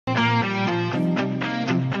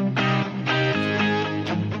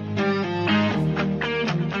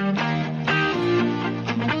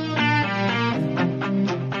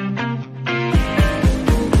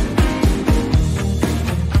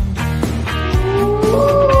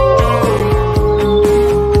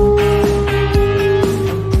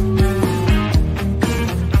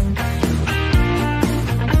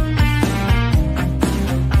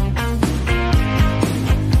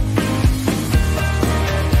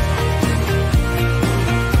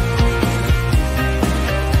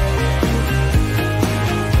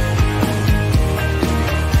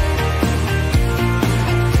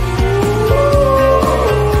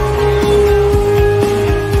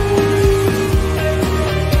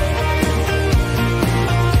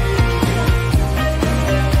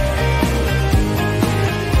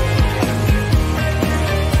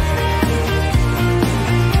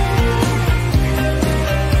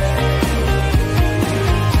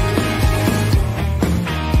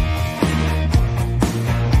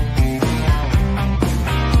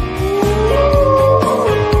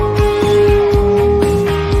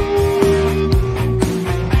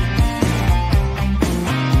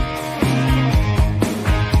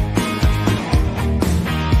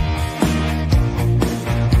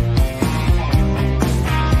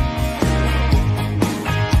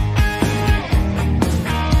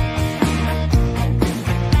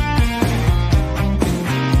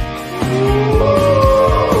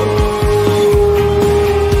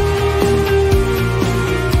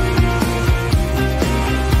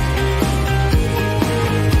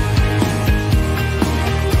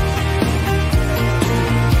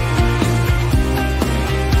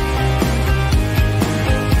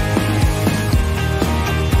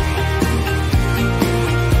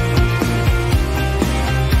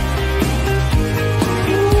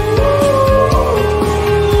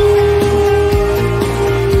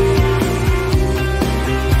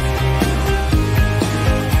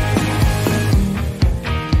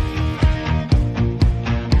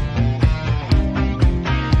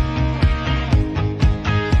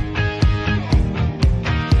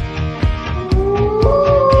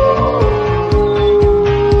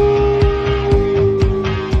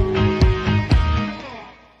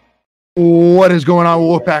What is going on,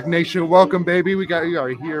 Wolfpack Nation? Welcome, baby. We are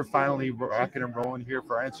here finally rocking and rolling here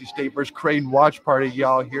for our NC State versus Creighton watch party,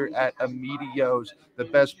 y'all, here at AMEDEO'S, the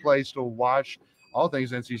best place to watch all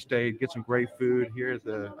things NC State. Get some great food here at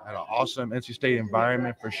an awesome NC State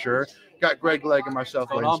environment for sure. Got Greg Legg and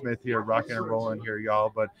myself, Lane Smith, here rocking and rolling here,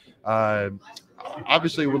 y'all. But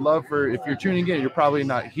obviously, would love for, if you're tuning in, you're probably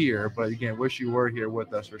not here, but again, wish you were here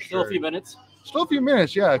with us for sure. Still a few minutes. Still a few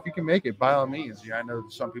minutes, yeah. If you can make it, by all means. Yeah, I know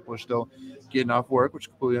some people are still getting off work, which is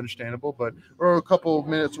completely understandable. But we're a couple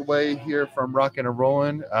minutes away here from rocking and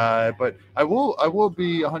rolling. But I will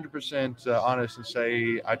be 100% honest and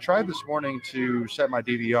say I tried this morning to set my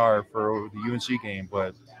DVR for the UNC game,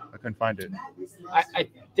 but I couldn't find it. I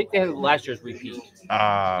think they had last year's repeat.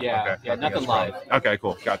 Okay. Nothing live. Okay,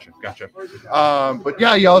 cool. Gotcha. But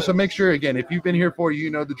yeah, y'all. So make sure, again, if you've been here for,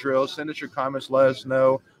 you know the drill. Send us your comments. Let us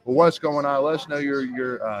know what's going on. Let us know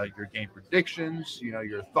your game predictions. You know,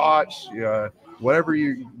 your thoughts. Whatever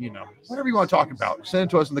you want to talk about. Send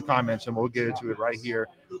it to us in the comments, and we'll get into it right here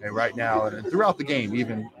and right now and throughout the game,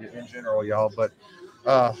 even in general, y'all. But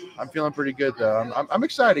I'm feeling pretty good though. I'm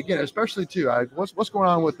excited again, especially too. What's going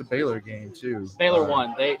on with the Baylor game too? Baylor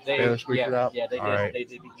won. Baylor squeaked it out. Yeah, they did. Right. They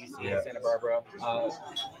did beat UC in Santa Barbara. I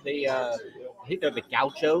think they're the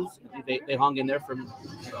Gauchos. They hung in there from.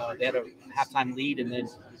 They had a halftime lead and then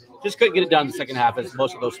just couldn't get it done in the second half, as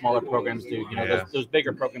most of those smaller programs do. You know, those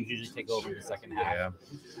bigger programs usually take over in the second half.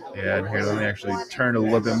 Yeah. And here, let me actually turn a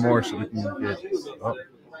little bit more so we can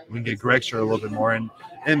get Gregster a little bit more in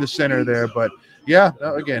the center there, but. Yeah.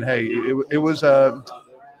 Again, hey, it was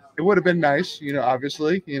it would have been nice, you know.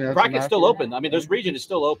 Obviously, you know, bracket's still open. I mean, this region is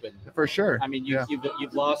still open for sure. I mean,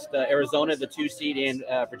 you've lost Arizona, the 2 seed, and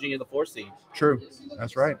Virginia, the 4 seed. True,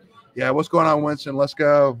 that's right. Yeah, what's going on, Winston? Let's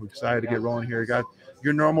go. We're excited to get rolling here. Got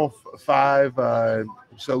your normal 5.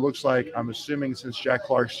 So it looks like, I'm assuming since Jack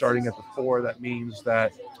Clark's starting at the 4, that means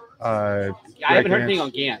that. I haven't heard anything on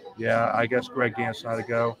Gant. Yeah, I guess Greg Gant's not a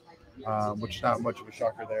go, which is not much of a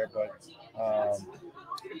shocker there, but. All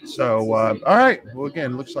right. Well,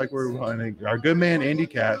 again, looks like we're running our good man Andy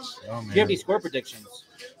Katz. Oh, man. Do you have any score predictions?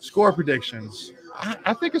 Score predictions.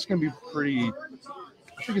 I think it's going to be pretty.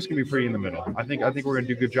 I think it's going to be pretty in the middle. I think we're going to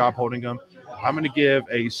do a good job holding them. I'm going to give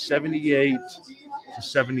a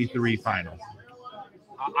 78-73 final.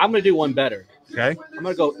 I'm going to do one better. Okay. I'm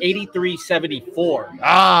going to go 83-74.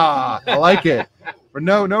 I like it. For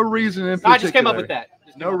no reason in particular. I just came up with that.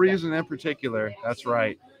 No reason in particular. That's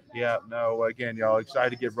right. Yeah, no, again, y'all, excited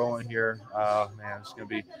to get rolling here. Man, it's going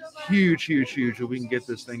to be huge if we can get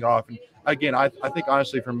this thing off. And again, I think,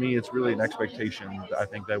 honestly, for me, it's really an expectation, I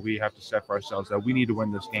think, that we have to set for ourselves, that we need to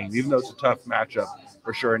win this game, even though it's a tough matchup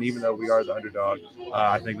for sure. And even though we are the underdog,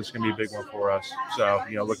 I think this is going to be a big one for us. So,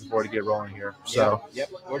 you know, looking forward to get rolling here. So, Yep.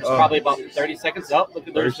 We're just probably about 30 seconds up.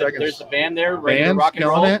 Look, there's the band there. Ready to rock and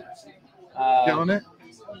killing roll. Killing it.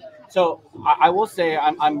 So I will say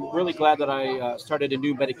I'm really glad that I started a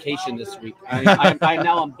new medication this week. I'm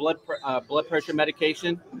now on blood pressure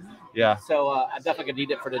medication. Yeah. So I'm definitely gonna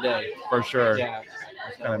need it for today. For sure. Yeah.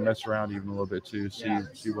 Let's kind of mess around even a little bit too. See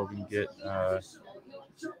what we can get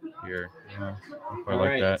here. Yeah. I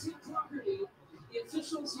like that.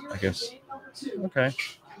 I guess. Okay.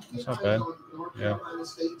 That's not bad. Yeah.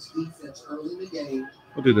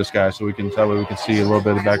 We'll do this guy so we can see a little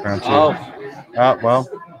bit of the background too. Well.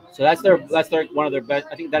 So that's their one of their best.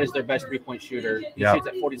 I think that is their best 3-point shooter. He shoots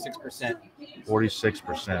at 46%.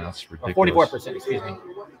 46%. That's ridiculous. 44%. Excuse me.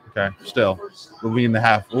 Okay. Still, we'll meet in the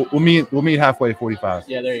half. We'll meet halfway. 45.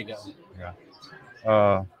 Yeah. There you go. Yeah.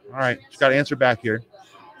 All right. Just got to answer back here.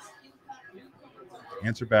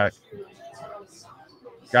 Answer back.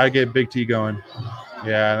 Got to get Big T going.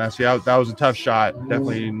 Yeah. And that was a tough shot.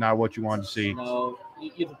 Definitely not what you wanted to see. No.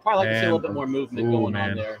 You'd probably like to see a little bit more movement going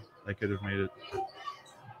on there. They could have made it.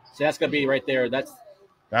 So that's going to be right there. That's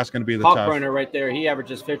going to be the Hawk-Burner right there. He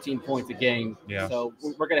averages 15 points a game. Yeah. So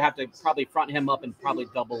we're going to have to probably front him up and probably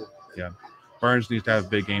double. Yeah. Burns needs to have a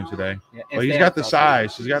big game today. Yeah, but he's got the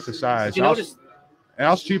size. He's got the size. You notice? And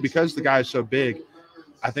also, too, because the guy is so big,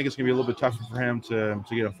 I think it's going to be a little bit tougher for him to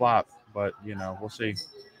get a flop. But, you know, we'll see.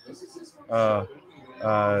 There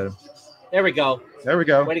we go. There we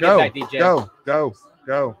go. Way to get back, DJ. Go.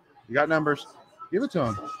 You got numbers. Give it to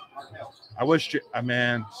him. I wish,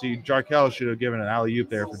 Jarkel should have given an alley-oop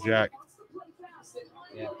there for Jack.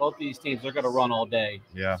 Yeah, both these teams, they're going to run all day.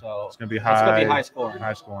 Yeah, so it's going to be high scoring.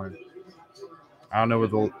 High scoring. I don't know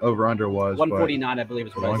what the over-under was. 149, I believe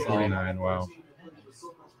is what 149, wow.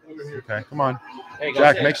 Okay, come on.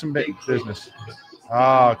 Jack, make some big business.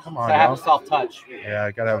 Oh, come on. Gotta have a soft touch. Yeah,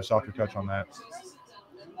 I got to have a softer touch on that.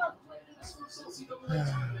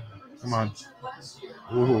 Come on.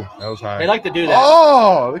 Ooh, that was high. They like to do that.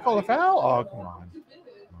 Oh, they call a foul? Oh, come on.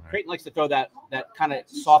 Creighton likes to throw that kind of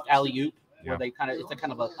soft alley-oop where Yeah. they it's a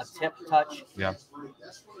kind of a tip touch. Yeah.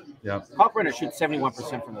 Yeah. Kalkbrenner shoots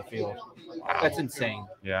 71% from the field. Wow. That's insane.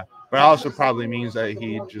 Yeah. But it also probably means that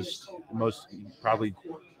he probably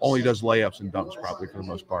only does layups and dunks probably for the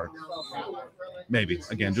most part. Maybe.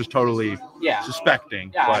 Again, just totally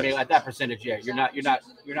suspecting. Yeah, but, I mean at that percentage, yeah, you're not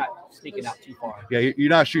sneaking out too far. Yeah, you're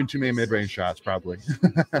not shooting too many mid-range shots probably.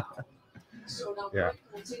 Yeah.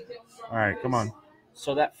 All right, come on.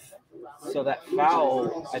 So that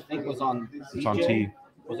foul I think was on It's on T.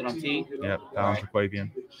 Was it on T? Yep, down to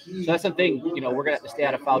Quavian. So that's the thing, we're gonna have to stay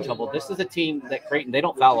out of foul trouble. This is a team that Creighton, they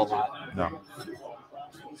don't foul a lot. No.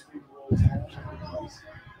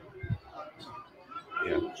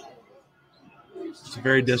 Yeah. It's a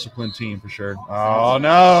very disciplined team for sure. Oh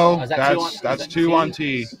no. That's two on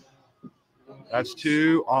T. That's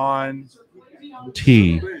 2 on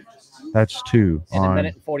T. That's 2 in on a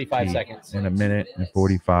minute and 45 T. seconds. In a minute and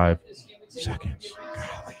 45 seconds.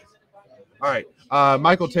 Golly. All right.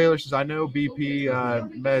 Michael Taylor says, I know BP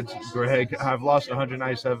Meds, Greg, I've lost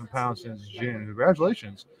 197 pounds since June.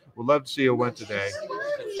 Congratulations. Would love to see a win today.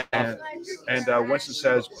 And Winston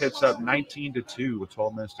says Pitt's up 19-2 with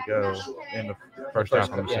 12 minutes to go in the first half.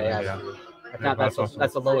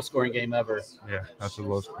 That's the lowest scoring game ever. Yeah, that's the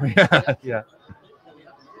lowest. Yeah.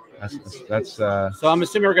 That's So I'm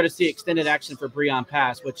assuming we're going to see extended action for Breon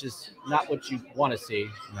Pass, which is not what you want to see.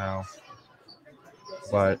 No.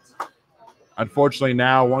 But unfortunately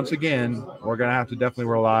now, once again, we're going to have to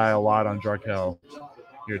definitely rely a lot on Jarkel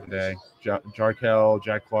here today. Jarkel,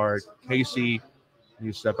 Jack Clark, Casey,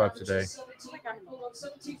 you step up today.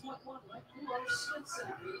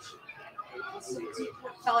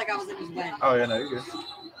 Felt like I was in his way. Oh, yeah, no, you're good.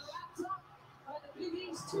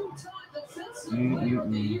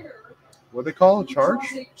 What do they call a charge?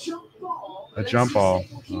 A jump ball.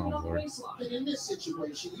 Oh, Lord. In this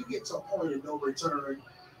situation, you get to a point of no return.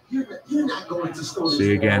 You're not going to score.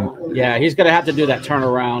 See again. Yeah, he's going to have to do that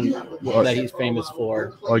turnaround that he's famous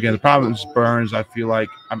for. Well, again, the problem is Burns. I feel like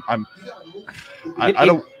I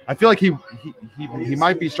feel like he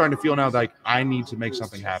might be starting to feel now like I need to make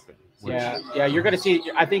something happen. Yeah, you're going to see.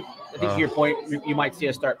 I think to your point, you might see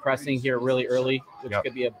us start pressing here really early, which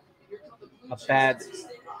could be a bad.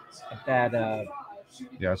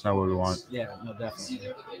 Yeah, that's not what we want. Yeah, no,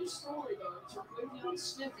 definitely.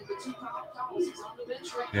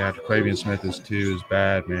 Yeah, Quavian Smith is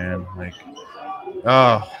bad, man. Like,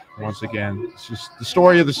 once again, it's just the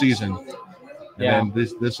story of the season. And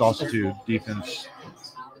then this also too, defense.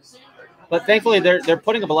 But thankfully, they're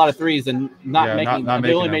putting up a lot of threes and not making.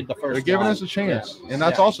 They only made the first. They're giving us a chance, and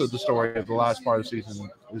that's also the story of the last part of the season.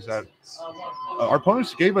 Is that our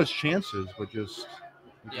opponents gave us chances, but just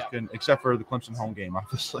couldn't, except for the Clemson home game,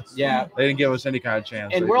 obviously. Yeah, they didn't give us any kind of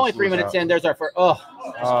chance. And we're only 3 minutes in. There's our first.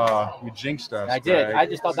 You jinxed us. I did. I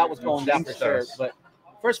just thought that was going down for sure. But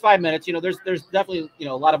first 5 minutes, there's definitely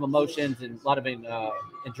a lot of emotions and a lot of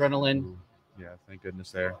adrenaline. Yeah, thank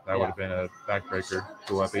goodness there. That would have been a backbreaker.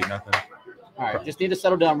 Go up 8-0. All right, just need to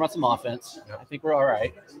settle down, run some offense. Yep. I think we're all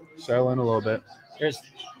right. Settle in a little bit. There's.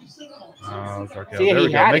 There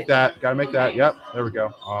we go. Make that. Gotta make that. Yep. There we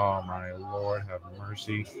go. Oh my Lord, have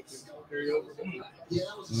mercy. This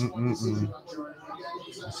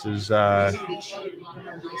is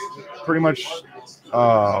pretty much.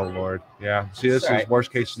 Oh Lord, yeah. See, this is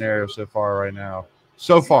worst case scenario so far right now.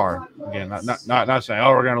 So far, again, not saying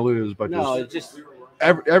we're gonna lose, but just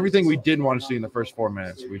everything we didn't want to see in the first 4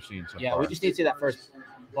 minutes we've seen so far. Yeah, we just need to see that first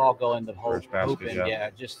ball go in the whole first basket.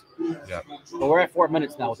 But we're at 4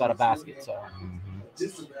 minutes now without a basket, so.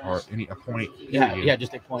 Or a point. Yeah,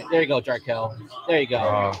 just a point. There you go, Jarkel. There you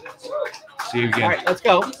go. See you again. All right, let's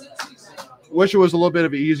go. Wish it was a little bit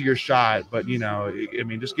of an easier shot, but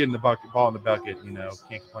just getting the ball in the bucket,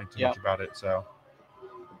 can't complain too much about it. So.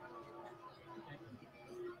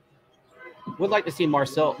 Would like to see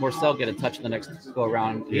Marcel get a touch in the next go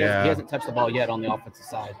around. He hasn't touched the ball yet on the offensive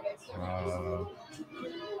side.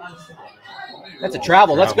 That's a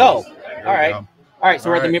travel. Let's go. All right. So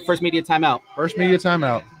we're at the first media timeout. First media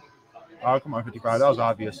timeout. Oh, come on, 55. That was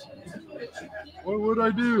obvious. What would I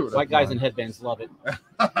do? White guys in headbands love it.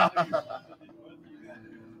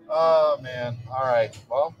 Oh man. All right.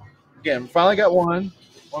 Well, again, finally got one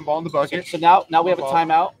ball in the bucket. So now we have a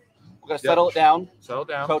timeout. We're going to settle it down. Settle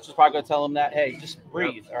down. Coach is probably going to tell him that, hey, just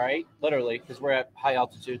breathe, all right? Literally, because we're at high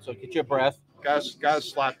altitude. So get your breath. Guys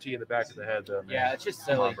slap T in the back of the head, though, man. Yeah, it's just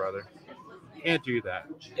silly. Come on, brother. Can't do that.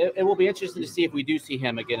 It will be interesting to see if we do see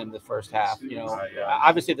him again in the first half. You know, Yeah.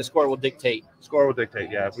 obviously the score will dictate. Score will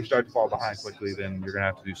dictate. Yeah, if we start to fall behind quickly, then you're gonna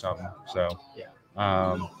have to do something. So,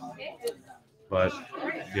 Yeah. But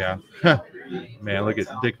yeah, man, look at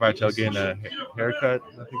Dick Vitale getting a haircut.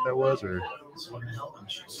 I think that was, or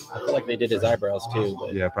I feel like they did his eyebrows too.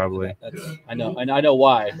 But yeah, probably. I know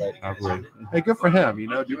why, but Probably. Hey, good for him. You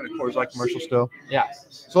know, doing a Coors Light commercial still. yeah.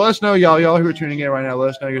 So let us know, y'all who are tuning in right now.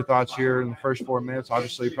 Let us know your thoughts here in the first 4 minutes.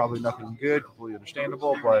 Obviously, probably nothing good, completely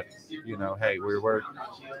understandable, but you know, hey, we're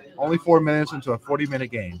only 4 minutes into a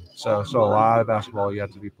 40-minute game, so a lot of basketball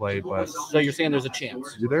yet to be played. But So you're saying there's a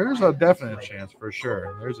chance? there's a definite chance for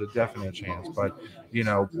sure. There's a definite chance, but you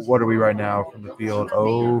know, what are we right now from the field?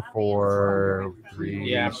 0 for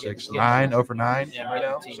 3, 6, 9, 0 for 9. Yeah, You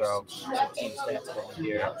know, so. team stats going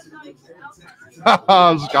here.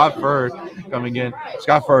 Scott Furr coming in.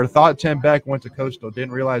 Scott Furr thought Tim Beck went to Coastal.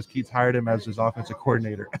 Didn't realize Keats hired him as his offensive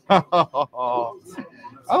coordinator. I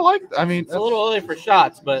mean, It's a little early for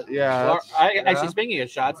shots, but yeah. Actually, speaking of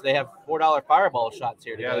shots, they have $4 Fireball shots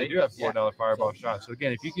here today. Yeah, they do have $4 Fireball shots. So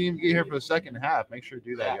again, if you can even get here for the second half, make sure to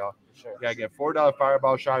do that, y'all. Sure. Yeah, get $4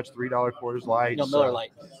 Fireball shots, $3 Coors Lights. No, Miller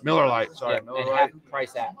Lite. Miller Lite, sorry, Yeah, Miller and Lite.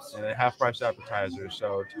 half-price apps. And then half-price appetizers.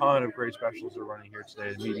 So a ton of great specials are running here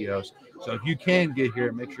today at AMEDEO'S. So if you can get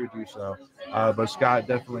here, make sure to do so. But Scott,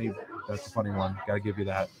 definitely, that's a funny one. Got to give you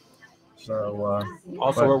that. So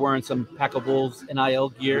also, we're wearing some Pack of Wolves NIL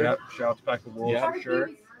gear. Yep, shout out to Pack of Wolves for sure.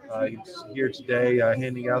 He's here today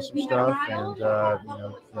handing out some stuff, and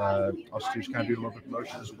also just kind of doing a little bit of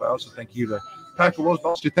promotion as well. So thank you to Pack of Wolves.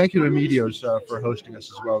 Also, thank you to AMEDEO'S for hosting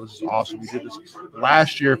us as well. This is awesome. We did this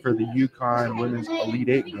last year for the UConn Women's Elite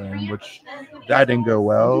Eight game, which that didn't go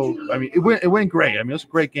well. I mean, it went great. I mean, it was a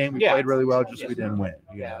great game. We played really well, just we didn't win.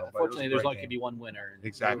 You know, unfortunately, there's only going to be one winner.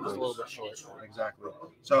 Exactly. It was a little bit short. Exactly.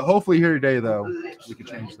 So hopefully here today, though, we can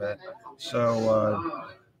change that. So.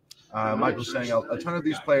 Michael's saying a ton of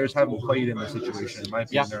these players haven't played in this situation. It might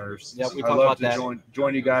be nerves. Yeah, we I'd talked love about to that.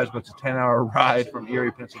 join you guys, but it's a 10-hour ride from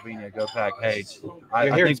Erie, Pennsylvania. Go Pack. Hey,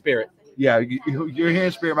 You're here in spirit. Yeah, you're here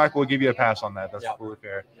in spirit, Michael. We'll give you a pass on that. That's fully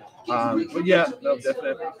fair. But yeah, no,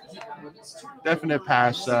 definite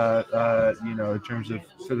pass. In terms of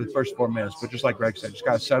for the first 4 minutes, but just like Greg said, just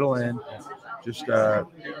gotta settle in. Just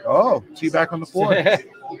see you back on the floor.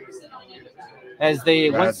 As they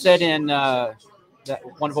once said in that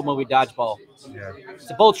wonderful movie Dodgeball. Yeah,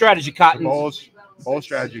 it's a bold strategy, Cotton. Bold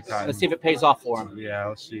strategy, Cotton. Let's see if it pays off for him. Yeah,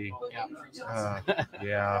 let's see.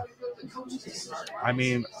 Yeah. I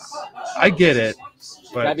mean, I get it,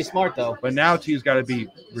 but gotta be smart though. But now T's got to be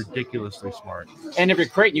ridiculously smart. And if you're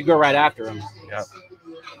Creighton, you go right after him. Yep.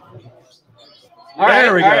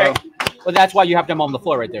 There we go. Well, that's why you have him on the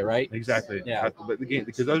floor right there, right? Exactly. Yeah. But the game,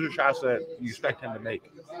 because those are shots that you expect him to make.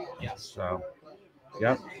 Yeah. So.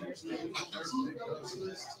 Yep.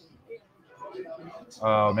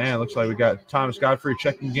 Oh man, looks like we got Thomas Godfrey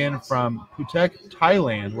checking in from Phuket,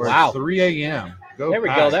 Thailand, where it's 3 a.m. There we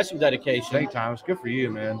go. That's some dedication. Thank Thomas. Good for you,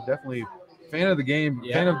 man. Definitely fan of the game.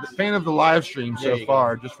 Yeah. Fan of the live stream so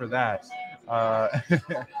far, just for that.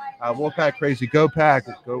 Wolfpack crazy. Go Pack.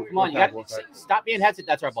 Go. Come on, you got stop being hesitant.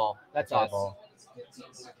 That's our ball. That's us. Ball.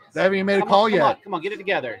 They haven't even made a call yet. Come on, get it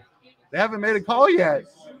together. They haven't made a call yet.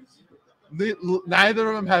 Neither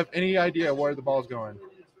of them have any idea where the ball's going.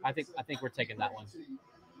 I think we're taking that one.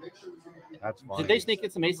 That's fine. Did they sneak in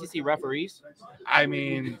some ACC referees? I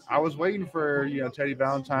mean, I was waiting for Teddy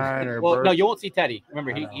Valentine or. Well, no, you won't see Teddy.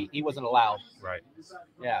 Remember, he wasn't allowed. Right.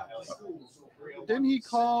 Yeah. Didn't he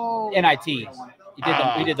call NIT? He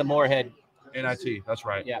did the Moorhead. NIT. That's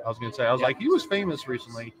right. Yeah. I was gonna say. I was like, he was famous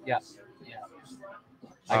recently. Yeah.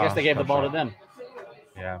 I guess they gave the ball to them.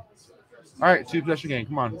 Yeah. All right, 2-possession game.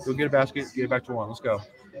 Come on, go get a basket. Get it back to 1. Let's go.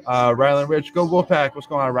 Rylan Rich, go Wolfpack. What's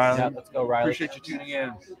going on, Rylan? Yeah, let's go, Rylan. Appreciate you tuning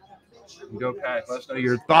in. Go Pack. Let us know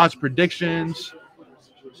your thoughts, predictions,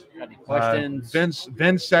 any questions,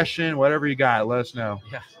 Vince session, whatever you got. Let us know.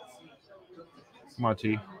 Yeah. Come on,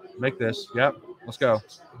 T. Make this. Yep. Let's go.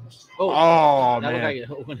 Oh man. That looked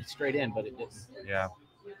like it went straight in, but it didn't. Yeah.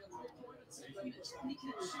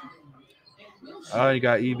 You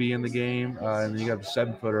got Evie in the game, and then you got the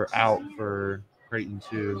 7-footer out for Creighton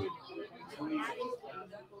too.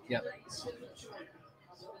 Yep.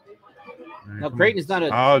 No, Creighton is not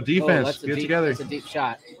a. Defense. Get together. That's a deep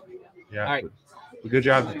shot. Yeah. All right. Good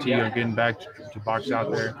job, T, on getting back to box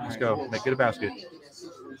out there. Let's go. Make it a basket. T.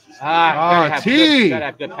 Gotta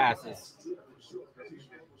have good passes.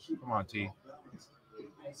 Come on, T.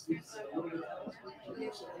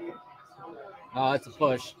 Oh, it's a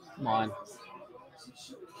push. Come on.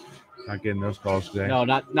 Not getting those calls today. No,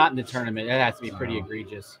 not in the tournament. It has to be pretty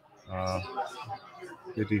egregious.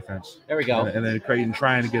 Good defense. There we go. And then Creighton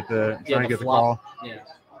trying to get the flop. call. Yeah.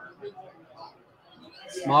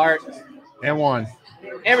 Smart. And one.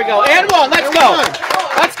 There we go. And one. Let's go.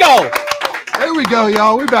 Let's go. There we go,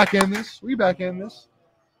 y'all. We back in this. We're back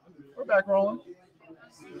rolling.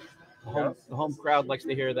 The home crowd likes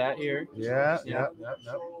to hear that here. Yeah.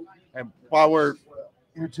 And while we're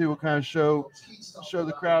here too, we'll kind of show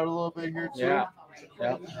the crowd a little bit here too. Yeah.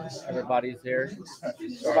 Everybody's here.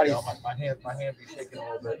 Sorry, my hand be shaking a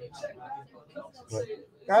little bit. But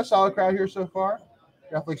got a solid crowd here so far.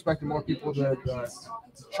 Definitely expecting more people to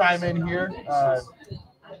chime in here.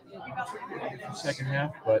 Second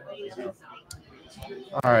half, but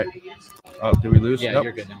all right. Oh, did we lose? Yeah, Nope.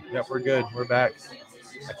 You're good now. Yep, we're good. We're back.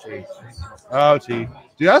 Actually, T.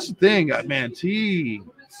 Dude, that's the thing, man. T,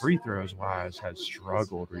 free throws wise, has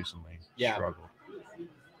struggled recently. Yeah. Struggled.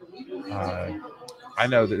 I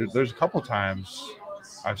know that there's a couple times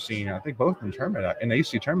I've seen, I think both in the tournament, in the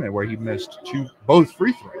AC tournament, where he missed both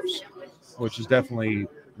free throws, which is definitely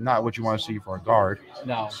not what you want to see for a guard.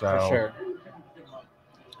 No, for sure.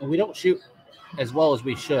 And we don't shoot as well as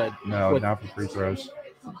we should. No, not for free throws.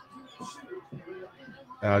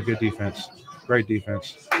 Good defense. Great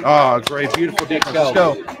defense. Oh, great. Beautiful defense. Let's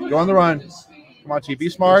go. Go on the run. Come on, T. Be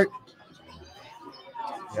smart.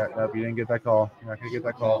 Yeah, nope, you didn't get that call. You're not going to get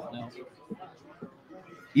that call. No.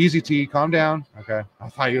 Easy, T. Calm down. Okay. I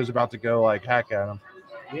thought he was about to go, hack at him.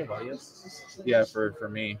 We have audio? Yeah, for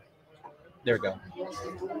me. There we go.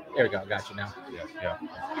 Got you now. Yeah.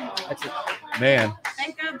 That's it. Man.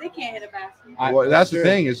 Thank God they can't hit a basket. Well, that's the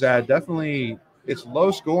thing is that definitely it's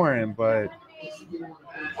low scoring, but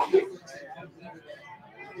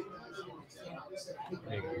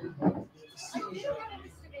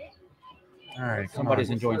all right. Somebody's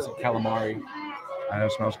enjoying some calamari. I know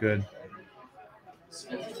it smells good.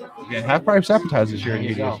 Again, half price appetizers here in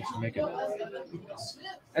There you AMEDEO'S. go. Make it.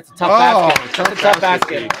 That's a tough basket. That's a tough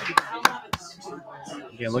basket.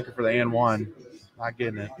 Again, looking for the and one. Not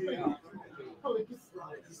getting it.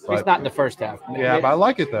 It's not in the first half. Yeah, but I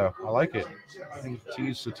like it though. I like it. I think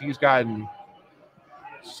T's gotten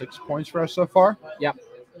 6 points for us so far. Yep.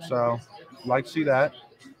 So, like to see that.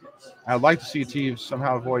 I'd like to see T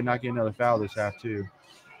somehow avoid not getting another foul this half too.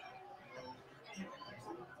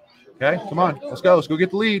 Okay, come on. Let's go. Let's go get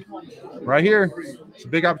the lead. Right here. It's a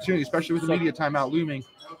big opportunity, especially with the media timeout looming.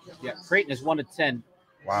 Yeah, Creighton is 1 of 10.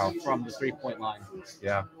 Wow. From the 3-point line.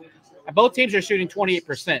 Yeah. And both teams are shooting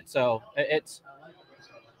 28%, so it's.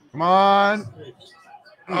 Come on.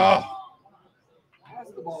 Oh.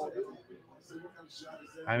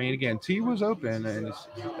 I mean, again, T was open, and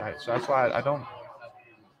so that's why I don't.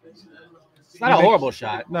 It's not a horrible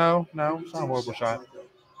shot. No, it's not a horrible shot.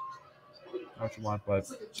 Not what you want, but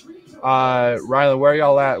Rylan, where are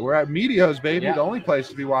y'all at? We're at AMEDEO'S, baby. Yeah. The only place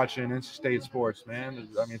to be watching NC State sports, man.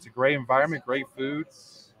 I mean, it's a great environment, great food.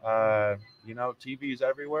 TVs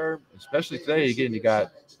everywhere. Especially today, you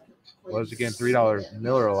got what is again $3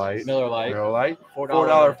 Miller Lite,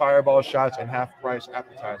 $4 Fireball shots, and half price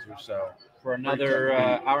appetizers. So for another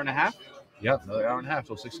hour and a half. Yep, another hour and a half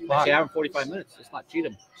till 6 o'clock. Actually, hour and 45 minutes. Let's not cheat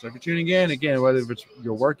them. So if you're tuning in, again, whether it's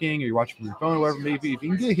you're working or you're watching from your phone or whatever it may be, if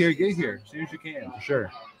you can get here as soon as you can, for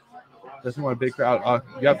sure. Doesn't want a big crowd.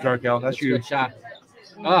 Yep, Darkel, that's you. Good shot.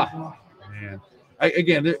 Man.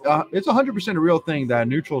 It's 100% a real thing, that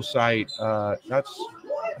neutral site.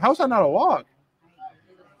 How's that not a walk?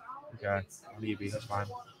 Okay, maybe that's fine.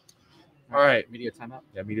 All right. Media timeout.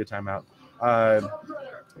 Yeah, media timeout.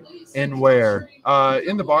 And where?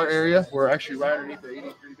 In the bar area. We're actually right underneath the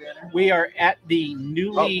 83 banner. We are at the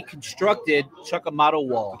newly constructed Chuckamata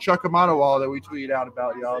wall. Chuckamata wall that we tweeted out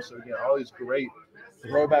about, y'all. So again, all these great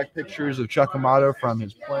throwback pictures of Chuckamata from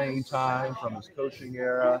his playing time, from his coaching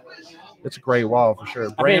era. It's a great wall for sure.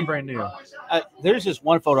 Brand new. There's this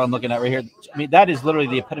one photo I'm looking at right here. I mean, that is literally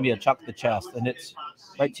the epitome of Chuck the chest, and it's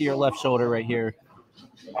right to your left shoulder right here.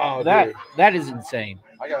 Oh, that is insane.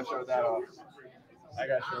 I gotta show that off.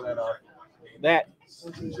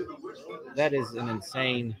 That is an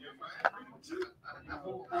insane.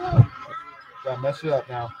 Gotta mess it up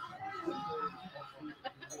now.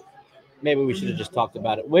 Maybe we should have just talked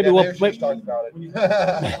about it. Maybe we'll talk about it.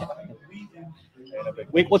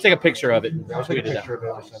 We'll take a picture of it. I'll take a picture of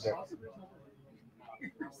it and send it.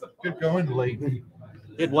 Good going, late.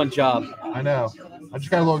 Did one job. I know. I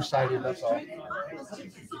just got a little excited. That's all.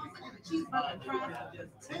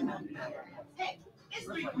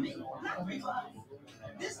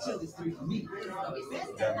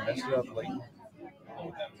 Yeah, messed it up late.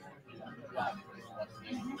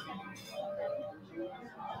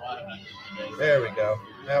 There we go.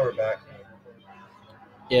 Now we're back.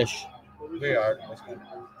 Ish. We are.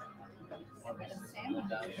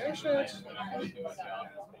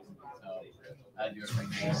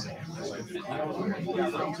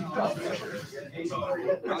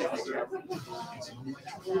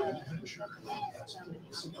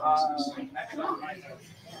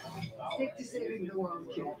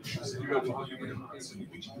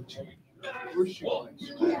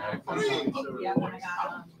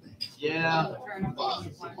 Yeah.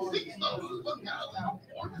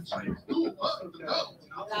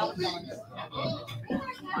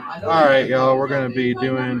 All right, y'all. We're gonna be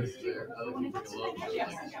doing a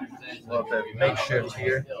little bit of makeshift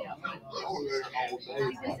here.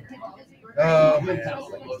 Oh man.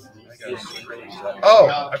 Oh,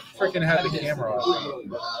 I freaking had the camera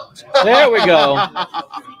off. There we go.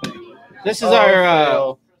 This is our.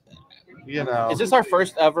 Fail. You know. Is this our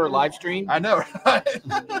first ever live stream? I know, right?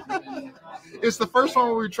 It's the first one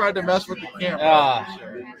where we tried to mess with the camera.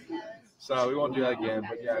 So we won't do that again.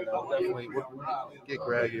 But yeah, no, definitely we'll get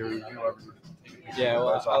Greg or whoever. Yeah,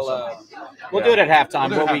 well, we'll Yeah. do it at halftime.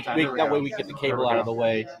 We'll do it Where at halftime. we There we that go. way we get the cable out of the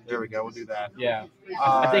way. There we go. We'll do that. Yeah.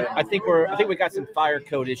 I think we got some fire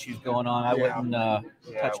code issues going on. I wouldn't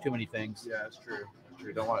touch too many things. Yeah, it's true. It's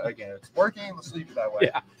true. Don't want again. It's working. Let's leave it that way.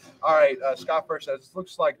 Yeah. All right. Scott first says it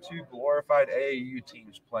looks like two glorified AAU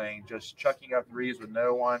teams playing, just chucking up threes with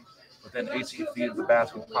no one within 18 feet of the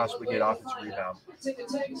basket to possibly get offensive rebound.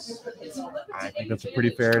 I think that's a pretty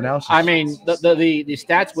fair analysis. I mean, the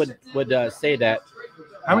stats would say that.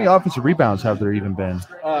 How many offensive rebounds have there even been?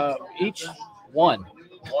 Each one.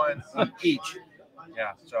 One Each.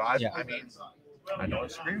 Yeah. So I mean, I don't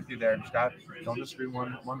disagree with you there, Scott. Don't disagree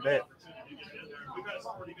one bit.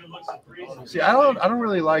 See, I don't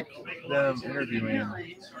really like them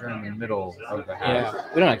interviewing during the middle of the half. Yeah,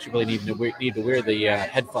 we don't actually really need to wear the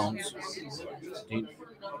headphones.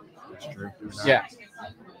 That's true. Yeah.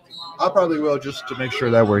 I probably will just to make sure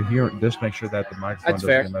that we're hearing. Just make sure that the microphone That's doesn't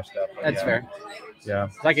fair. get messed up. But That's fair. Yeah.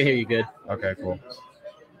 I can hear you good. Okay. Cool.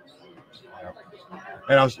 Yeah.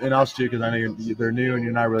 And I was too, because I know they're new and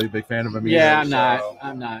you're not really a big fan of them. Yeah, either,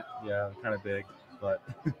 I'm not. Yeah, kind of big, but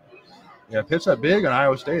yeah, Pitt's that big on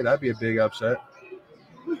Iowa State. That'd be a big upset.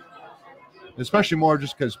 Especially more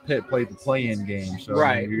just because Pitt played the play-in game, so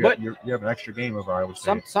Right. I mean, But- you have an extra game of Iowa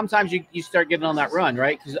State. Sometimes you start getting on that run,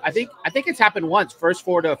 right? Because I think it's happened once, first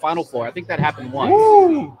four to Final Four. I think that happened once.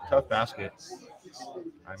 Woo! Tough basket.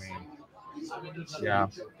 I mean, yeah.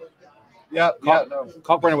 Yeah, no.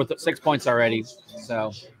 Kalkbrenner with 6 points already.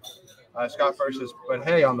 So Scott first says, but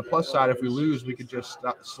hey, on the plus side, if we lose, we could just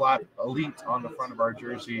slap Elite on the front of our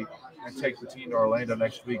jersey and take the team to Orlando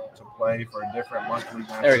next week to play for a different monthly.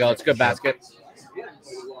 there we go. It's a good basket.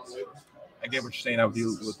 I get what you're saying. I would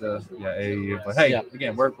do with the AAU, but hey,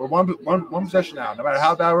 again, we're one possession out. No matter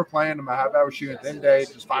how bad we're playing, no matter how bad we're shooting, at the end of the day,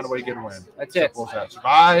 just find a way to get a win. That's it. Simple as that.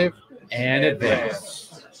 Survive And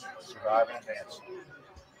advance. Survive and advance.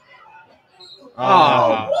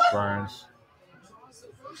 Oh. Burns.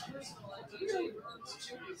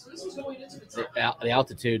 The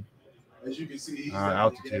altitude. As you can see,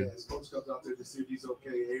 altitude. Coach comes out there to see if he's okay.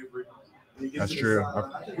 Avery. That's true.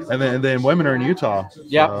 And then women are in Utah.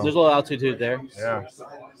 Yeah, so, there's a little altitude there. yeah.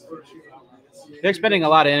 They're expending a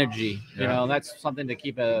lot of energy. You Yeah. know, that's something to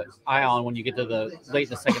keep an eye on when you get to the late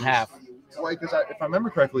in the second half. Well, because if I remember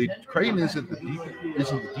correctly, Creighton isn't the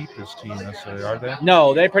deepest team necessarily, are they?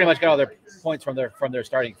 No, they pretty much got all their points from their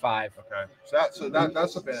starting five. Okay, so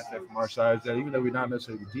that's a benefit from our side, is that even though we're not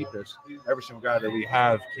necessarily the deepest, every single guy that we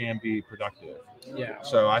have can be productive. Yeah.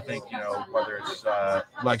 So I think, whether it's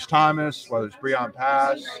Lex Thomas, whether it's Breon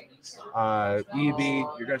Pass, Evie,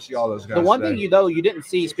 you're going to see all those guys. The one today. thing you didn't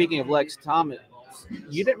see, speaking of Lex Thomas,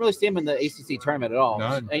 you didn't really see him in the ACC tournament at all.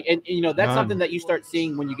 None. And that's None. something that you start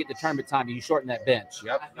seeing when you get to tournament time and you shorten that bench.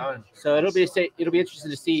 Yep, none. So it'll be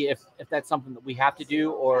interesting to see if that's something that we have to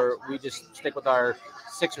do or we just stick with our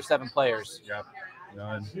 6 or 7 players. Yep,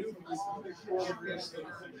 none.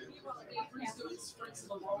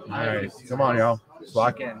 All right, come on, y'all. Let's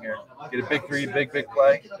lock in here. Get a big three, big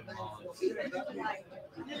play.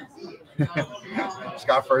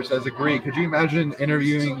 Scott first says, agree. Could you imagine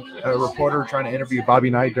interviewing a reporter trying to interview Bobby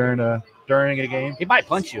Knight during a game? He might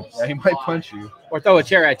punch you. Yeah, he might punch you. Or throw a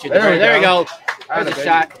chair at you. There we go. There's There's a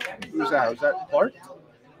shot. Who's that? Was that Clark?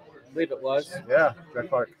 I believe it was. Yeah, Jack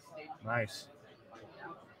Clark. Nice.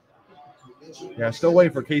 Yeah, still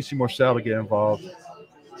waiting for Casey Morcell to get involved.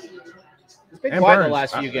 It's been And quiet Burns. the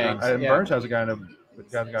last few games. And Yeah. Burns hasn't gotten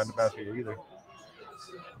the basket either.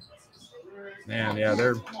 Man, yeah,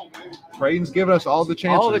 Creighton's giving us all the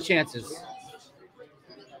chances. All the chances.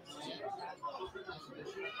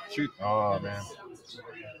 Shoot. Oh, man.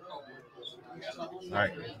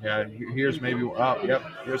 right. Yeah. Here's maybe. Oh, yep.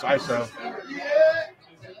 Here's ISO.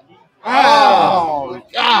 Oh,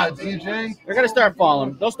 God, DJ. They're gonna start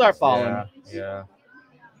falling. They'll start falling. Yeah. Yeah.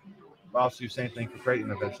 I'll do the same thing for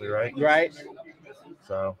Creighton eventually, right? Right.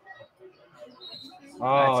 So.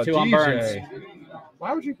 Oh, That's 2 DJ. on Burns.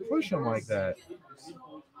 Why would you push him like that?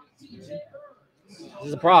 This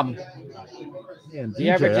is a problem. Man, The DJ,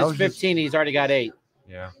 average that is was 15. He's already got 8.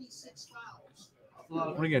 Yeah.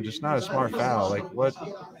 Well, again, just not a smart foul. Like what?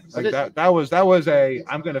 Like that was a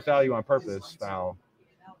I'm going to foul you on purpose foul.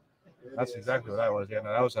 That's exactly what that was. Yeah,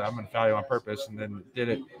 no, that was I'm going to foul you on purpose, and then did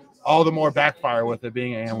it all the more backfire with it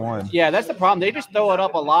being AM1. Yeah, that's the problem. They just throw it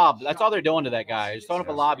up a lob. That's all they're doing to that guy. Just throwing up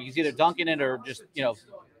a lob. He's either dunking it or just Yeah.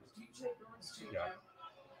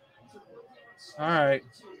 All right.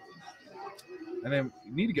 And then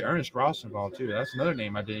you need to get Ernest Ross involved too. That's another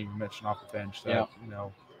name I didn't even mention off the bench. That,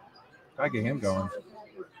 gotta get him going.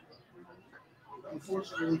 All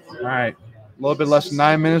right, a little bit less than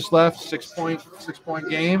 9 minutes left. 6 point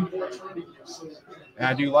game. And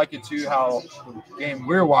I do like it too how the game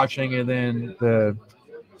we're watching and then the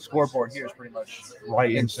scoreboard here is pretty much right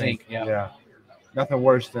in sync. Yeah. Nothing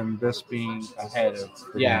worse than this being ahead of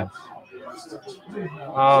the game.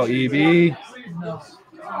 Oh, EB.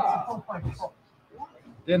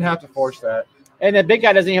 Didn't have to force that. And the big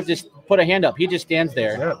guy doesn't even have to put a hand up. He just stands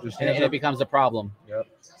there, Yep, and it becomes a problem. Yep.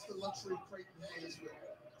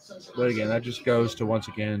 But again, that just goes to once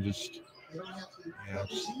again just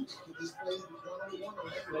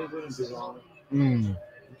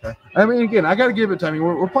okay. I mean, again, I got to give it time. I mean,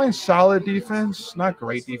 we're playing solid defense, not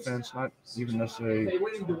great defense, not even necessarily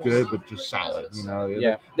good, but just solid.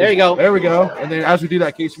 Yeah. There you go. There we go. And then as we do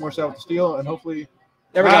that, Casey Morcell with the steal, and hopefully.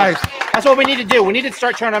 There we go. That's what we need to do. We need to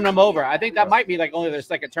start turning them over. I think that might be like only their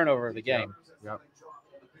second turnover of the game. Yep.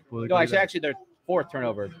 No, actually their 4th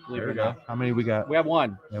turnover. Believe it or not. How many we got? We have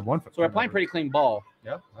 1. We have 1. So we're playing pretty clean ball.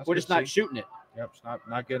 Yep. We're just not shooting it. Yep. It's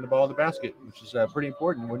not getting the ball in the basket, which is pretty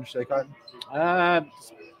important. Wouldn't you say, Cotton?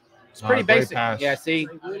 It's pretty basic. Pass. Yeah. See,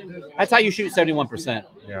 that's how you shoot 71%.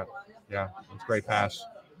 Yeah. Yeah. It's a great pass.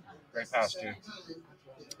 Great pass, dude.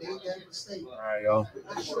 All right, y'all.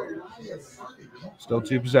 Still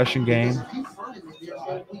 2-possession game.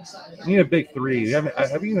 We need a big 3.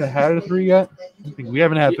 Have you even had a 3 yet? We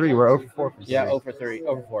haven't had 3. We're 0 for 4. Yeah, 0 for 3.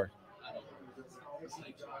 0 for 4.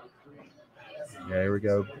 Yeah, here we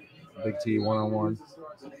go. Big T 1-on-1.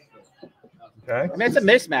 Okay. I mean, it's a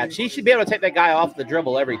mismatch. He should be able to take that guy off the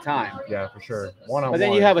dribble every time. Yeah, for sure. 1-on-1. But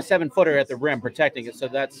then you have a 7-footer at the rim protecting it, so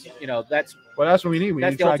that's that's. Well, that's what we need. We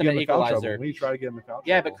that's need to the try to get ultimate him in foul equalizer. trouble. We need to try to get him in foul trouble.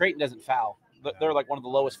 Yeah, but Creighton doesn't foul. They're like one of the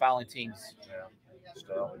lowest fouling teams. Yeah.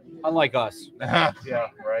 Still. Unlike us. Yeah.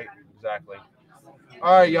 Right. Exactly.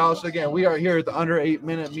 All right, y'all. So again, we are here at the under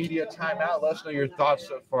 8-minute media timeout. Let us know your thoughts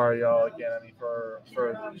so far, y'all. Again, I mean, for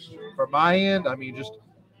my end, I mean, just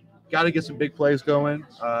got to get some big plays going.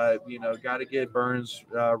 Got to get Burns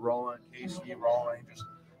rolling, Casey rolling. Just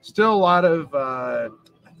still a lot of I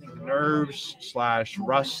think nerves /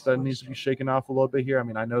 rust that needs to be shaken off a little bit here. I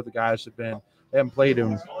mean, I know the guys they haven't played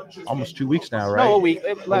in almost 2 weeks now, right? No, a week.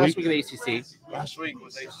 Last week of the ACC. Last week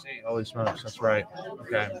was ACC. Holy smokes, that's right.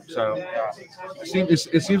 Okay, so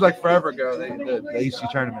it seems like forever ago the ACC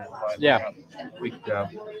tournament. A week ago.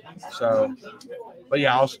 So, but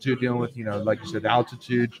yeah, also too dealing with like you said, the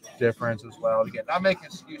altitude difference as well. Again, not making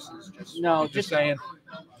excuses, just saying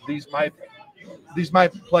these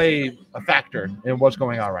might play a factor in what's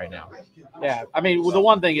going on right now. Yeah, I mean, the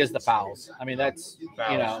one thing is the fouls. I mean, that's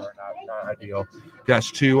fouls are not ideal. That's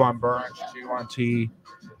 2 on Burns, 2 on T.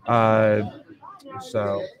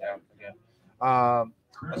 So yeah.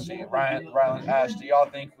 Let's see. Rylan asked, "Do y'all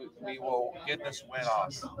think we will get this win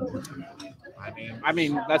off?" I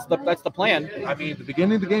mean, that's the plan. I mean, the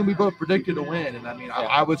beginning of the game, we both predicted a win, and I mean,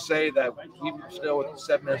 I would say that even still with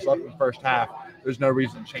 7 minutes left in the first half, there's no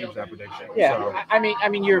reason to change that prediction. Yeah, so, I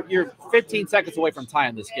mean, you're 15 seconds away from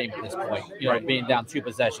tying this game at this point. Being down 2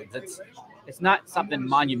 possessions, it's not something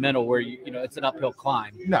monumental where it's an uphill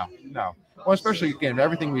climb. No. Well, especially again,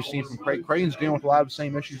 everything we've seen from Creighton's dealing with a lot of the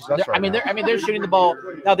same issues as us right now. They're shooting the ball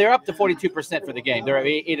now. They're up to 42% for the game. They're at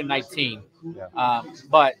 8 of 19. Yeah.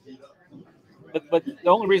 But the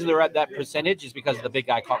only reason they're at that percentage is because of the big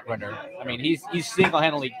guy Kalkbrenner. I mean, he's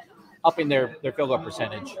single-handedly upping their field goal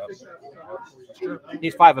percentage.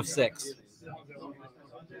 He's 5 of 6.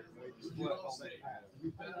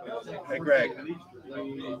 Hey, Greg.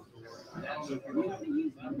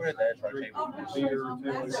 We're at the edge of our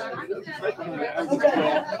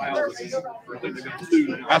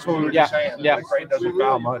table. That's what we were just saying. Yeah. Creighton doesn't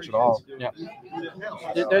foul much at all. Yeah.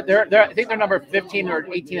 They're I think they're number 15 or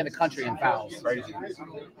 18 in the country in fouls. Crazy.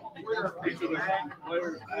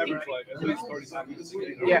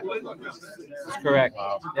 Yeah. That's correct.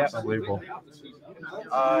 Wow. Yeah. That's unbelievable.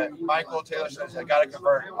 Michael Taylor says, I got to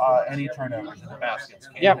convert any turnovers into baskets.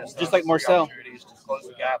 Yeah, just like Marcel. Opportunities to close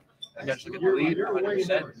the gap. Eventually get the lead,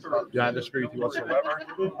 100%. Yeah, I disagree with you whatsoever.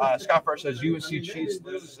 Scott First says UNC Chiefs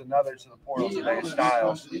loses another to the portal today.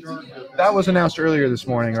 Styles. That was announced earlier this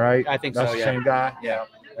morning, right? I think that's so. The Yeah. same guy. Yeah.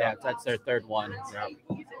 Yeah, that's their third one.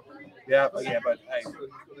 Yeah, but hey,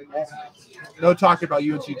 no talking about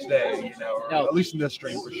UNC today, or No. at least in this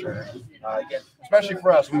stream for sure. Again, especially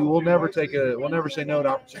for us, we'll never say no to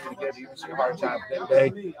opportunity to give UNC a hard time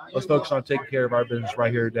today. Let's focus on taking care of our business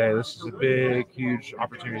right here today. This is a big, huge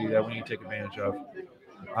opportunity that we need to take advantage of.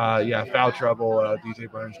 Foul trouble. DJ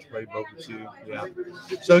Burns played both the two. Yeah.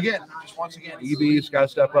 So again, once again, EB's got to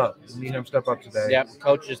step up. We need him to step up today. Yeah,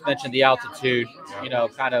 coach just mentioned the altitude.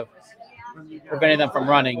 Kind of preventing them from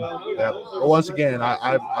running. Yeah. But once again,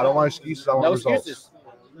 I don't want excuses. I want No results. excuses.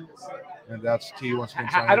 And that's T once again.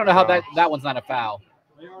 I don't know how that one's not a foul.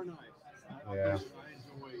 Yeah.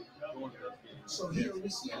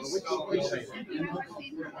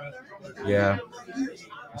 Yeah.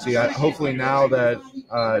 See, hopefully now that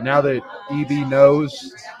EB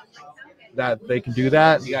knows that they can do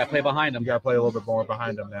that, You got to play behind them. you got to play a little bit more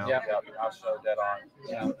behind them now. Yep. I'm so dead on.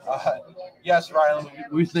 Yeah. Yes, Ryan,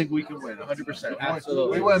 we think we can win 100%.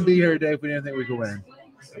 Absolutely. We wouldn't be here today if we didn't think we could win.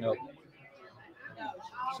 Nope.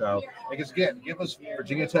 So, because again, give us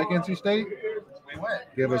Virginia Tech, NC State, we win.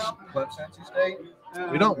 Give us Clemson, NC State,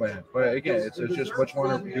 we don't win. But again, it's just which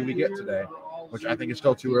one do we get today, which I think is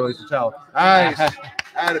still too early to tell. Nice.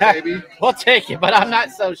 Atta baby. We'll take it, but I'm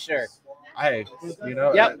not so sure. Hey,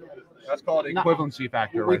 Yep. That's called equivalency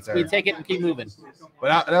factor right there. We take it and keep moving.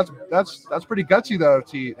 But that's pretty gutsy though,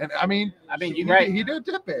 T. And I mean, he did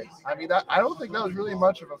dip it. I mean, I don't think that was really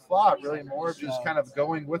much of a flop. Really, more of just kind of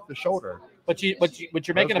going with the shoulder. But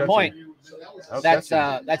you're making a point. That's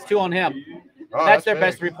That's two on him. Oh, that's their big.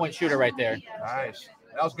 best 3-point shooter right there. Nice.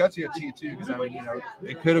 That was gutsy at T too, because I mean,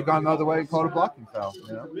 it could have gone the other way and called a blocking foul.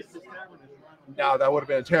 Now that would have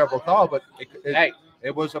been a terrible call, but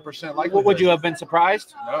it was a percent likelihood. Would you have been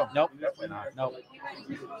surprised? No. Nope. Definitely not. Nope.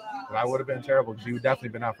 But I would have been terrible because you would definitely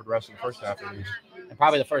been out for the rest of the first half at least. And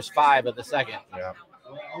probably the first 5 of the second. Yeah.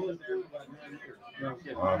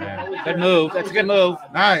 Oh man. Good move. That's a good move.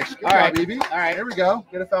 Nice. Good All right. job, BB. All right. Here we go.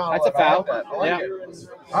 Get a foul. That's a foul. I like it.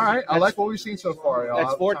 All right. I like what we've seen so far, y'all.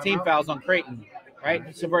 That's 14 fouls on Creighton,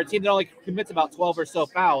 right? So for a team that only commits about 12 or so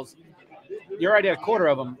fouls, you're already at a quarter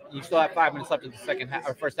of them. You still have 5 minutes left in the second half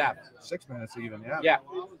or first half. 6 minutes even. Yeah. Yeah.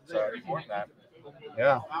 So more than that.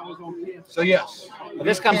 Yeah. So yes. But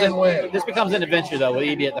this becomes an adventure though with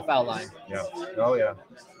EB at the foul line. Yeah. Oh yeah.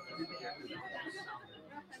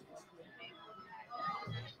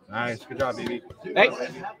 Nice. Good job, BB. Hey.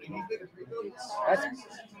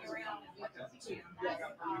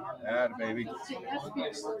 Yeah, baby.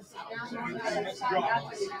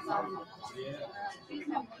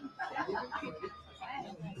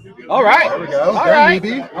 All right. There we go. All There, right.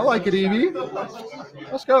 EB. I like it, EB.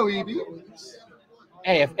 Let's go, EB.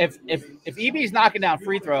 Hey, if EB's knocking down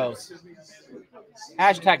free throws,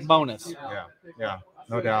 hashtag bonus. Yeah.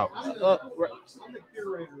 No doubt.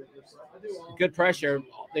 Good pressure.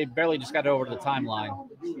 They barely just got it over to the timeline.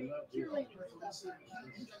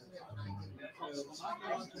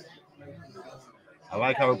 I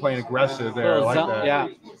like how we're playing aggressive there. I like that. Yeah.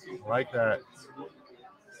 I like that.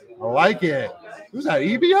 I like it. Who's that,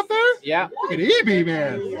 EB up there? Yeah. Look at EB,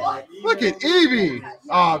 man. Look at EB.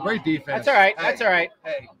 Oh, great defense. That's all right. Hey, That's all right.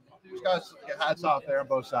 Hey, just got to get hats off there on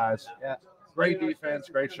both sides. Yeah. Great defense,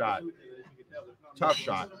 great shot. Tough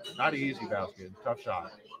shot. Not an easy basket. Tough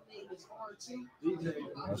shot.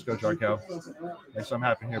 Let's go, Jarkel. Make something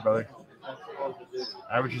happen here, brother.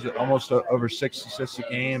 Averages almost over 6 assists a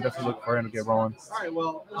game. Definitely look for him to get rolling. There you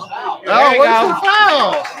go.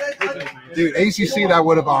 Foul? Dude, ACC, that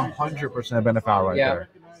would have 100% been a foul right there.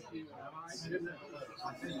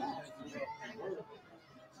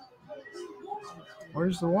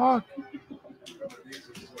 Where's the walk?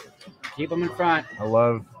 Keep them in front.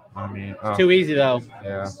 Too easy, though.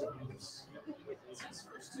 Yeah.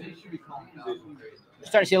 We're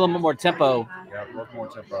starting to see a little bit more tempo. Yeah, a little more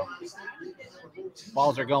tempo.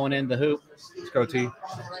 Balls are going in the hoop. Let's go, T.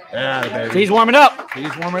 Yeah, baby. T's warming up.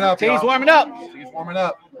 T's warming up. T's warming up. T's warming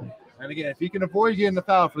up. And again, if you can avoid getting the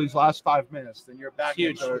foul for these last 5 minutes, then you're back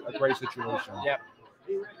into a great situation. Yep.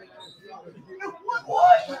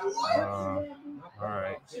 All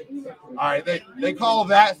right. They call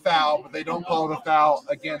that foul, but they don't call the foul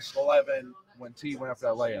against 11 when T went up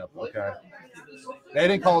that layup. Okay. They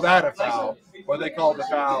didn't call that a foul, but they called the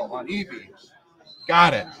foul on Evie.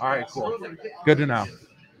 Got it. All right, cool. Good to know.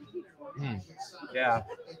 Yeah.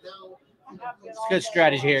 It's good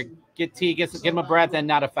strategy here. Get T, give him a breath and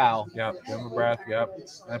not a foul. Yep. Give him a breath. Yep.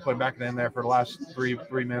 And put him back in there for the last three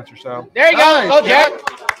minutes or so. There you go. Go, Jack.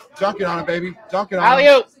 Dunking on him, baby. Dunking on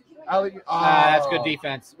Alley-oop. him. Alley-oop. Oh. That's good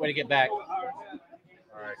defense. Way to get back. All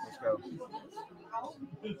right, let's go.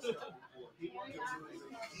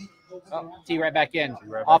 Oh, T right back in.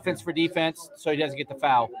 Right back Offense in. for defense, so he doesn't get the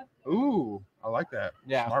foul. Ooh, I like that.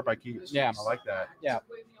 Yeah. Smart by Keats. Yeah. I like that. Yeah.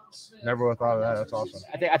 Never would have thought of that. That's awesome.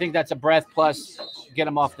 I think that's a breath plus get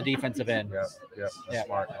him off the defensive end. Yeah. That's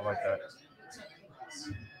smart. I like that.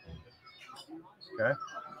 Okay.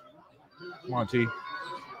 Come on, T.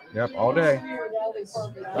 Yep, all day.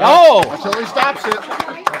 Oh! Until he stops it.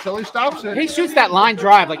 Until he stops it. He shoots that line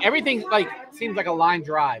drive. Like everything seems like a line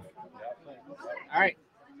drive. All right.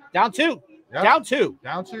 Down 2. Yep. Down 2.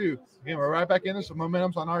 Down 2. Again, we're right back in this. The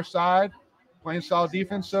momentum's on our side. Playing solid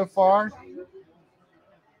defense so far.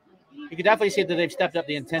 You can definitely see that they've stepped up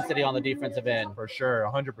the intensity on the defensive end. For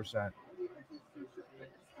sure, 100%. There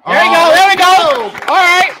we go. There we go. All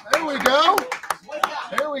right. There we go.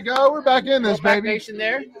 There we go. We're back in this, Wolfpack baby. Nation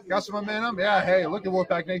there. Got some momentum. Yeah, hey, look at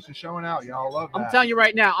Wolfpack Nation showing out. Y'all love that. I'm telling you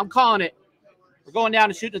right now, I'm calling it. We're going down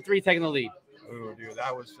and shooting the 3, taking the lead. Ooh, dude,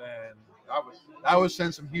 that was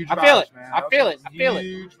sending some huge vibes, I feel it. man. I feel it. I feel it.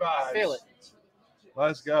 Huge vibes. I feel it.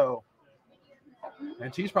 Let's go.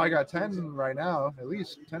 And T's probably got 10 right now, at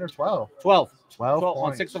least 10 or 12. 12 12 on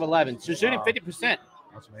points. 6 of 11. So shooting Wow. 50%.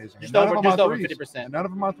 That's amazing. Just And none over of them on 50%. And none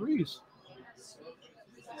of them on threes.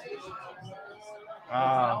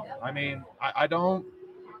 I mean,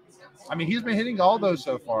 he's been hitting all those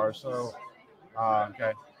so far. So,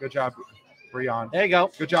 okay. Good job, Breon. There you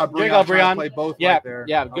go. Good job, Breon. There you go, Trying to Breon. play both Yeah, right there.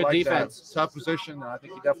 yeah, I good like defense. that. Tough position. I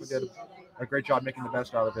think he definitely did a great job making the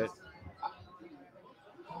best out of it.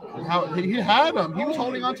 And how he had him. He was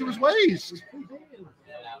holding onto his waist.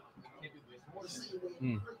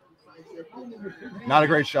 Not a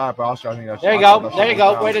great shot, but also I think that's. There you go. There you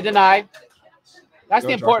go. Way to deny. That's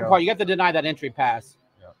the important Jarkel. part. You got to deny that entry pass.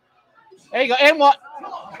 Yeah. There you go. And what?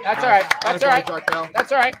 That's all right. That's all right. Jarkel.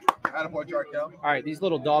 That's all right. Attaboy, Jarkel. All right. These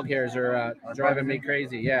little dog hairs are driving me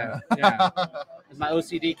crazy. Yeah. Yeah. It's my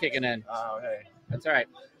OCD kicking in. Oh, hey. That's all right.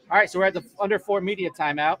 All right. So we're at the under 4 media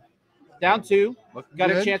timeout. Down 2. Looking Got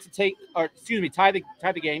good. a chance to tie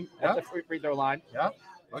the game at the free throw line. Yeah.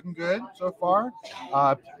 Looking good so far.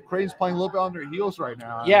 Creighton's playing a little bit on their heels right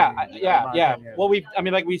now. Yeah. in my opinion. Well,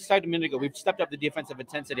 like we said a minute ago, we've stepped up the defensive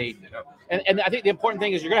intensity, and I think the important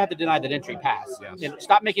thing is you're gonna have to deny that entry pass. Yes. And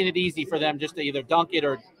stop making it easy for them just to either dunk it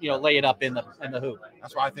or lay it up in the hoop.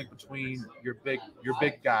 That's why I think between your big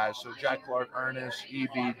guys, so Jack Clark, Ernest,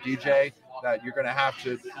 EB, DJ, that you're going to have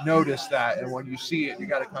to notice that, and when you see it, you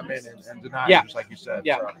got to come in and deny it, just like you said.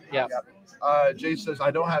 Yeah, so, yeah. Jay says, I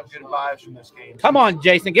don't have good vibes from this game. Come on,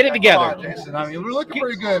 Jason, get it together. Come on, Jason. I mean, we're looking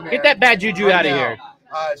pretty good, man. Get that bad juju Right out of now, here.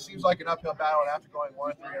 It seems like an uphill battle, and after going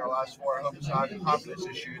 1-3 in our last 4, I hope it's not a confidence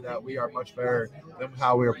issue that we are much better than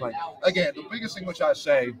how we were playing. Again, the biggest thing which I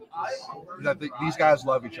say is that these guys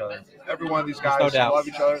love each other. Every one of these guys love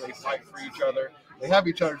each other. They fight for each other. They have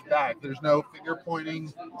each other's back. There's no finger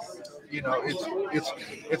pointing.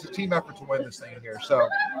 It's a team effort to win this thing here. So,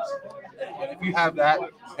 and if you have that,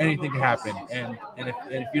 anything can happen. And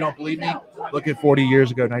if you don't believe me, look at 40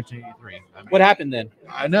 years ago, 1983. I mean, What happened then?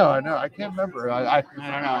 I know. I can't remember. I don't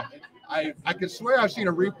know. I could swear I've seen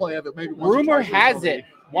a replay of it. Maybe once or Rumor twice or has something. it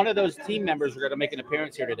one of those team members are going to make an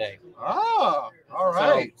appearance here today. Oh, all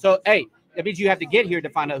right. So hey, that means you have to get here to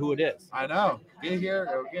find out who it is. I know. Get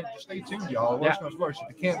here. Again, just stay tuned, y'all. Worst comes worst.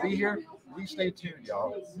 If you can't be here, please stay tuned,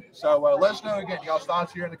 y'all. So let us know, again, y'all's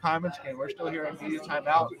thoughts here in the comments. Again, we're still here in media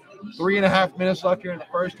timeout. 3.5 minutes left here in the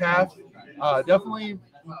first half. Definitely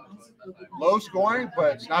low scoring,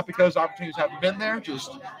 but it's not because opportunities haven't been there.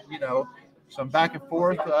 Just, some back and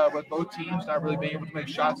forth with both teams not really being able to make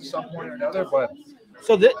shots at some point or another. But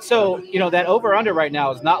So that over under right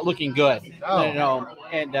now is not looking good. No.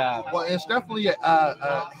 And well, it's definitely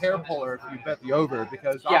a hair puller if you bet the over,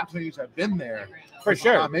 because opportunities have been there. for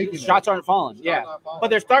sure, not making shots aren't falling. Shots Yeah, not falling. but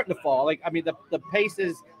they're starting to fall. Like the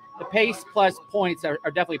pace plus points are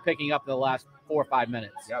definitely picking up in the last 4 or 5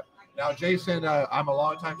 minutes. Yep. Now, Jason, I'm a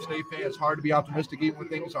longtime State fan. It's hard to be optimistic even when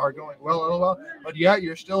things are going well, but yeah,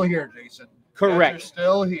 you're still here, Jason. Correct. You're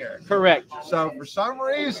still here. Correct. So for some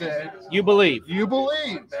reason, You believe.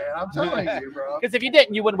 man. I'm telling you, bro. Because if you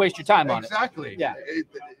didn't, you wouldn't waste your time on it. Exactly. Yeah.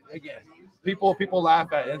 Again, people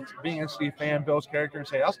laugh at being an NC fan builds character and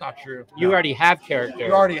say that's not true. You No. already have character.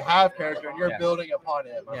 You already have character, and you're Yeah. building upon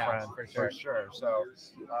it, my Yeah, friend, for sure. So,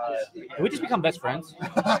 Can we just become best friends?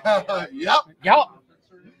 yep. Yep.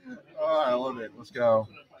 All right, I love it. Let's go.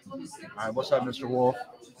 All right, what's up, Mr. Wolf?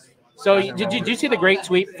 So did you see the great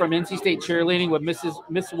tweet from NC State cheerleading with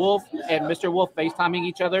Miss Wolf and Mr. Wolf FaceTiming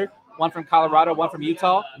each other? One from Colorado, one from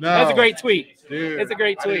Utah. No. That's a great tweet. Dude, It's a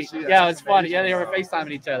great I didn't tweet. see that. Yeah, it's funny. Yeah, they were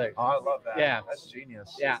FaceTiming each other. Oh, I love that. Yeah. That's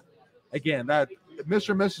genius. Yeah. Again, that Mr.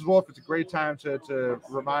 and Mrs. Wolf, it's a great time to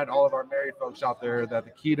remind all of our married folks out there that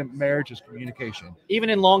the key to marriage is communication. Even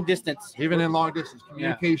in long distance. Even in long distance,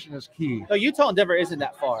 communication is key. So Utah and Denver isn't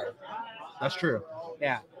that far. That's true.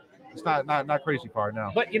 Yeah. It's not crazy far,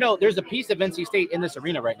 no. But, there's a piece of NC State in this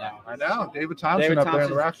arena right now. I know. David Thompson up there in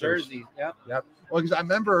the rafters. Jersey. Yep. Yep. Well, because I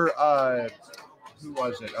remember, who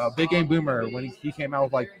was it? Big Game Boomer, when he came out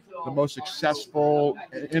with like the most successful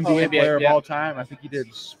NBA player of all time. I think he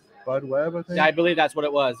did Spud Webb, I think. Yeah, I believe that's what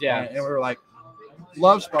it was. Yeah. And we were like,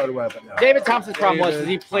 love Spud Webb. But no. David Thompson's problem was David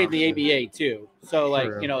he played in the ABA too. So,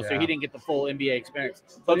 True, so he didn't get the full NBA experience.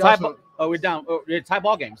 So, But he also- we're down. It's tie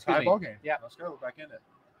ball game. Excuse Tie me. ball game. Yeah. Let's go back in it.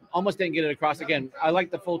 Almost didn't get it across again. I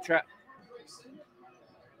like the full trap.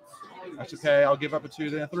 That's okay. I'll give up a 2,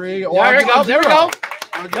 then a 3. There we go. There we go.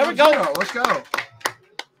 There we go. Let's go.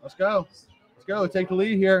 Let's go. Let's go. Take the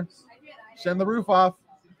lead here. Send the roof off.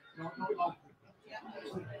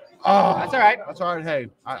 Oh, That's all right. That's all right. Hey,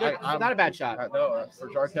 It's not a bad shot. No, for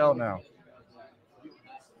Jarkel now.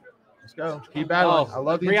 Let's go. Keep battling. I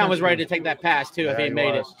love the Breon was intensity. ready to take that pass too if Yeah, he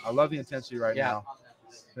made it. was. I love the intensity right Yeah. now.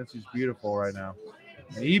 Intensity's beautiful right now.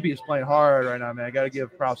 And EB is playing hard right now, man. I got to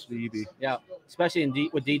give props to EB. Yeah, especially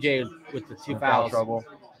with DJ with the 2 In foul fouls. trouble.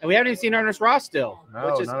 And we haven't even seen Ernest Ross still,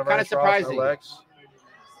 No, which is none of kind of Ernest Ross, surprising. no Lex.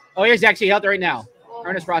 Oh, he's actually out there right now.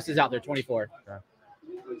 Ernest Ross is out there, 24.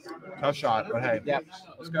 Tough shot, but hey, Yep.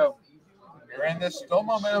 let's go. We're in this. Still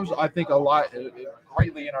momentum's, I think, a lot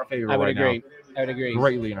greatly in our favor. I would right agree. now. I would agree.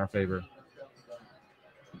 Greatly in our favor.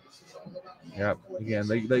 Yep. Again,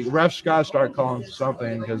 the refs got to start calling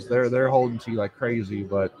something because they're holding T like crazy.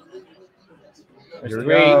 But There's here we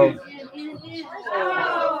 3. go.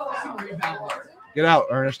 Get out,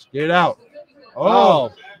 Ernest. Get it out.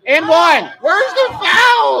 Oh, and 1. Where's the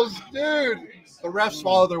fouls, dude? The refs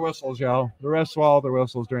swallow their whistles, y'all. The refs swallow their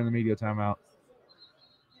whistles during the media timeout.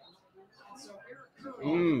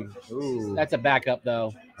 Ooh. That's a backup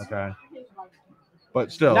though. Okay.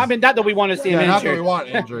 But still. Not that we want to see him Not that injured. we want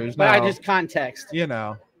injuries. But no. I just context.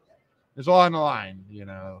 It's all on the line,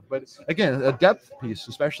 But again, a depth piece,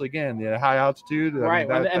 especially again, the high altitude. Right,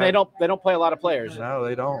 and they don't play a lot of players. No,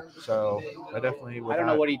 they don't. So I definitely would I don't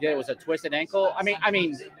know not- what he did. Was it a twisted ankle? He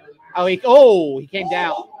came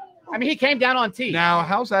down. He came down on T. Now,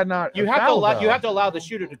 how's that not? You a have to foul, allow though? you have to allow the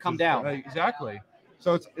shooter to come down. Exactly.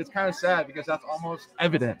 So it's kind of sad because that's almost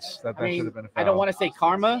evidence that should have been a foul. I don't want to say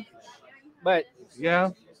karma, but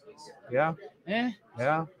Yeah. eh,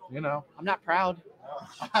 Yeah. I'm not proud.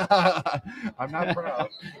 I'm not proud.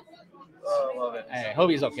 Oh, I love it. Hey, I hope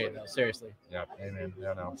he's okay though. Seriously. Yeah, amen.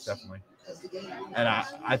 Yeah, no, definitely. And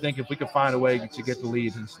I think if we could find a way to get the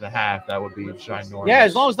lead into the half, that would be ginormous. Yeah,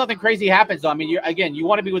 as long as nothing crazy happens. Though. You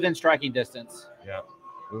want to be within striking distance. Yeah,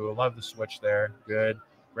 we would love the switch there. Good,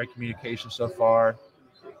 great communication so far.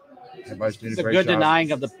 Everybody's doing It's a a great good job.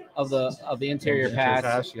 denying of the interior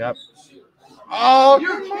pass. Yep. Oh,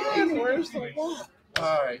 come on! Where's the ball?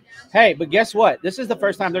 All right. Hey, but guess what? This is the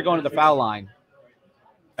first time they're going to the foul line.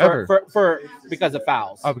 Ever. For because of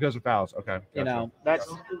fouls. Oh, because of fouls. Okay. Gotcha. That's.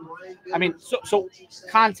 So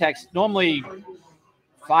context. Normally,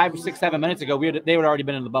 5, 6, 7 minutes ago, they would already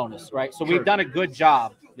been in the bonus, right? So Sure. we've done a good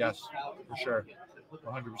job. Yes, for sure.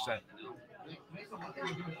 100%.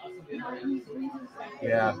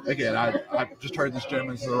 Yeah, again, I just heard this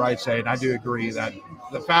gentleman to the right say, and I do agree that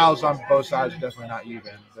the fouls on both sides are definitely not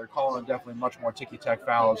even. They're calling definitely much more ticky-tack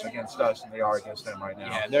fouls against us than they are against them right now.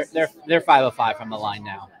 Yeah, they're 5 of 5 from the line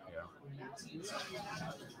now.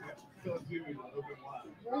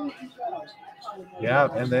 Yeah,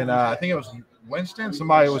 and then I think it was Winston.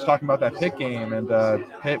 Somebody was talking about that Pitt game, and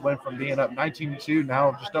Pitt went from being up 19-2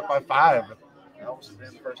 now just up by 5. That was in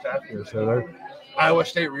the first half here. So Iowa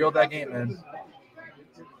State reeled that game in.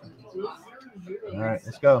 All right,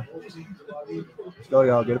 let's go. Let's go,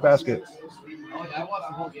 y'all. Get a basket.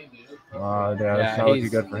 Yeah, that's not looking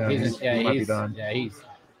good for him. He might be done. Yeah,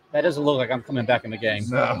 that doesn't look like I'm coming back in the game.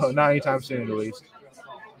 No, not anytime soon, at least.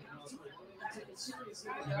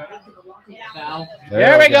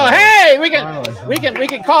 There we go. Hey, we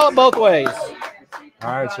can call it both ways. All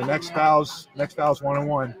right, so next foul's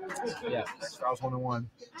 1-1. Yeah. Next foul's 1-1.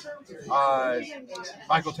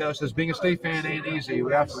 Michael Taylor says, being a state fan ain't easy.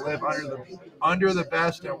 We have to live under the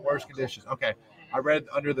best and worst conditions. Okay, I read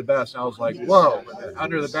under the best, and I was like, whoa,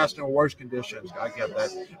 under the best and worst conditions. I get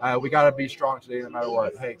that. We got to be strong today no matter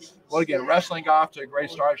what. Hey, well, again, wrestling got off to a great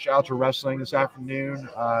start. Shout out to wrestling this afternoon.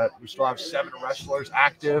 We still have 7 wrestlers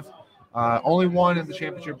active. Only one in the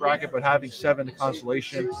championship bracket, but having 7 to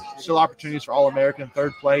consolation. Still opportunities for All-American,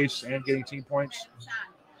 3rd place, and getting team points.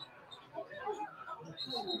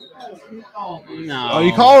 No. Oh,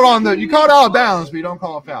 you call it out of bounds, but you don't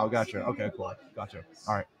call a foul. Gotcha. Okay, cool. Gotcha.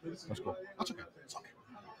 All right. That's cool. That's okay. It's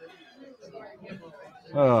okay.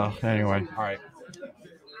 Oh, anyway. All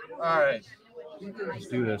right. Let's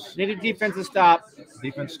do this. Need a defensive stop.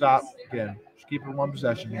 Defense stop. Again, just keep it 1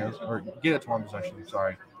 possession here. Or get it to 1 possession.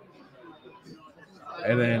 Sorry.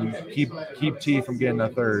 And then keep T from getting a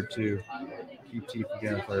third, too. Keep T from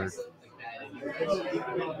getting a third.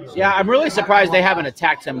 Yeah, I'm really surprised they haven't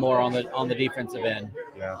attacked him more on the defensive end.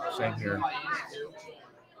 Yeah, same here.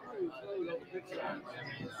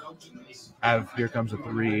 Here comes a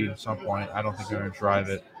 3 at some point. I don't think they're going to drive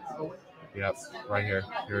it. Yep, right here.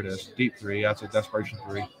 Here it is. Deep 3. That's a desperation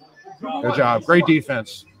 3. Good job. Great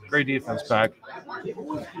defense. Great defense back.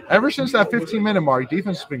 Ever since that 15-minute mark,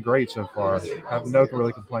 defense has been great so far. I have no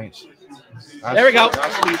really complaints. There we go.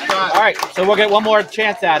 All right, so we'll get one more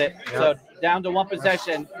chance at it. Yep. So down to 1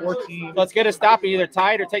 possession. 14. Let's get a stop and either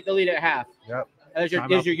tie it or take the lead at half. Yep. As your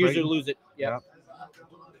usually lose it. Yep.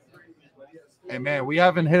 Hey, man, we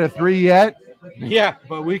haven't hit a 3 yet. Yeah.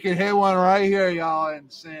 But we can hit one right here, y'all,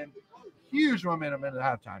 and send huge momentum into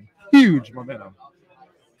halftime. Huge momentum.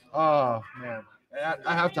 Oh, man. At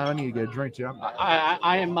halftime, I need to get a drink, too.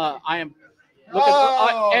 I am looking.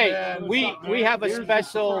 Hey, man, we have a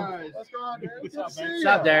special. What's going on, Derek? What's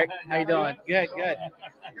up, Derek? How you doing? Good. Good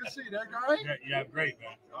to see you, Derek. All right? Yeah, great, man.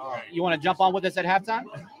 All right. You want to jump on with us at halftime?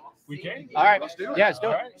 We can. All right. Let's do it. Yeah, let's do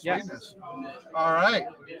it. All right, Yeah. All right.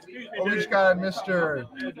 Well, we just got Mr.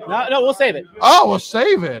 No, we'll save it. Oh, we'll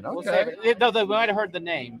save it. Okay. We'll save it. No, they might have heard the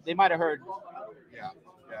name. They might have heard.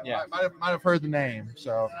 Yeah. Might have heard the name.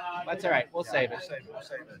 So that's all right. We'll save it. We'll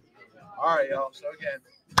save it. All right, y'all. So again,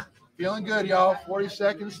 feeling good, y'all. 40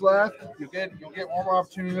 seconds left. You'll get one more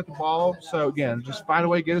opportunity with the ball. So again, just find a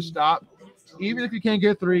way to get a stop. Even if you can't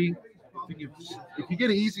get 3, if you get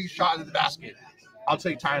an easy shot in the basket, I'll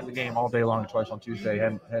take time in the game all day long, twice on Tuesday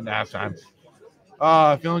and halftime.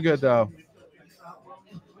 Feeling good though.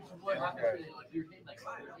 Okay.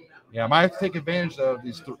 Yeah, I might have to take advantage of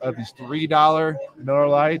these $3 Miller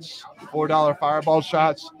Lights, $4 Fireball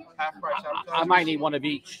shots. Half price advertising. I might need one of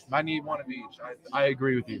each. Might need one of each. I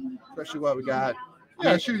agree with you. Especially what we got.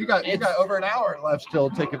 Yeah, shoot, you got over an hour left still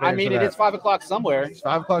to take advantage. I mean, it is 5 o'clock somewhere. It's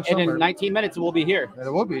 5 o'clock somewhere. And in 19 minutes, we'll be here. And it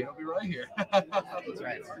will be. It'll be right here. That's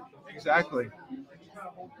right. Exactly.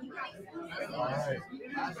 All right.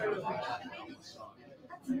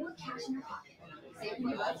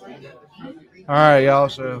 All right, y'all.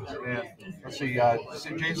 So, man, let's see.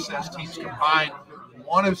 Jason says teams combined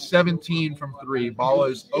 1 of 17 from 3. Ball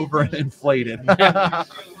is overinflated.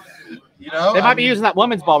 You know, they might be using that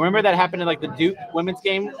women's ball. Remember that happened in like the Duke women's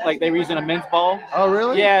game? Like they were using a men's ball. Oh,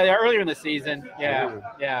 really? Yeah, earlier in the season.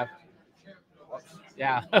 Yeah.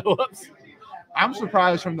 Whoops. I'm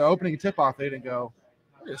surprised from the opening tip-off they didn't go.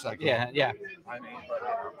 Wait a second. Yeah. I mean,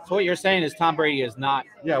 so what you're saying is Tom Brady is not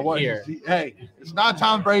here. Hey, it's not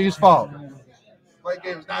Tom Brady's fault. Play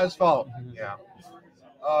game is not his fault. Yeah.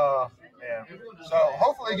 Man. So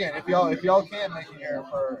hopefully, again, if y'all can make it here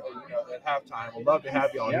for at halftime, we'd love to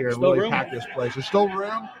have y'all here and really pack this place. There's still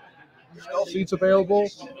room, still seats available,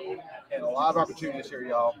 and a lot of opportunities here,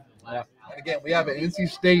 y'all. Yeah. And again, we have an NC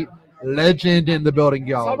State legend in the building,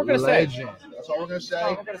 y'all. That's all we're gonna say. That's all we're gonna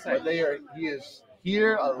say. But he is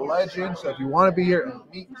here, a legend. So if you want to be here and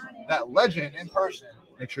meet that legend in person,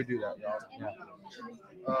 make sure to do that, y'all.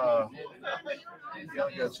 Yeah.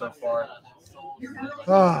 Feeling good so far.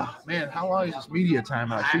 Oh man, how long is this media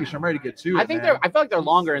timeout? Sheesh, I'm ready to get to it. I feel like they're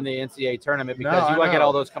longer in the NCAA tournament because you get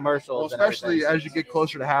all those commercials. Well, especially as you get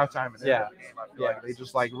closer to halftime. And like they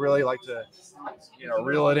just really like to,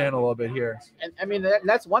 reel it in a little bit here. And I mean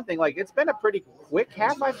that's one thing. Like it's been a pretty quick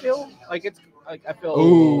half. I feel like it's like I feel.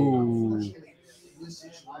 Ooh.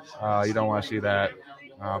 You don't want to see that.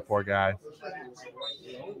 Poor guy.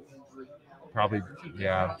 Probably,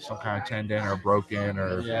 some kind of tendon or broken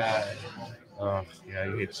or. You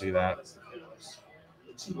hate to see that.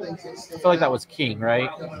 I feel like that was King, right?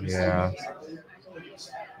 Yeah.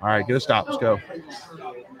 All right, get a stop. Let's go.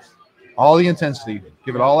 All the intensity.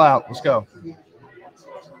 Give it all out. Let's go.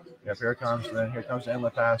 Yep, here it comes. And then here comes the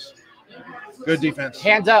inlet pass. Good defense.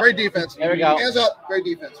 Hands up. Great defense. There we go. Hands up. Great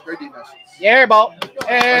defense. Great defense. Air ball.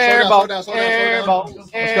 Air ball. Slow down. Air ball. Let's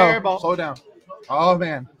Air go. ball. Slow down. Oh,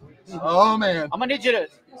 man. Oh, man. I'm gonna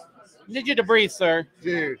need you to breathe, sir.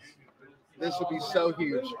 Dude, this would be so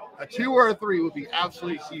huge. A 2 or a 3 would be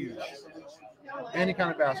absolutely huge. Any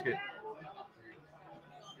kind of basket.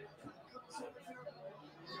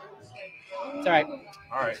 It's all right.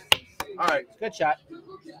 All right. Good shot.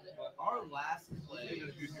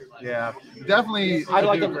 Yeah, definitely.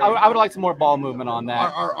 I would like some more ball movement on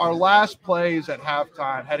that. Our last plays at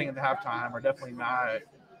halftime, heading into halftime, are definitely not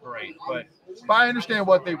great. But I understand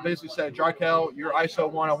what they basically said. Jarkel, you're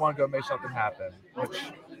ISO 1-on-1, go make something happen.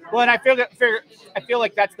 Well, and I feel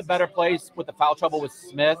like that's the better place with the foul trouble with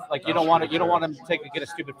Smith. Like you don't want him to get a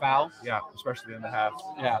stupid foul. Yeah, especially in the half.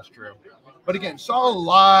 Yeah, that's true. But again, saw a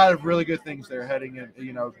lot of really good things there heading in.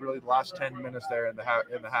 Really the last 10 minutes there in the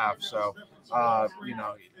half. So,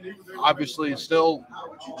 obviously still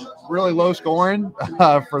really low scoring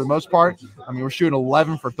for the most part. I mean, we're shooting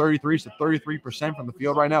 11 for 33, so 33% from the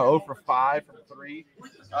field right now. 0 for 5 from 3.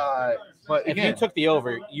 But again, if you took the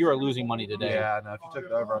over, you are losing money today. Yeah, no. If you took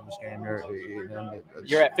the over on this game,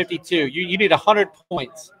 you're at 52. You need 100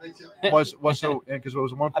 points. was so because it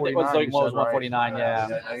was 149. I think it was 149. Yeah.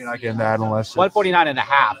 You're not getting that unless 149 and a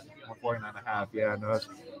half. 149 and a half. Yeah, no.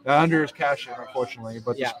 The under is cash in, unfortunately.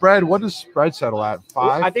 But the spread, what does spread settle at?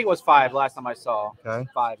 5? I think it was 5 last time I saw. Okay.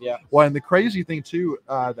 5. Yeah. Well, and the crazy thing too,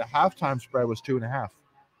 the halftime spread was 2.5.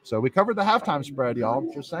 So we covered the halftime spread, y'all.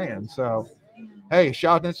 Just saying. So. Hey,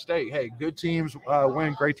 shout out to State. Hey, good teams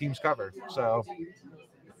win, great teams cover. So,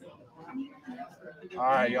 all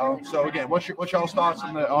right, y'all. So again, what's y'all's thoughts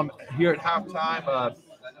on here at halftime?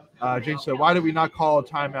 Jason said, why did we not call a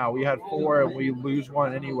timeout? We had 4 and we lose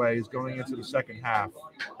 1 anyways going into the second half.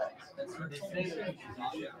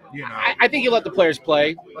 I think you let the players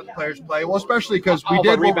play. Let the players play. Well, especially because we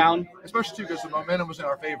did rebound. Especially too because the momentum was in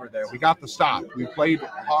our favor there. We got the stop. We played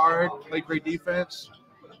hard, played great defense.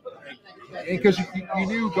 Because you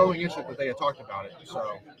knew going into it that they had talked about it, so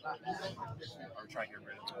I'm trying to get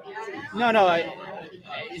rid of it. No,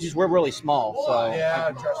 it's just we're really small. So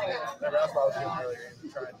yeah, trust me. That's what I was doing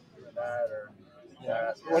earlier. Trying to do that or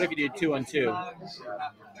that. What if you did 2 on 2? You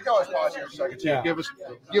can always pause here a second too. Yeah. Give us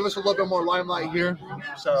a little bit more limelight here.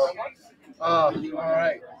 So, all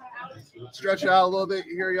right. Stretch it out a little bit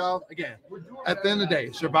here, y'all. Again, at the end of the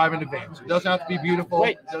day, survive in advance. It doesn't have to be beautiful.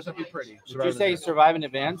 Wait, it doesn't have to be pretty. Did you say survive in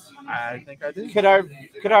advance? I think I did. Could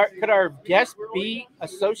our guest be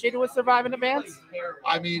associated with survive in advance?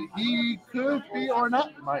 I mean, he could be or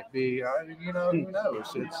not. Might be. I mean, who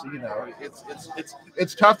knows?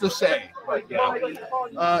 It's tough to say. But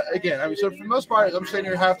yeah. Again, I mean, so for the most part, I'm sitting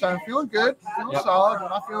here halftime, feeling good, feeling solid. I'm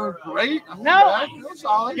not feeling great. I'm feeling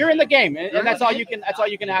solid. You're in the game, and that's all you can. That's all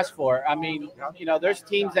you can ask for. I mean, there's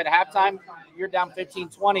teams at halftime, you're down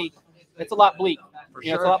 15-20. It's a lot bleak.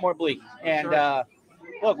 It's a lot more bleak. And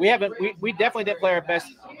look, we definitely didn't play our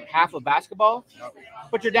best half of basketball,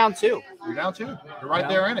 but you're down 2. You're down 2. You're right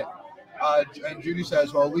there in it. And Judy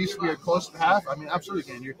says, well, at least we are close to half. I mean,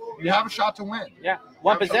 absolutely, can. You have a shot to win. Yeah,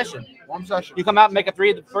 one possession. One possession. You come out and make a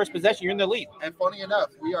 3 at the first possession, you're in the lead. And funny enough,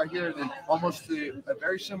 we are here in almost a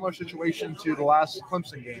very similar situation to the last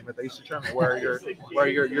Clemson game at the East Tournament, where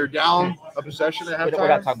you're down a possession at halftime. We're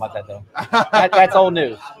not talking about that though. That's old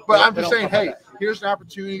news. But I'm just saying, hey, here's an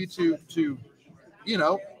opportunity to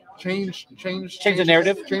change the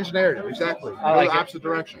narrative. Change the narrative, exactly. I like the opposite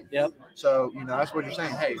direction. Yep. So that's what you're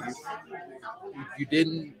saying. Hey, you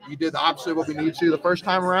did the opposite of what we need to the first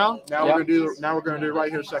time around. Now we're gonna do it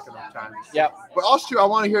right here second time. Yep. But also, I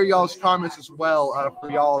want to hear y'all's comments as well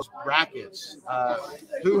for y'all's brackets.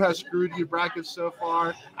 Who has screwed your brackets so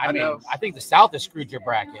far? I think the South has screwed your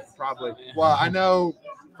bracket. Probably. Well, I know.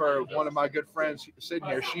 For one of my good friends sitting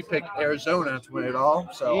here, she picked Arizona to win it all.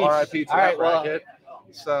 So RIP to that bracket.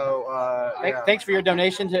 So thanks for your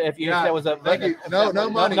donation. If that was a thank you. No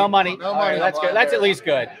money. No money. Right, that's good. That's at least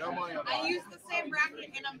good. No money on I used the same bracket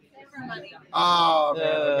and I'm for money. Oh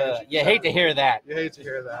man, you hate to hear that. You hate to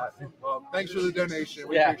hear that. Well, thanks for the donation.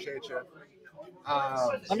 We appreciate you.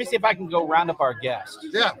 Let me see if I can go round up our guest.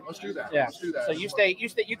 Yeah, let's do that. Yeah. Let's do that. So you stay. You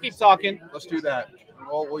keep talking. Let's do that.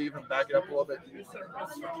 We'll even back it up a little bit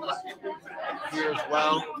here as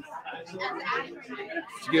well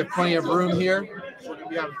to give plenty of room here. We're going to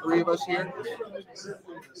be having 3 of us here.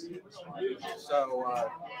 So,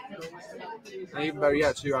 and even better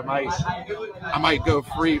yet, too, I might go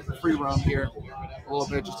free roam here a little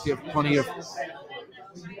bit, just to give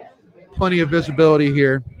plenty of visibility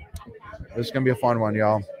here. This is going to be a fun one,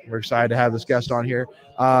 y'all. We're excited to have this guest on here.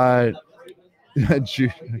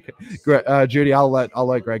 Judy, I'll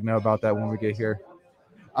let Greg know about that when we get here.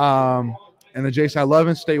 And then Jason, I love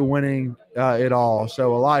in-state winning it all.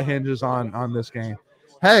 So a lot hinges on this game.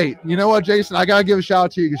 Hey, you know what, Jason? I gotta give a shout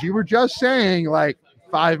out to you because you were just saying like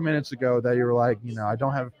 5 minutes ago that you were like, I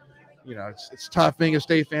don't have, it's tough being a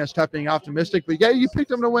state fan, it's tough being optimistic, but yeah, you picked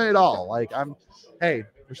them to win it all. Like hey,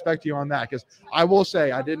 respect you on that because I will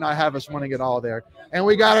say I did not have us winning it all there. And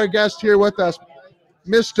we got our guest here with us,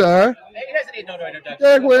 Mr. He doesn't need no introduction.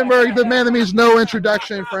 Derek Wittenberg, the man that means no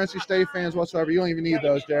introduction for NC State fans whatsoever. You don't even need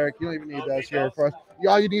those, Derek. You don't even need those here for us.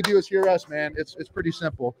 All you need to do is hear us, man. It's pretty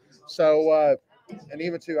simple. So, and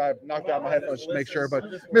even too, I've knocked out my headphones to make sure. But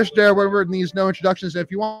Mr. Derek Wittenberg needs no introductions. If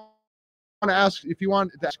you want to ask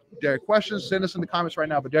Derek questions, send us in the comments right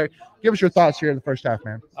now. But Derek, give us your thoughts here in the first half,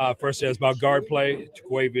 man. First, it's about guard play.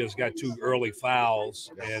 Jaquavia's got 2 early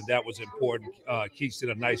fouls, and that was important. Keith did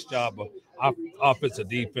a nice job of offensive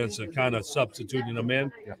defense and kind of substituting them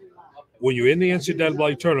in. Yeah. When you're in the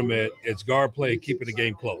NCAA tournament, it's guard play, keeping the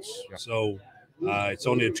game close. Yeah. So it's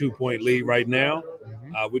only a 2-point lead right now.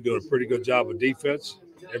 We're doing a pretty good job of defense.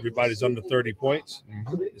 Everybody's under 30 points.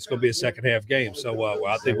 It's going to be a second-half game. So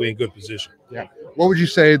I think we're in good position. Yeah. What would you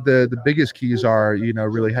say the biggest keys are,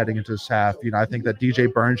 really heading into this half? I think that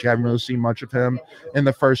DJ Burns, you haven't really seen much of him in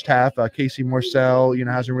the first half. Casey Morcell,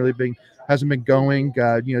 hasn't been going.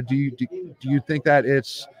 Do you think that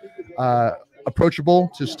it's approachable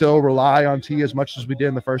to still rely on T as much as we did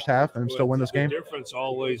in the first half and still win this game? The difference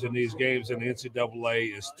always in these games in the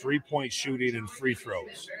NCAA is 3-point shooting and free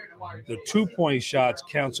throws. The 2-point shots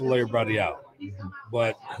cancel everybody out.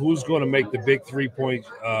 But who's going to make the big 3-point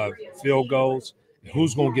field goals?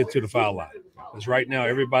 Who's going to get to the foul line? Because right now,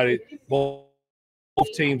 both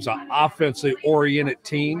teams are offensively oriented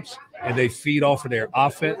teams, and they feed off of their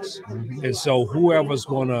offense. And so whoever's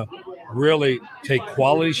going to really take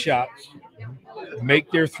quality shots,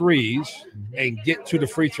 make their threes, and get to the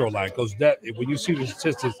free throw line, because that, when you see the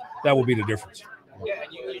statistics, that will be the difference. Yeah,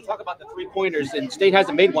 and you talk about the 3-pointers, and State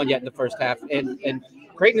hasn't made one yet in the first half, and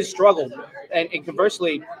Creighton has struggled. And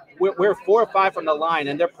conversely, we're 4 or 5 from the line,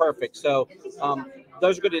 and they're perfect. So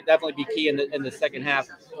those are going to definitely be key in the second half.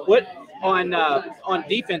 What on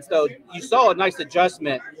defense though? You saw a nice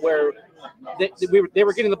adjustment where they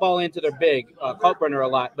were getting the ball into their big Kalkbrenner a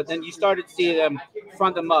lot, but then you started to see them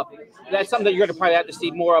front them up. That's something that you're going to probably have to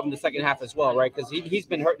see more of in the second half as well, right? Because he's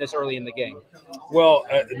been hurting us early in the game. Well,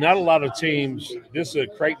 not a lot of teams.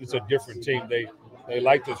 Creighton's a different team. They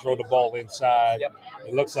like to throw the ball inside. Yep.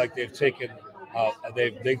 It looks like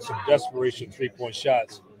they've made some desperation 3-point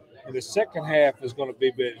shots. In the second half is going to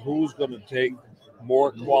be who's going to take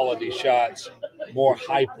more quality shots, more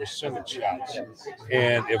high percentage shots.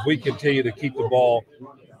 And if we continue to keep the ball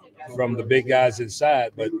from the big guys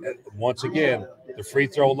inside, but once again, the free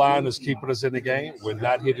throw line is keeping us in the game. We're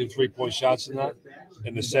not hitting 3-point shots tonight.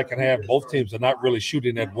 In the second half, both teams are not really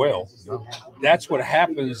shooting that well. That's what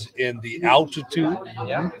happens in the altitude.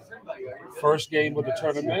 Yeah. First game of the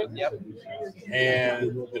tournament. Yep.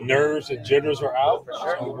 And the nerves and jitters are out.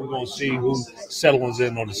 So we're going to see who settles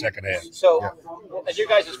in on the second half. So, as your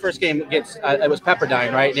guys' first game gets, it was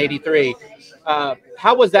Pepperdine, right, in '83.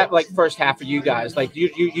 How was that like first half for you guys? Like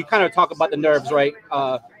you kind of talk about the nerves, right?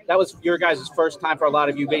 That was your guys' first time for a lot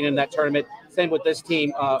of you being in that tournament. Same with this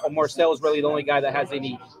team. Marcel is really the only guy that has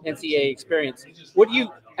any NCAA experience. What do you,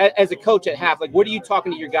 as a coach at half, like what are you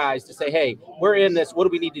talking to your guys to say, hey, we're in this. What do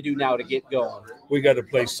we need to do now to get going? We got to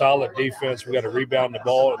play solid defense. We got to rebound the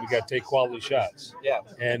ball, and we got to take quality shots. Yeah.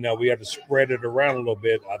 And we have to spread it around a little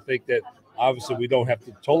bit. I think that obviously we don't have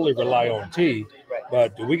to totally rely on T,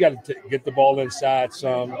 but we got to get the ball inside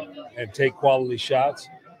some and take quality shots,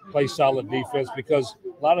 play solid defense, because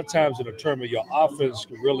a lot of times in a tournament, your offense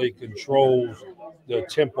really controls the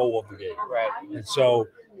tempo of the game. Right. And so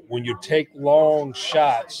when you take long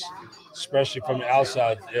shots, especially from the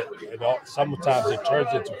outside, sometimes it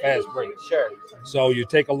turns into fast breaks. Sure. So you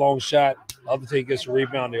take a long shot, other team gets a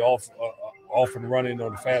rebound, they off and running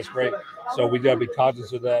on the fast break. So we got to be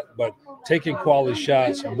cognizant of that. But taking quality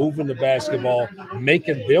shots, moving the basketball,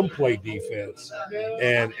 making them play defense,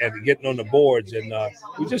 and getting on the boards. And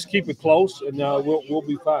we just keep it close, and we'll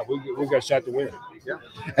be fine. We got a shot to win. Yeah.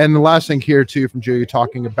 And the last thing here too, from Joe, you're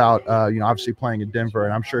talking about obviously playing in Denver,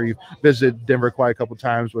 and I'm sure you've visited Denver quite a couple of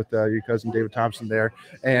times with your cousin David Thompson there.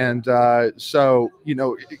 And so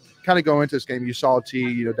kind of going into this game, you saw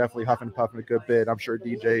T, definitely huffing and puffing a good bit. I'm sure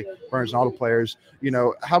DJ Burns and all the players.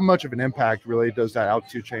 How much of an impact really does that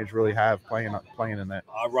altitude change really have playing in that?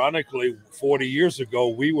 Ironically, 40 years ago,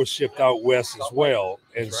 we were shipped out west as well,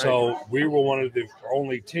 And so we were one of the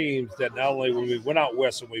only teams that not only when we went out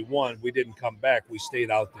west and we won, we didn't come back. We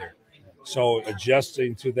stayed out there. So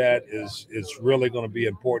adjusting to that is really going to be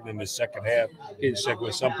important in the second half. In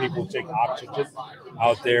second, some people take oxygen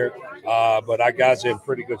out there, but our guys are in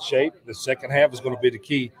pretty good shape. The second half is going to be the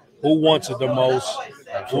key. Who wants it the most?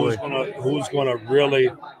 Who's going to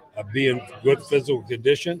really be in good physical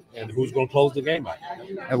condition, and who's going to close the game out?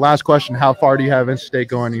 And last question: how far do you have NC State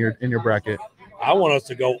going in your bracket? I want us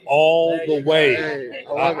to go all the way. Hey,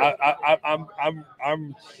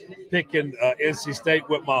 I'm picking NC State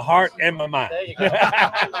with my heart and my mind. There you go.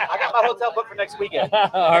 I got my hotel booked for next weekend.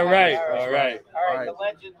 All right. The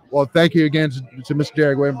legend. Well, thank you again to Mr.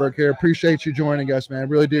 Derek Wittenberg here. Appreciate you joining us, man.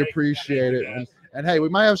 Really do appreciate it. And hey, we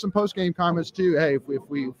might have some post-game comments too. Hey, if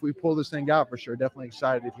we pull this thing out for sure, definitely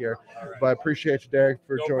excited here. But appreciate you, Derek,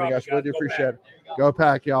 for joining us. Really do appreciate it. Go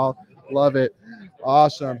Pack, y'all. Love it.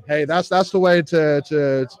 Awesome. Hey, that's the way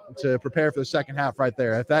to prepare for the second half right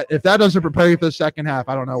there. If that doesn't prepare you for the second half,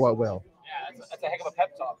 I don't know what will. Yeah, that's a heck of a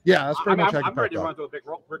pep talk. Yeah, that's pretty much. I'm ready to run through a big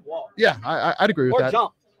brick wall. Yeah, I'd agree with that.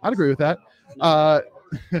 Jump. I'd agree with that.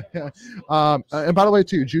 And by the way,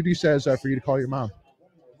 too, Judy says for you to call your mom.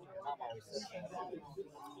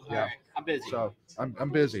 Yeah, I'm busy. So I'm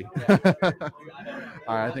busy. All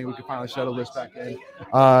right, I think we can finally settle this back in.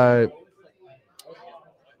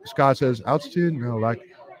 Scott says altitude. No, like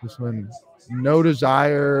this one. No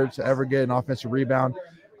desire to ever get an offensive rebound.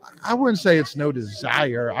 I wouldn't say it's no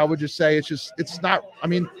desire. I would just say it's not. I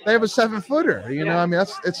mean, they have a 7-footer. You know, I mean,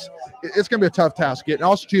 it's going to be a tough task to get. And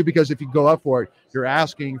also too, because if you go up for it, you're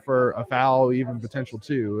asking for a foul, even potential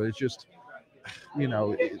too. It's just, you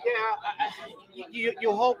know.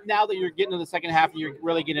 You hope now that you're getting to the second half and you're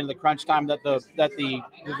really getting into the crunch time that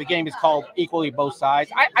the game is called equally both sides.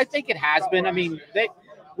 I think it has been. I mean,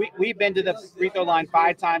 we've been to the free throw line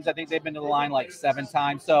 5 times. I think they've been to the line like 7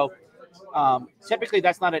 times. So typically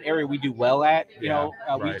that's not an area we do well at. You know,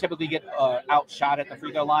 we typically get outshot at the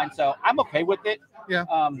free throw line. So I'm okay with it. Yeah.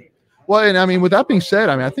 Well, and I mean, with that being said,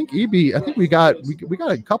 I mean, I think we got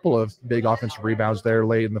a couple of big offensive rebounds there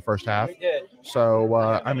late in the first half. We did. So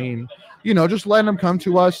I mean, you know, just letting them come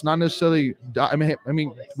to us, not necessarily. I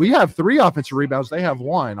mean, we have 3 offensive rebounds. They have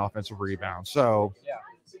 1 offensive rebound. So,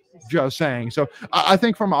 just saying. So, I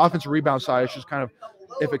think from an offensive rebound side, it's just kind of,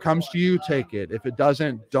 if it comes to you, take it. If it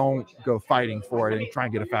doesn't, don't go fighting for it and try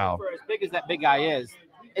and get a foul. For as big as that big guy is,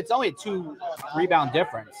 it's only a 2 rebound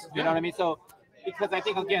difference. You know what I mean? So, because I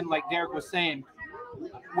think, again, like Derek was saying,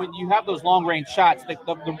 when you have those long range shots,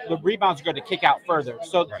 the rebounds are going to kick out further.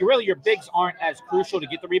 So really, your bigs aren't as crucial to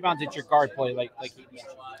get the rebounds. It's your guard play, like he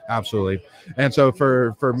mentioned. Absolutely. And so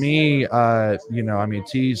for me, you know, I mean,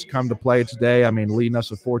 T's come to play today. I mean, leading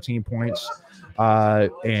us with 14 points.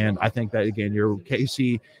 And I think that, again, your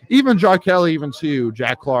Casey, even Jaw Kelly, even too,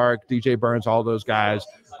 Jack Clark, DJ Burns, all those guys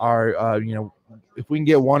are, you know, if we can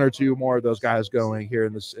get 1 or 2 more of those guys going here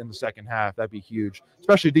in the second half, that'd be huge.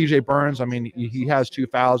 Especially DJ Burns. I mean, he has 2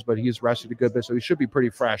 fouls, but he's rested a good bit, so he should be pretty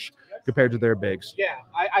fresh compared to their bigs. Yeah,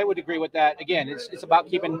 I would agree with that. Again, it's about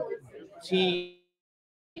keeping T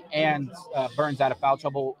and Burns out of foul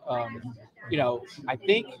trouble. You know, I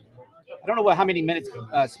don't know how many minutes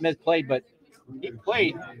Smith played, but he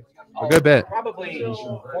played a good bit. Probably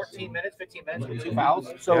 14 minutes, 15 minutes with 2 fouls.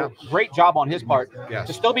 So great job on his part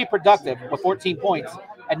to still be productive with 14 points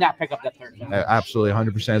and not pick up that third foul. Absolutely,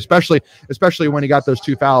 100%. Especially when he got those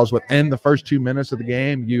 2 fouls within the first 2 minutes of the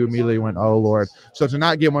game, you immediately went, "Oh Lord!" So to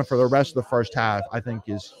not get one for the rest of the first half, I think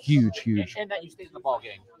is huge. And that you stay in the ball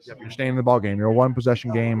game. Yep, you're staying in the ball game. You're a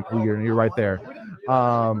 1-possession game. You're right there.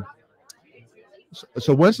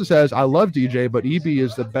 So Winston says, "I love DJ, but EB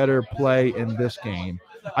is the better play in this game."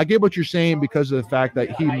 I get what you're saying because of the fact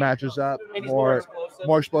that he matches up more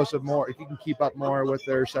explosive, more if he can keep up more with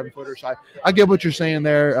their 7-footer side. I get what you're saying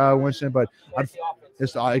there, Winston, but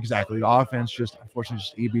it's exactly the offense. Just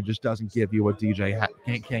unfortunately, EB just doesn't give you what DJ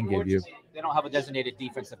can give you. They don't have a designated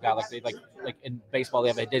defensive guy like in baseball. They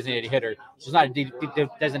have a designated hitter. There's not a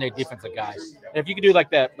designated defensive guy. And if you could do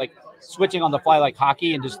like that, like switching on the fly like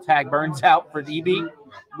hockey and just tag Burns out for the EB,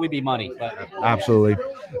 we'd be money. But absolutely.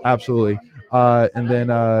 And then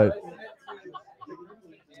I'm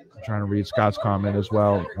trying to read Scott's comment as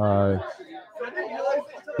well.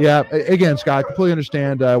 Yeah, again, Scott, completely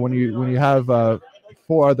understand when you have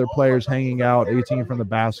 4 other players hanging out 18 from the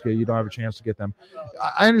basket, you don't have a chance to get them.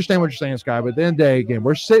 I understand what you're saying, Scott, but at the end of the day, again,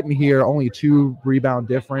 we're sitting here only 2 rebound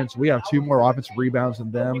difference. We have 2 more offensive rebounds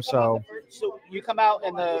than them. So you come out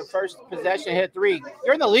in the first possession, hit 3,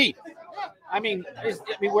 you're in the lead. I mean,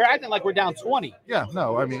 we're acting like we're down 20. Yeah,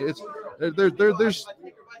 no, I mean,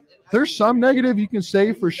 there's some negative you can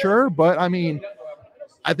say for sure, but I mean,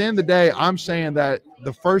 at the end of the day, I'm saying that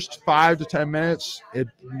the first 5 to 10 minutes,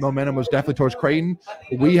 momentum was definitely towards Creighton.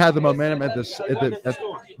 We had the momentum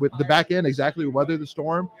with the back end, exactly, weather the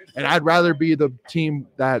storm. And I'd rather be the team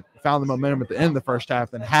that found the momentum at the end of the first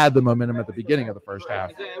half than had the momentum at the beginning of the first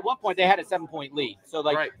half. At one point, they had a 7-point lead. So,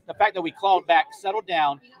 the fact that we clawed back, settled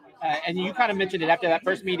down, and you kind of mentioned it after that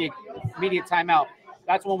first immediate timeout.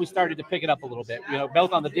 That's when we started to pick it up a little bit,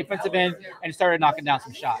 both on the defensive end and started knocking down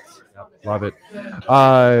some shots. Love it.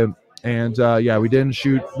 We didn't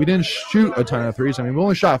shoot a ton of threes. I mean, we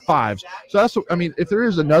only shot 5s. So that's, I mean, if there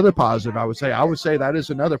is another positive, I would say that is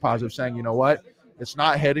another positive, saying, you know what, it's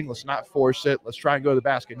not hitting. Let's not force it. Let's try and go to the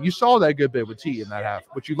basket. And you saw that a good bit with T in that half,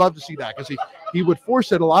 but you love to see that because he would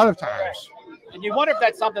force it a lot of times. And you wonder if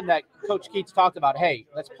that's something that Coach Keats talked about. Hey,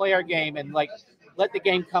 let's play our game and let the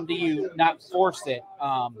game come to you, not force it.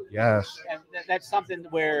 Yes. And that's something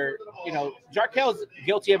where, Jarkel's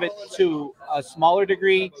guilty of it to a smaller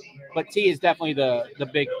degree, but T is definitely the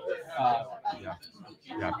big.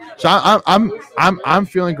 Yeah. So I'm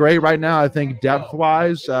feeling great right now. I think depth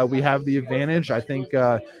wise, we have the advantage. I think,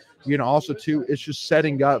 also too, it's just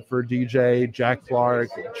setting up for DJ, Jack Clark,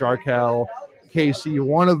 Jarkel, Casey,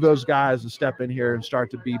 one of those guys to step in here and start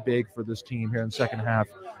to be big for this team here in the second half.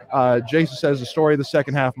 Jason says the story of the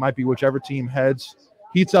second half might be whichever team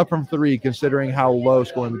heats up from 3, considering how low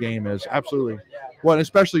scoring the game is. Absolutely. Well,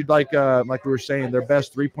 especially like we were saying, their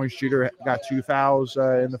best 3-point shooter got 2 fouls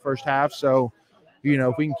in the first half. So,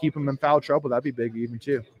 if we can keep them in foul trouble, that'd be big even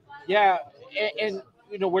too. Yeah, and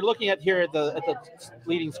we're looking at here at the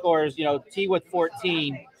leading scorers. T with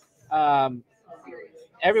 14.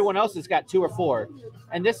 Everyone else has got 2 or 4.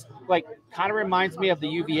 And this kind of reminds me of the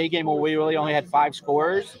UVA game where we really only had 5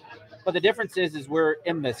 scorers. But the difference is we're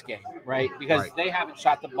in this game, right? Because they haven't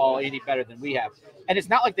shot the ball any better than we have. And it's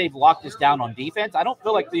not like they've locked us down on defense. I don't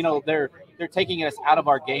feel like, they're taking us out of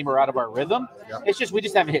our game or out of our rhythm. Yeah. It's just we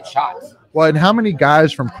just haven't hit shots. Well, and how many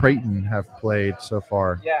guys from Creighton have played so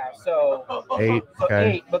far? Yeah, so 8.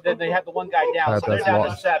 Okay. 8, but then they have the one guy down, so they're down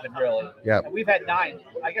to 7, really. Yeah. And we've had 9.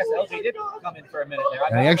 I guess LJ did come in for a minute there.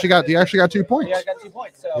 And he actually got 2 points. Yeah, I got 2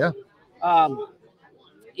 points. So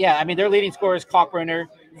yeah. I mean, their leading scorer is Cockburner.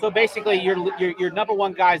 So basically, your number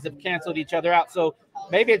one guys have canceled each other out. So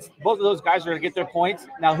maybe it's both of those guys are going to get their points.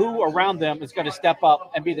 Now, who around them is going to step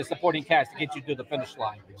up and be the supporting cast to get you to the finish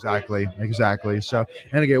line? Exactly. So,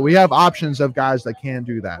 and again, we have options of guys that can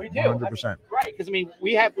do that. We do. 100%. Right, because, I mean,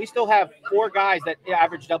 we still have 4 guys that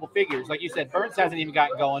average double figures. Like you said, Burns hasn't even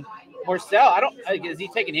gotten going. Marcel, is he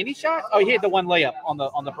taking any shots? Oh, he had the one layup on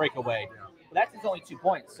the breakaway. But that's his only 2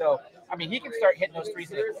 points. So, I mean, he can start hitting those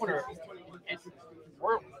threes in the corner.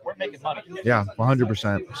 We're making money. Yeah,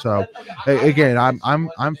 100%. So, again,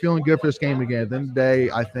 I'm feeling good for this game again. At the end of the day,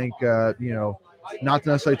 I think not to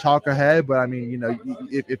necessarily talk ahead, but I mean,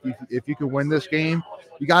 if you can win this game,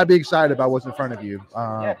 you got to be excited about what's in front of you.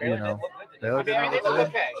 They look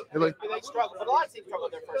okay. They struggle, but a lot of teams struggle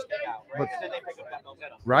their first game out, right? And then they pick up that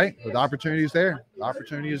momentum. Right, but the opportunity is there.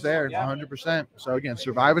 100%. So again,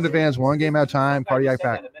 survive and advance, one game at a time. Cardiac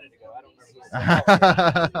pack.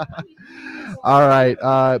 All right.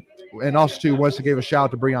 And also, too, wants to give a shout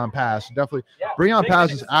out to Breon Pass. Definitely, Breon Pass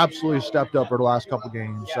has absolutely stepped up over the last couple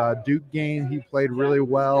games. Duke game, he played really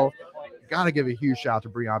well. Got to give a huge shout out to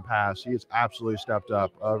Breon Pass. He has absolutely stepped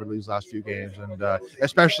up over these last few games, and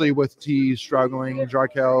especially with T struggling,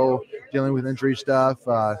 Jarkel dealing with injury stuff.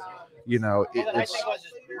 The nice thing was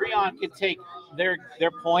Breon could take their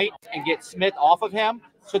point and get Smith off of him,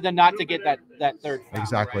 so then not to get that third foul.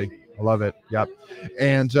 Exactly. Right? I love it. Yep.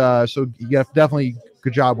 And so yeah, definitely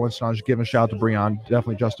good job once again. Just giving a shout out to Breon.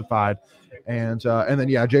 Definitely justified. And then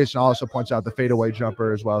Jason also points out the fadeaway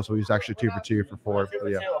jumper as well. So he's actually 2 for 2 for 4.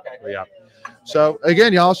 Yeah. So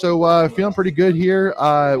again, y'all, so feeling pretty good here.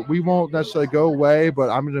 We won't necessarily go away, but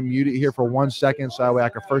I'm going to mute it here for 1 second so that way I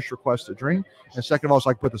can first request a drink, and second of all, so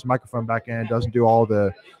I can put this microphone back in. It doesn't do all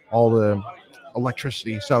the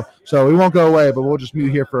electricity. So we won't go away, but we'll just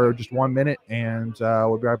mute here for just 1 minute, and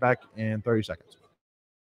we'll be right back in 30 seconds.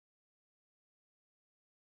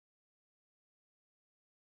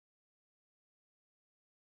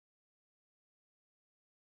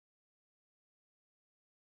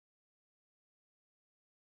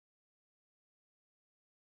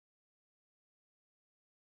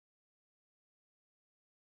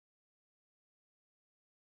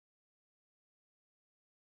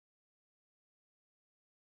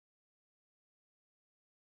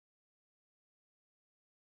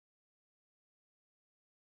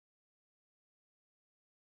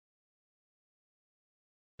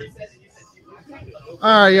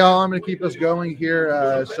 All right, y'all. I'm gonna keep us going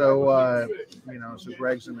here. So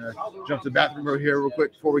Greg's gonna jump to the bathroom real here real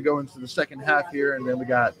quick before we go into the second half here, and then we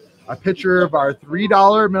got a picture of our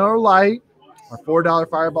 $3 Miller Lite, our $4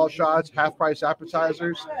 Fireball shots, half price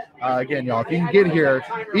appetizers. Again, y'all, if you can get here,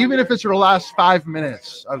 even if it's for the last 5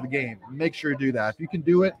 minutes of the game, make sure to do that. If you can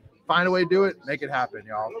do it, find a way to do it, make it happen,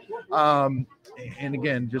 y'all. And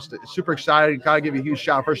again, just super excited. Gotta give you a huge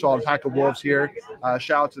shout. First of all, the Pack of Wolves here.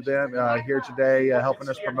 Shout out to them here today, helping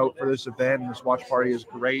us promote for this event. And this watch party is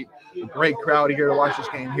great. A great crowd here to watch this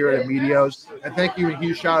game here at AMEDEO'S. And thank you, a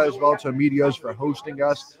huge shout out as well to AMEDEO'S for hosting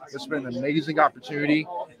us. It's been an amazing opportunity,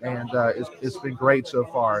 and it's been great so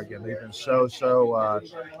far. Again, they've been so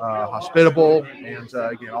hospitable. And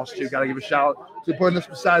again, also too, gotta give a shout out to putting this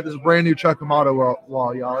beside this brand new Chuck Amato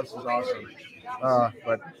wall, y'all. This is awesome.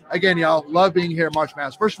 But again, y'all, love being here at March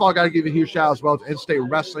Madness. First of all, got to give a huge shout out as well to In-State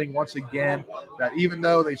Wrestling once again. That even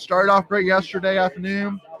though they started off great yesterday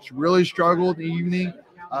afternoon, really struggled in the evening.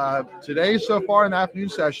 Today, so far in the afternoon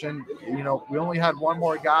session, we only had one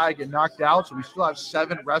more guy get knocked out, so we still have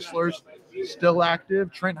 7 wrestlers still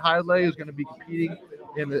active. Trent Hidlay is going to be competing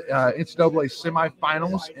in the NCAA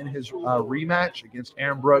semifinals in his rematch against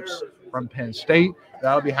Aaron Brooks from Penn State.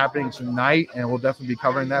 That'll be happening tonight, and we'll definitely be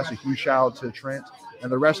covering that. So huge shout out to Trent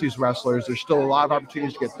and the rest of these wrestlers. There's still a lot of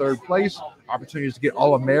opportunities to get 3rd place, opportunities to get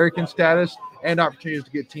All-American status, and opportunities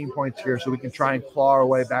to get team points here, so we can try and claw our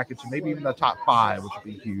way back into maybe even the top 5, which would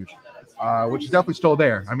be huge. Which is definitely still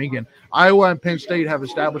there. I mean, again, Iowa and Penn State have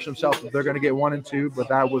established themselves that they're going to get 1 and 2, but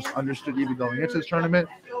that was understood even going into this tournament.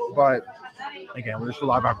 But again, there's still a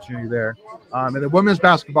lot of opportunity there. And then women's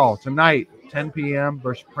basketball tonight, 10 p.m.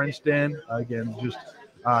 versus Princeton. Again, just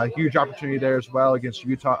a huge opportunity there as well against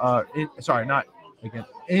Utah.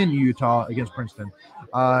 In Utah against Princeton.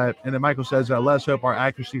 And then Michael says, let's hope our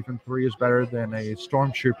accuracy from 3 is better than a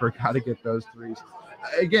stormtrooper. Got to get those 3s.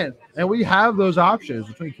 Again, and we have those options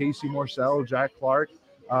between Casey Morcell, Jack Clark,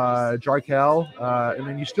 Jarkel, and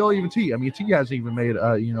then you still even T. I mean, T hasn't even made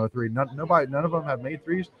a 3. None of them have made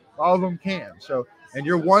 3s. All of them can. So, and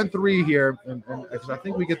you're 1-3 here, and because I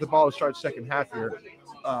think we get the ball to start second half here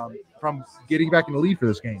from getting back in the lead for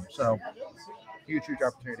this game. So, huge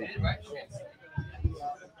opportunity.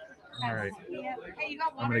 All right,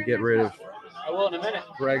 I'm gonna get rid of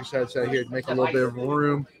Greg's headset here to make a little bit of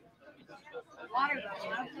room.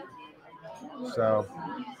 So,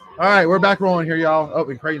 all right, we're back rolling here, y'all. Oh,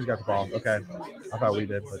 and Creighton's got the ball. Okay, I thought we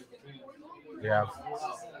did, but yeah,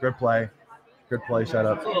 good play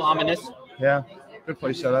setup. A little ominous. Yeah, good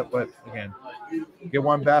play setup, but again, get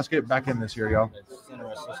 1 basket back in this here, y'all. Let's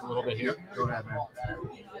interest us a little bit here. Go ahead, man.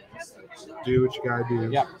 Do what you gotta do.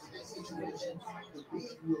 Yeah.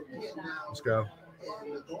 Let's go.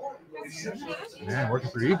 Man, working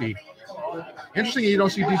for EB. Interesting you don't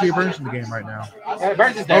see DJ Burns in the game right now.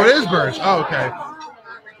 Burns is there. Oh, it is Burns. Oh, okay.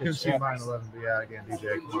 Couldn't see 9-11, but yeah, again,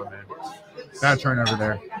 DJ, come on, man. Bad turnover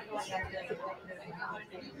there.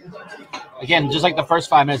 Again, just like the first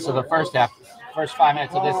 5 minutes of the first half, first 5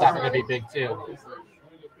 minutes of this half are going to be big too.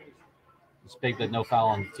 It's big that no foul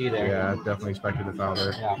on T there. Yeah, I definitely expected a foul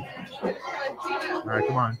there. Yeah. All right,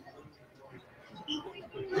 come on.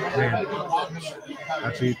 Man.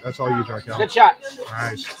 That's all you, Jarkel. Good shot.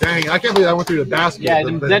 Nice. Dang, I can't believe I went through the basket. Yeah,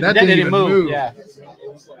 that didn't even move. Yeah.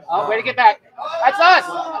 Oh, way to get back. That's us. That's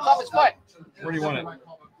off his foot. Where do you want it?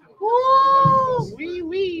 Woo!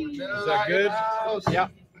 Wee. Is that good? Yeah.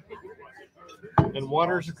 And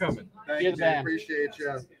waters are coming. Thank You're you. the man. Appreciate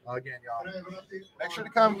you. Again, y'all. Make sure to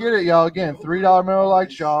come get it, y'all. Again, $3 Miller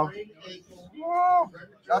Lights, y'all. Woo!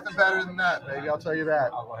 Nothing better than that, baby. I'll tell you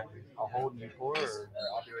that. I'll hold you for, or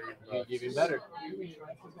I'll do it even better.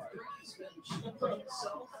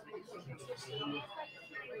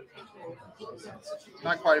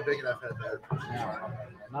 Not quite a big enough head there.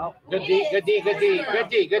 No. Good D.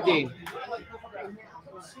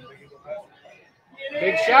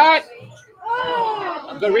 Big shot.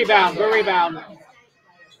 Good rebound.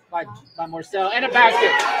 By Morcell. And a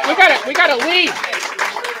basket. We got a lead.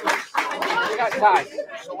 We got tied.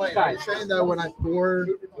 So wait, are you saying that when I pour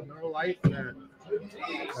the Miller Lite that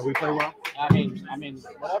we play well? I mean,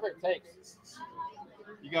 whatever it takes.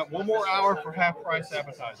 You got 1 more hour for half price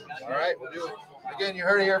appetizers. All right, we'll do it. Again, you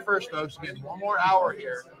heard it here first, folks. Again, 1 more hour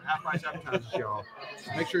here. Half price appetizers, y'all.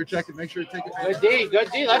 Make sure you check it. Make sure you take it.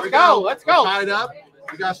 Good D. Let's go. We're tied up.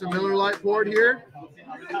 We got some Miller Lite poured here.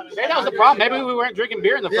 Maybe that was the problem. Maybe we weren't drinking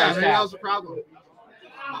beer in the first half. Yeah, maybe that was the problem.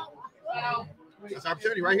 That's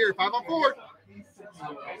opportunity right here. 5-on-4.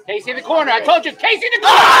 Casey in the corner. I told you. Casey in the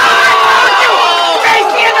corner.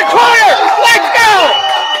 Casey in the corner. Let's go.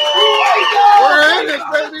 We're in this,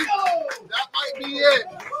 baby. That might be it.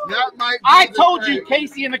 That might. I told you,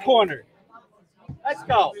 Casey in the corner. Let's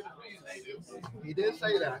go. He did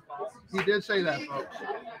say that. He did say that, folks.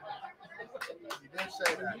 He did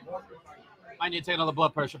say that. I need to take another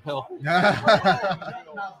blood pressure pill.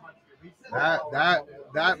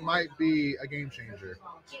 that might be a game changer.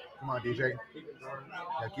 Come on, DJ.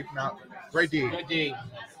 Yeah, keep him out. Great D. Good D.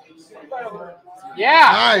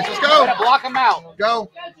 Yeah. Nice. Let's go. Gotta block him out.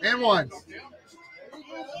 Go. And one.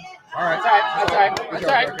 All right. That's all right. That's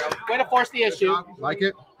all right. Way to force the issue. Like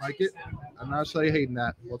it. I'm not saying hating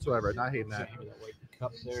that whatsoever. Not hating that.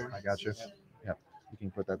 Cup there. I got you. Yep. You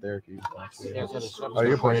can put that there. Yeah, so Oh,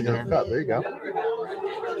 you're pointing to the cup. There you go.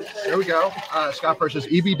 There we go. Scott First says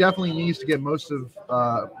EB definitely needs to get most of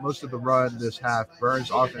the run this half. Burns'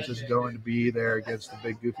 offense is going to be there against the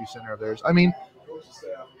big goofy center of theirs. I mean,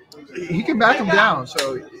 he can back him down.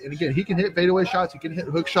 So, and again, he can hit fadeaway shots. He can hit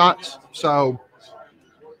hook shots. So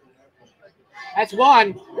that's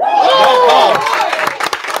one.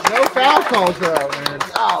 No foul calls though, man.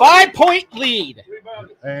 5-point lead.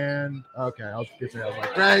 And okay, I was getting. I was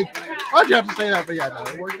like, Greg, why'd you have to say that? But yeah, no,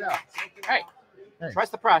 it worked out. Hey,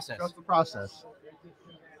 trust the process. Trust the process.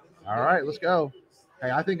 All right, let's go.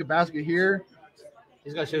 Hey, I think a basket here.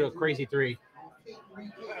 He's gonna shoot a crazy three.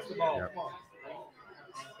 Yep.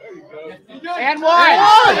 And one. And one.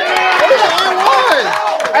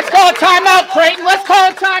 Let's call a timeout, Creighton. Let's call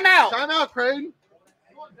a timeout. Timeout, Creighton.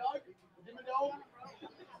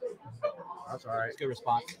 That's all right. That's good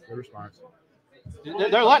response. Good response.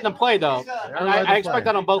 They're letting them play, though. And I expect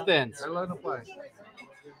that on both ends. They're letting them play.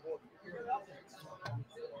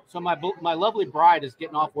 So my lovely bride is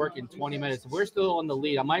getting off work in 20 minutes. We're still on the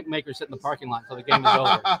lead. I might make her sit in the parking lot until the game is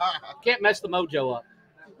over. Can't mess the mojo up.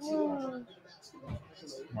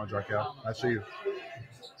 Come on, Drakel. I see you.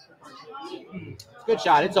 It's a good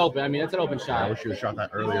shot. It's open. I mean, it's an open shot. I wish you had shot that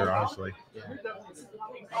earlier, honestly. Yeah.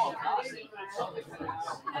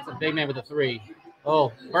 That's a big man with a three.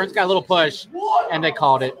 Oh, Burns got a little push, and they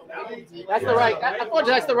called it. That's the right.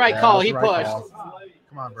 Unfortunately, that's the right call. He pushed.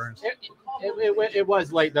 Come on, Burns. It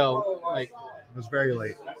was late though. Like it was very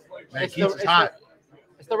late. Man, it's Keats is hot.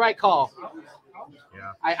 It's the right call.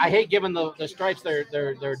 Yeah. I hate giving the stripes their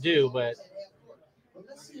due, but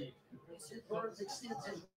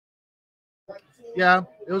yeah,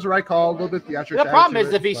 it was the right call. A little bit theatrical. The problem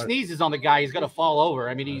is if he sneezes on the guy, he's gonna fall over.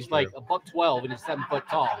 I mean, he's like a $112 and he's 7 foot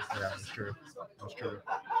tall. Yeah, that's true. That's true.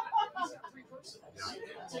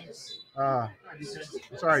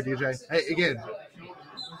 Sorry, DJ. Hey, again.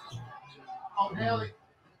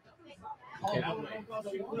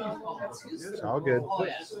 It's all good.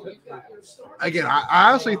 Again, I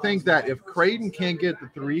honestly think that if Creighton can't get the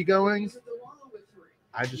three going,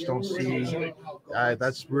 I just don't see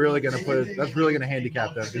that's really going to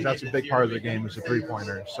handicap them because that's a big part of their game is a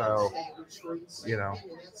three-pointer. So, you know,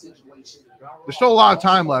 there's still a lot of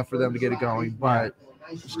time left for them to get it going, but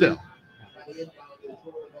still.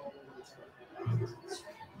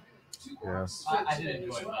 Yeah.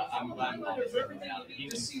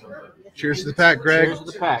 Cheers to the pack, Greg. Cheers to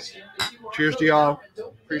the pack. Cheers to y'all.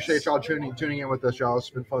 Appreciate y'all tuning in with us, y'all.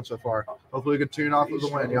 It's been fun so far. Hopefully we can tune off with a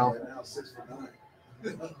win, y'all.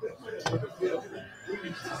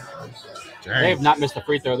 They have not missed a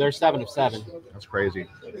free throw. They're 7 of 7. That's crazy.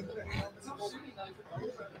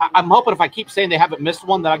 I'm hoping if I keep saying they haven't missed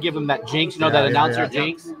one, that I'll give them that jinx. You know, that announcer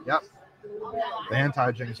jinx. Yep. The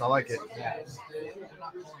anti-jinx. I like it.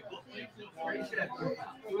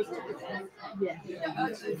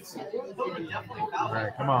 All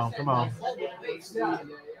right, come on.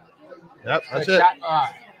 Yep, that's it.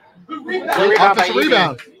 Offensive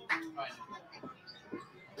rebound.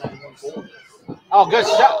 Oh, good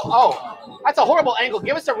shot. Oh, that's a horrible angle.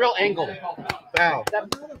 Give us a real angle. Foul.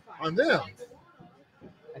 On them.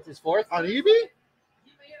 That's his fourth. On Evie?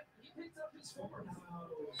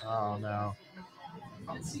 Oh, no.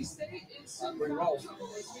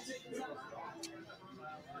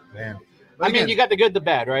 Man. But I mean, you got the good, the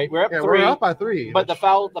bad, right? We're up 3. We're up by 3. But the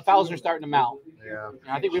fouls are starting to mount. Yeah. And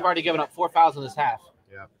I think we've already given up 4 fouls in this half.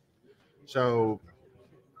 Yeah. So,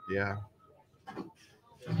 yeah.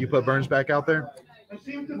 You put Burns back out there? I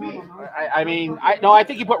think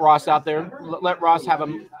you put Ross out there. Let Ross have a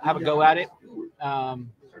go at it.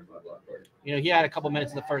 He had a couple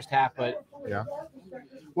minutes in the first half, but yeah.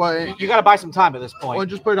 Well, you got to buy some time at this point. Well,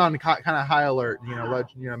 just put it on kind of high alert.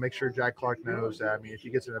 Make sure Jack Clark knows that. I mean, if he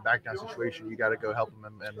gets in a back down situation, you got to go help him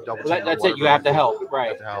and double. That's it. You have to help,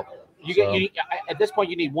 right? You have to help. At this point,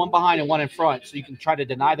 you need one behind and one in front, so you can try to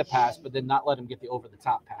deny the pass, but then not let him get the over the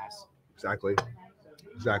top pass. Exactly.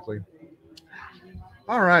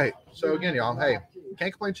 All right. So again, y'all, hey,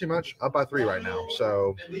 can't complain too much. Up by 3 right now,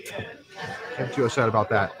 so can't be too upset about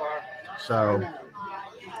that. So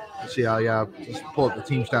let's see how just pull up the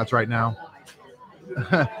team stats right now.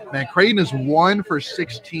 Man, Creighton is 1 for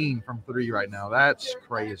 16 from 3 right now. That's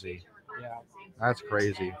crazy. Yeah. That's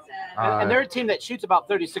crazy. And they're a team that shoots about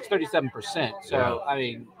 37%. So, Yeah. I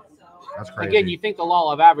mean, that's crazy. Again, you think the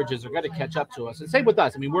law of averages are going to catch up to us. And same with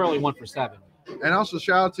us. I mean, we're only 1 for 7. And also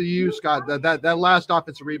shout out to you, Scott. That last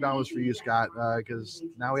offensive rebound was for you, Scott, because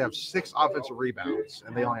now we have 6 offensive rebounds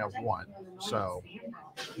and they only have 1. So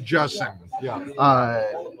just saying. Yeah.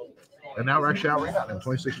 And now we're actually out rebounding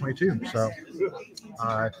 26-22. So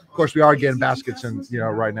of course we are getting baskets and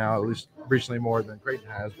right now, at least recently more than Creighton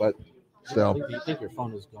has, but still. You think your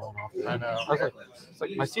phone is going off? I know. I was like, it's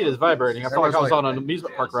like my seat is vibrating. I felt like I was on an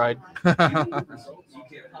amusement park ride. Good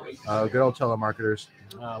old telemarketers.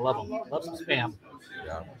 Love them. Love some spam.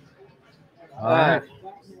 Yeah. All right.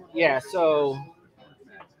 Yeah, so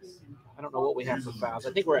I don't know what we have for fouls.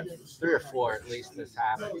 I think we're at 3 or 4 at least this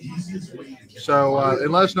half. So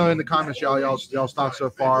and let us know in the comments, y'all's thoughts so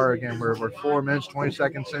far. Again, we're 4 minutes, 20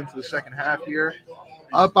 seconds into the second half here.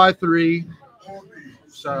 Up by 3.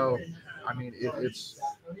 So I mean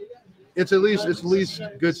it's at least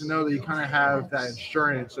good to know that you kind of have that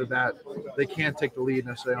insurance so that they can't take the lead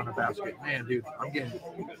necessarily on a basket. Man, dude, I'm getting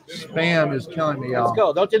spam is killing me, y'all. Let's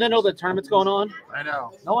go. Don't you know the tournament's going on? I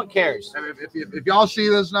know. No one cares. I mean, if y'all see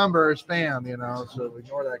this number, spam, so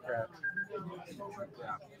ignore that crap.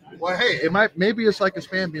 Well, hey, maybe it's like a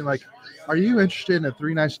spam being like, are you interested in a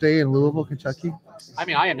 3-night stay in Louisville, Kentucky? I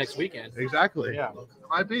mean, I am next weekend. Exactly. Yeah. It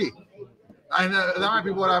might be. I know that might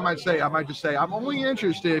be what I might say. I might just say I'm only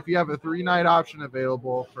interested if you have a 3-night option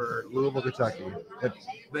available for Louisville, Kentucky.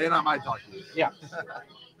 Then I might talk to you. Yeah.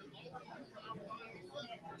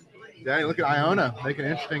 Yeah, look at Iona making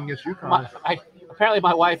it interesting against UConn. Apparently,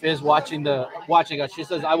 my wife is watching us. She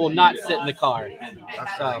says, "I will not sit in the car."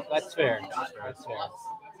 So that's fair. That's fair.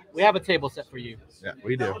 We have a table set for you. Yeah,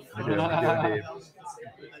 we do. We do indeed.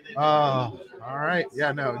 All right.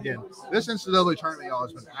 Yeah, no, again, this NCAA tournament, y'all,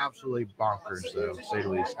 has been absolutely bonkers, though, to say the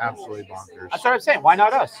least. Absolutely bonkers. That's what I'm saying. Why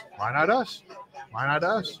not us? Why not us? Why not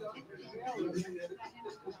us?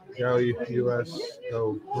 Go U.S.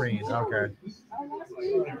 Go green. Okay.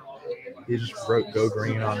 He just wrote "Go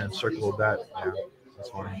Green" on and circled that. Yeah, that's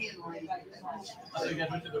funny.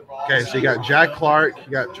 Okay, so you got Jack Clark,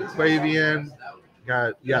 you got Jaquavian, you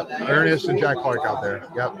got Ernest and Jack Clark out there.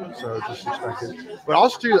 Yep. So just expected. But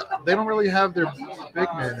also too, they don't really have their big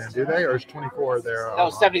men in, do they? Or is 24 there? No,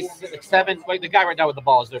 77. Wait, the guy right now with the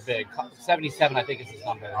ball is their big. 77, I think, is his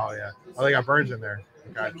number. Oh yeah. Oh, they got Burns in there.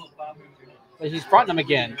 Okay. But he's fronting them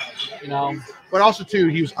again, But also too,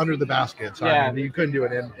 he was under the basket, so Yeah. I mean, you couldn't do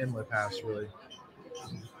an inlet pass really.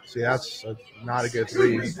 See, that's not a good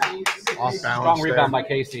 3. Off balance. Strong rebound by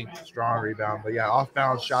Casey. Strong rebound, but yeah, off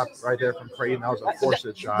balance shot right there from Creighton. That was a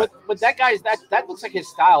forced shot. But that guy's that looks like his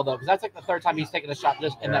style though, because that's like the 3rd time he's taken a shot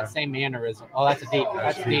just in that same mannerism. Oh, that's a deep.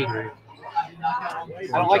 That's deep. I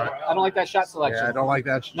don't like that shot selection. Yeah, I don't like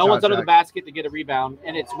that. No one's under the basket to get a rebound,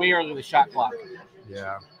 and it's way early in the shot clock.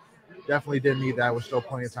 Yeah, definitely didn't need that. With still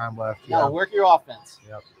plenty of time left. No, work your offense.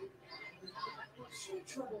 Yep.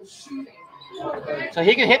 So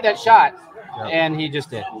he can hit that shot, and he just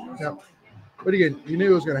did. Yep. But again, you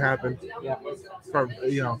knew it was going to happen. Yeah.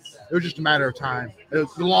 It was just a matter of time.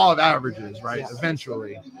 It's the law of averages, right? Yeah.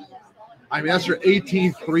 Eventually. I mean, that's their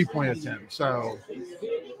 18th 3-point attempt. So,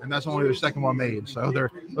 and that's only their second one made. So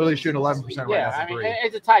they're literally shooting 11% right now. Yeah, I mean,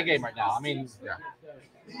 it's a tie game right now. I mean,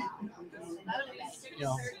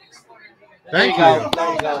 Thank you.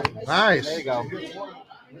 There you go. Nice. There you go.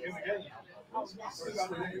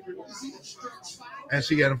 And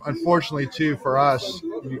so, again, unfortunately, too, for us,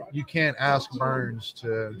 you can't ask Burns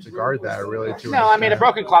to guard that really. No, I mean, a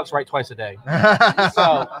broken clock's right twice a day.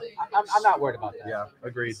 So I'm not worried about that. Yeah,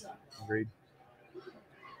 agreed.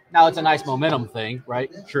 Now it's a nice momentum thing,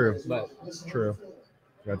 right? True. But true.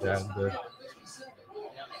 Got that.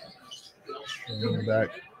 Back.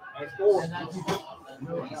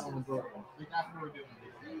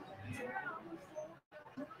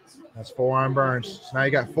 That's 4 on Burns. So now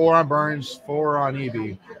you got 4 on Burns, 4 on EB.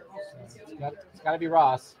 It's got to be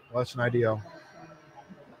Ross. Less than ideal.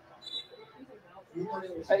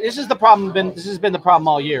 This is the problem. This has been the problem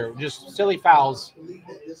all year. Just silly fouls.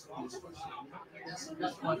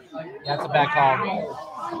 That's a bad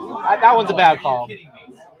call. That one's a bad call.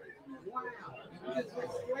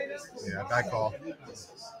 Yeah, bad call.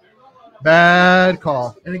 Bad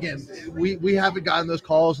call. And again, we haven't gotten those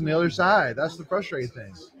calls on the other side. That's the frustrating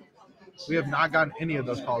thing. We have not gotten any of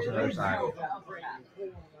those calls on the other side.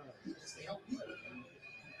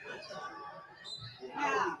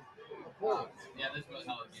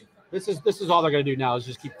 This is all they're going to do now is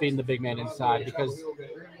just keep feeding the big man inside because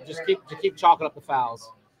just keep chalking up the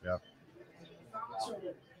fouls. Yeah.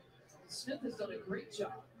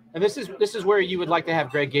 And this is where you would like to have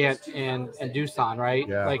Greg Gant and Doosan, right?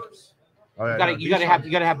 Yeah. Like Oh, yeah, you gotta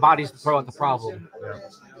have bodies to throw at the problem. Yeah,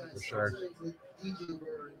 for sure.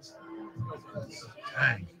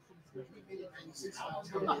 Dang.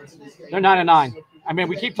 They're 9-9. I mean,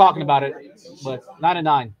 we keep talking about it, but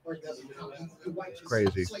 9-9. It's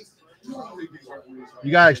crazy.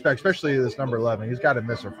 You gotta expect, especially this number 11. He's got to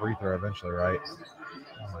miss a free throw eventually, right?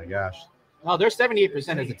 Oh my gosh. No, they're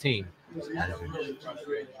 78% as a team.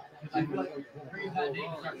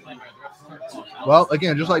 Well,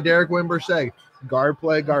 again, just like Derek Wimber said, guard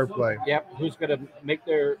play. Yep. Who's gonna make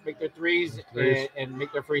their threes and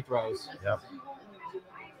make their free throws? Yep.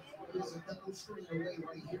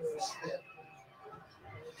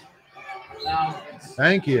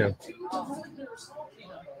 Thank you.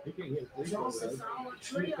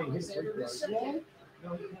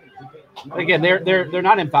 Again, they're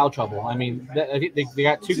not in foul trouble. I mean, they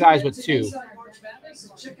got two guys with 2.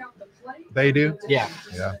 They do? Yeah.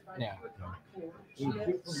 Yeah. Yeah.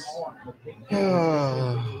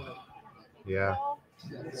 Yeah.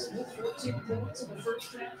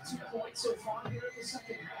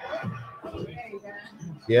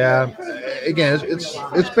 Yeah. Again,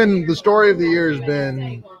 it's been the story of the year has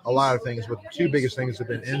been a lot of things, but the two biggest things have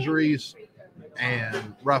been injuries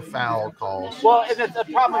and rough foul calls. Well, and the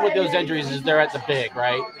problem with those injuries is they're at the big,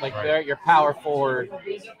 right? Like they're at your power forward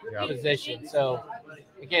position. So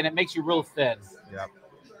again, it makes you real thin. Yep.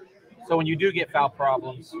 So when you do get foul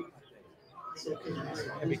problems,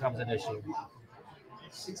 it becomes an issue.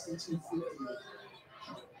 See,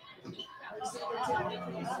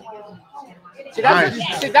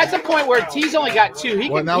 that's a point where T's only got 2. He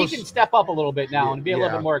can step up a little bit now and be a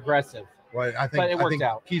little bit more aggressive. Well, I think it worked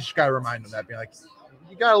out. He's just got to remind him that, be like,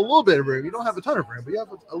 you got a little bit of room. You don't have a ton of room, but you have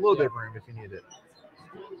a little bit of room if you need it.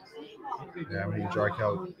 Yeah, we need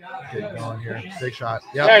Jarkel get going here. Big shot.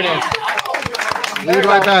 Yep. There it is. Lead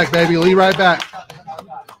right back, baby. Lead right back.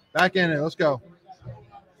 Back in it. Let's go.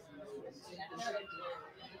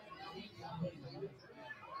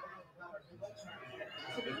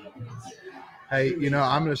 Hey,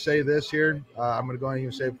 I'm going to say this here. I'm going to go ahead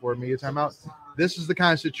and say it before media timeout. This is the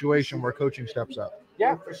kind of situation where coaching steps up.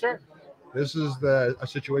 Yeah, for sure. This is a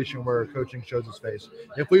situation where coaching shows its face.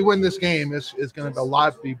 If we win this game, it's going to a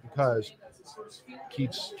lot be because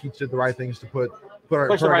Keats did the right things to push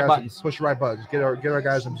the right buttons, get our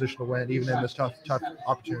guys in position to win, even in this tough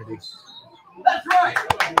opportunity. That's right.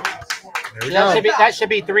 There we go. That should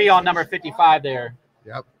be 3 on number 55 there.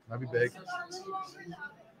 Yep, that'd be big.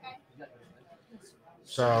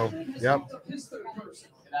 So, yep.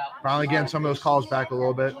 Finally getting some of those calls back a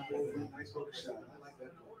little bit.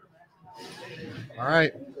 All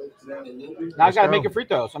right. Now I got to make your free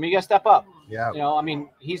throws. I mean, you got to step up. Yeah. I mean,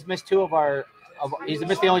 he's missed 2 of our. He's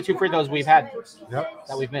missed the only 2 free throws we've had. Yep.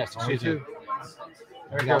 That we've missed. Only 2.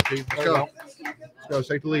 There we go. Let's go. Let's go.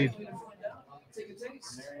 Take the lead. So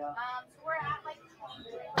we're at like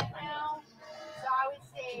now. So I would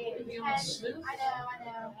say 10. I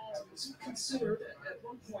know.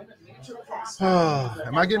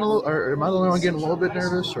 Am I getting a little? Or am I the only one getting a little bit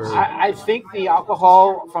nervous? Or I think the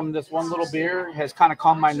alcohol from this one little beer has kind of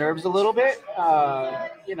calmed my nerves a little bit.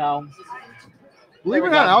 Believe it or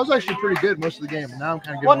not, I was actually pretty good most of the game. Now I'm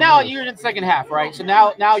kind of getting. Well, now you're in the second half, right? So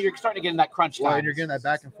now you're starting to get in that crunch time. Well, and you're getting that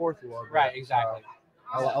back and forth a little bit. Right, exactly.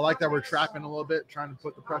 I like that we're trapping a little bit, trying to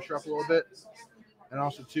put the pressure up a little bit, and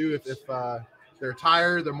also too, if they're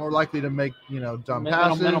tired, they're more likely to make dumb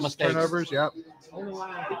passes, turnovers. Yep.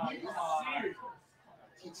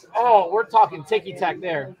 Oh, we're talking ticky-tack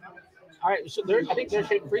there. All right, so I think they're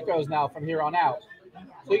shooting free throws now from here on out.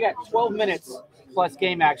 So you got 12 minutes plus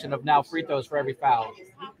game action of now free throws for every foul.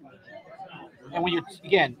 And when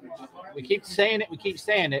we keep saying it, when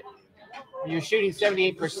you're shooting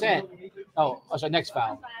 78%. Oh, so next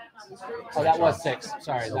foul. Oh, that was 6.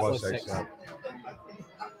 Sorry, that was 6. Yeah.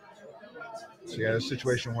 So yeah, a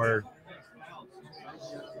situation where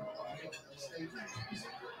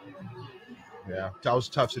that was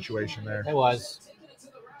a tough situation there. It was.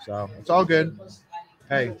 So it's all good.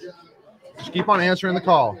 Hey, just keep on answering the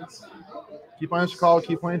call. Keep on answering the call.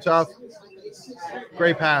 Keep playing tough.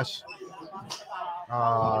 Great pass.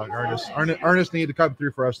 Ernest needed to come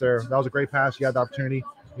through for us there. That was a great pass. You had the opportunity.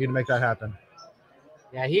 You need to make that happen.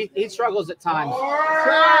 Yeah, he struggles at times.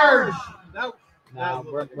 Charge! No,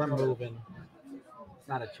 we're moving. It's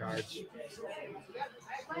not a charge.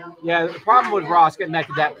 Yeah, the problem with Ross getting back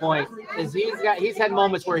to that point is he's had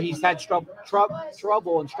moments where he's had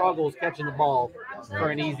trouble and struggles catching the ball for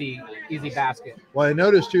an easy basket. Well, I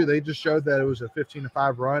noticed too. They just showed that it was a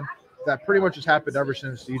 15-5 run. That pretty much has happened ever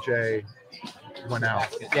since DJ went out.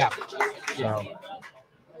 Yeah. So,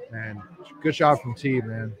 man, good shot from T,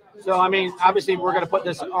 man. So I mean, obviously, we're going to put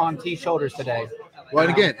this on T's shoulders today. Well,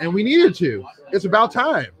 and again, and we needed to. It's about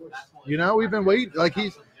time. You know, we've been waiting. Like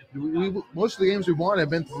most of the games we won have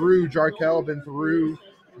been through Jarkel, been through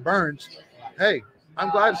Burns. Hey, I'm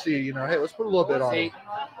glad to see. You know, hey, let's put a little bit on. See,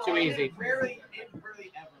 too easy.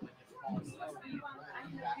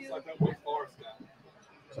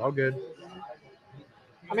 It's all good.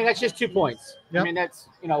 I mean, that's just 2 points. Yep. I mean, that's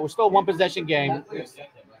we're still a one possession game.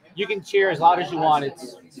 You can cheer as loud as you want.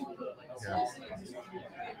 It's Yeah.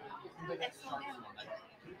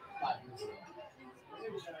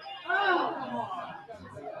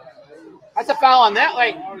 That's a foul on that.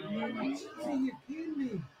 Like,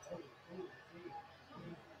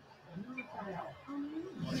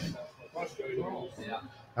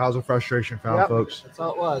 That was a frustration foul, Yep. folks. that's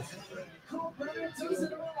all it was.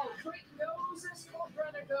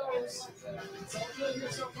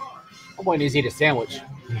 I'm going to eat a sandwich.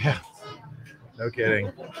 Yeah. No kidding.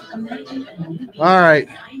 All right.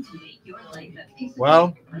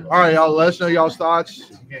 Well, all right, y'all. Let us know y'all's thoughts.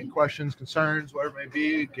 Again, questions, concerns, whatever it may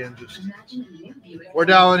be. Again, just we're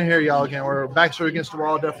dialing here, y'all. Again, we're backstory against the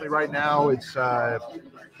wall. Definitely right now. It's I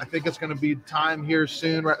think it's going to be time here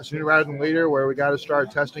sooner rather than later where we got to start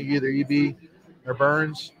testing either EB or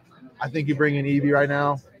Burns. I think you bring in EB right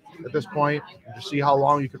now at this point and just see how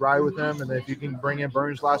long you could ride with him, and then if you can bring in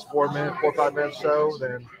Burns last 4 or 5 minutes, so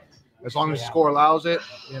then. As long as the score allows it,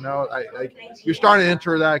 you're starting to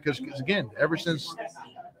enter that because again, ever since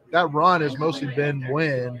that run has mostly been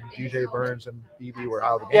when DJ Burns and EB were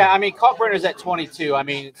out of the game. Yeah, I mean, Kalkbrenner's at 22. I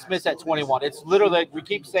mean, Smith's at 21. It's literally, we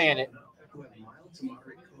keep saying it,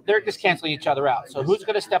 they're just canceling each other out. So who's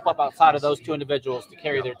going to step up outside of those two individuals to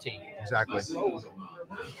carry their team? Exactly.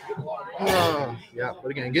 Yeah, but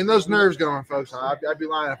again, getting those nerves going, folks. I'd be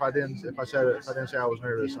lying if I didn't say I was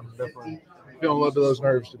nervous. I'm definitely feeling a little bit of those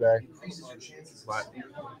nerves today. But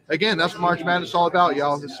again, that's what March Madness is all about,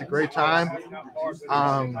 y'all. This is a great time.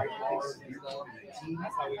 I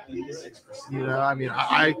mean,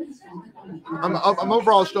 I'm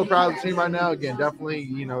overall still proud of the team right now. Again, definitely,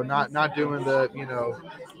 not doing the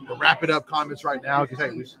wrap it up comments right now because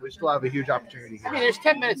hey, we still have a huge opportunity here. I mean, there's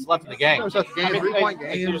 10 minutes left in the game. There's a game, 3-point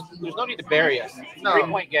game. There's no need to bury us. No.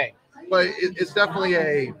 3-point game. But it's definitely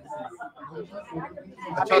a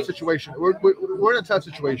tough situation. We're in a tough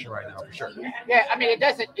situation right now for sure. Yeah, I mean, it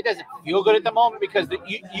doesn't feel good at the moment because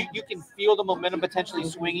you can feel the momentum potentially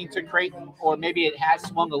swinging to Creighton, or maybe it has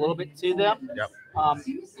swung a little bit to them. Yep.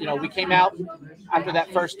 We came out after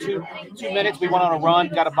that first two minutes. We went on a run,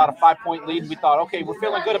 got about a 5-point lead. We thought, okay, we're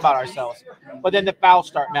feeling good about ourselves. But then the fouls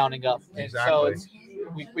start mounting up, and Exactly. so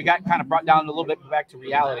we got kind of brought down a little bit back to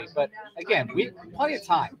reality. But again, we plenty of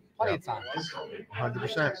time.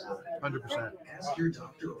 100%.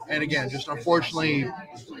 And again, just unfortunately,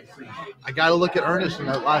 I got to look at Ernest in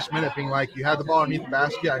that last minute being like, you had the ball underneath the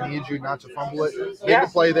basket. I need you not to fumble it. Make a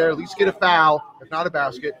play there, at least get a foul, if not a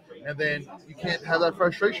basket. And then you can't have that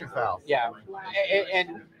frustration foul. Yeah.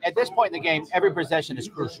 And at this point in the game, every possession is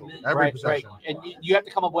crucial. Every possession. Right? And you have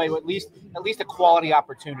to come away with at least a quality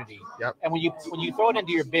opportunity. Yep. And when you throw it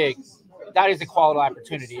into your big, that is a quality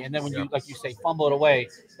opportunity. And then when you, like you say, fumble it away,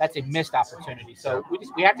 that's a missed opportunity. So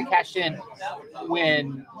we have to cash in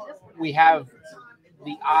when we have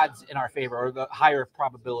the odds in our favor or the higher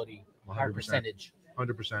probability, higher percentage.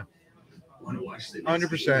 100%.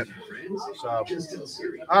 100%. So,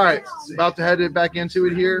 all right, about to head back into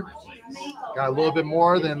it here. Got a little bit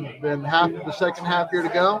more than half of the second half here to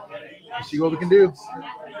go. Let's see what we can do.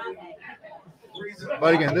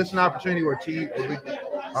 But again, this is an opportunity where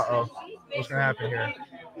what's going to happen here?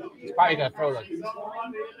 He's probably going to throw it.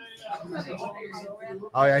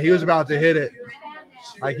 Oh, yeah, he was about to hit it.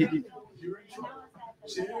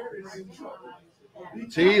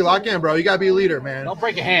 See, lock in, bro. You got to be a leader, man. Don't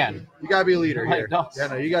break a hand. You got to be a leader here. No. Yeah,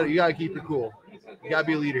 no, you got to keep it cool. You got to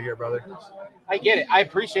be a leader here, brother. I get it. I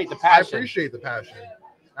appreciate the passion. I appreciate the passion.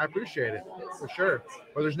 I appreciate it for sure.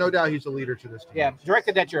 But there's no doubt he's a leader to this team. Yeah,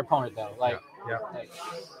 directed at your opponent though. Yeah.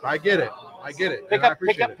 I get it. Pick up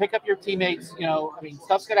your teammates.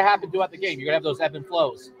 Stuff's gonna happen throughout the game. You're gonna have those ebb and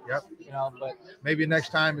flows. Yep. But maybe next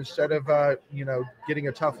time instead of getting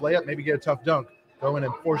a tough layup, maybe get a tough dunk. Go in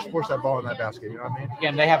and force that ball in that basket. You know what I mean?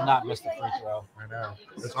 Again, they have not missed a free throw. I know.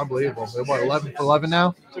 It's unbelievable. They're what, 11 for 11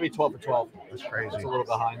 now? It should be 12 for 12. That's crazy. That's a little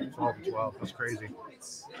behind. 12 for 12. That's crazy.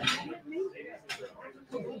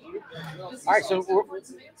 All right, so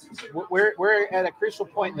we're at a crucial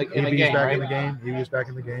point in the game, back right? in the game. EB's back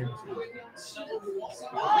in the game.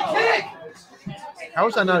 How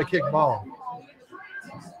is that not a kick ball?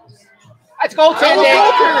 That's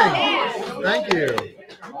goaltending. Thank you.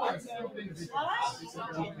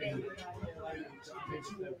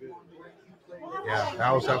 Yeah,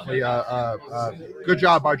 that was definitely good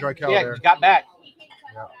job by Jarkel Yeah, there. he got back.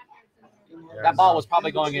 Yeah, That ball was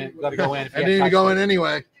probably going to go in. It didn't even go in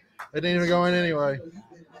anyway. It didn't even go in anyway.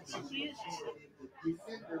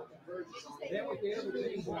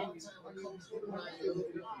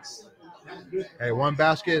 Hey, one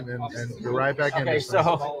basket and you're right back in. Okay,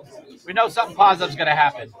 so we know something positive is going to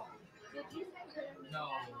happen.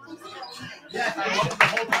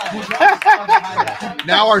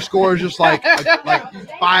 Now our score is just like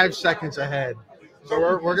 5 seconds ahead. So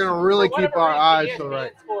we're going to really keep our eyes to the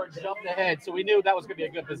right. Jumped ahead, so we knew that was going to be a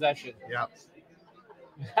good possession. Yep.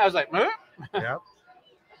 I was like, huh? Yep.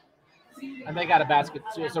 And they got a basket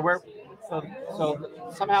too. So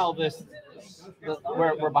somehow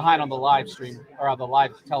we're behind on the live stream or on the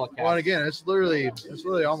live telecast. Well, and again, it's literally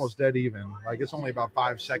almost dead even. Like it's only about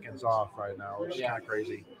 5 seconds off right now, which is kind of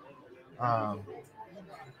crazy.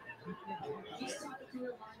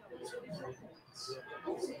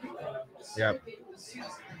 Yep.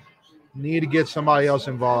 Need to get somebody else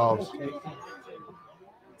involved.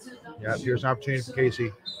 Yep. Here's an opportunity for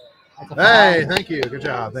Casey. Hey, thank you. Good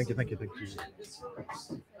job. Thank you. Who's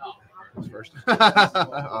first?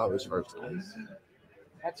 Oh, who's first?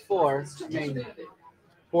 That's 4. I mean,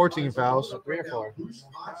 14 fouls. 3 or 4.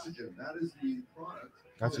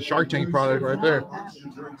 That's a Shark Tank product right there.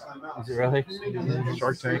 Is it really?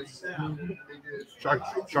 Shark Tank. Shark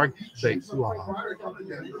Tank. Wow.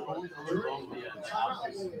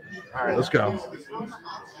 All right, let's go.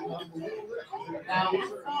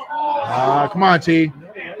 Come on, T.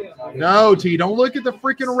 No, T. Don't look at the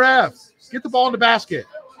freaking ref. Get the ball in the basket.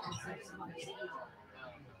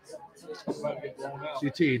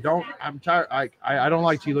 See, T. Don't. I'm tired. I don't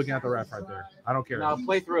like T looking at the ref right there. I don't care. No,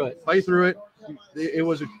 play through it. Play through it. It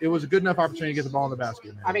was a good enough opportunity to get the ball in the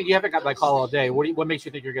basket, man. I mean, you haven't got that call all day. What makes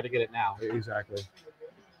you think you're going to get it now? Exactly.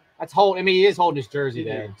 That's hold. I mean, he is holding his jersey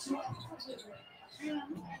there.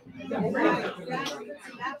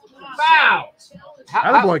 Foul.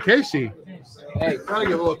 Attaboy, Casey. Hey, Gotta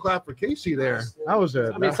give a little clap for Casey there. That was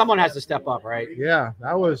a. I mean, someone has to step up, right? Yeah,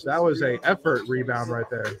 that was a effort rebound right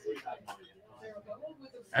there.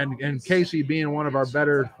 And Casey being one of our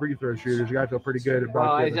better free throw shooters, you got to feel pretty good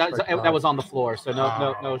about that was on the floor, so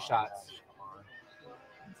no shots.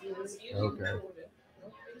 Okay.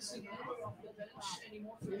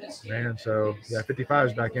 Man, so yeah, 55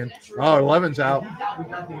 is back in. Oh, 11's out.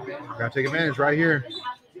 Got to take advantage right here.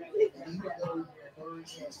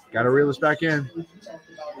 Got to reel this back in.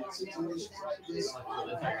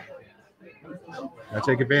 Got to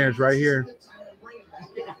take advantage right here.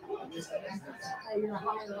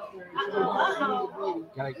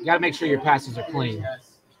 Got to make sure your passes are clean.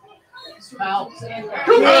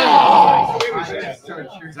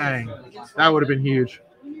 Dang, that would have been huge.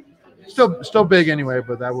 Still big anyway,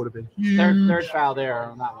 but that would have been huge. Third foul there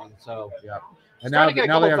on that one. So yeah, and now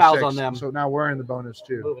they have fouls 6, on them. so now we're in the bonus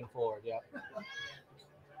too. Moving forward, yeah.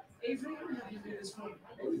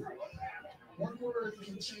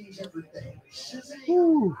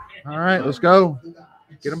 Woo. All right, let's go.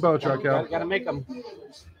 Get them both, Jarkel. Got to make them.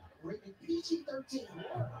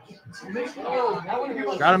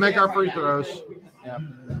 Got to make our free throws. Yeah.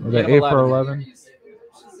 Was that 8 for 11?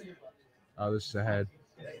 Oh, this is ahead.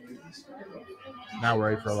 Now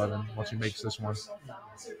we're 8 for 11 once he makes this one.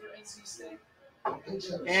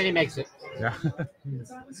 And he makes it. Yeah.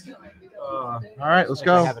 All right, let's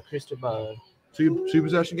go. Have a crystal ball. Two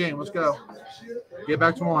possession game. Let's go. Get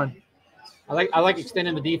back to 1. I like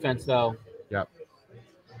extending the defense though. Yep.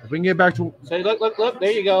 If we can get back to. So look. There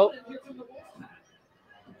you go.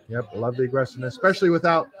 Yep, I love the aggressiveness, especially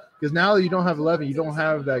without because now that you don't have 11, you don't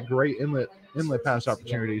have that great inlet pass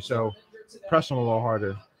opportunity. So press them a little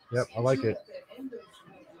harder. Yep, I like it.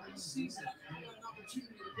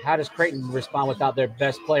 How does Creighton respond without their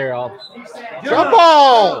best player? Jump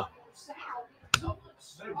ball!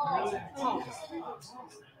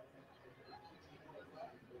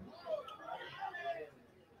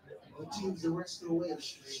 Teams the rest of the way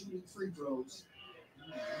shooting free throws.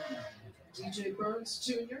 DJ Burns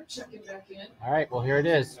Jr. checking back in. All right, well, here it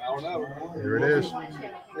is. Here it is.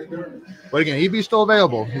 But again, EB's still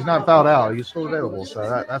available. He's not fouled out. He's still available. So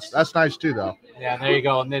that's nice too, though. Yeah, there you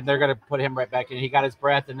go. And then they're going to put him right back in. He got his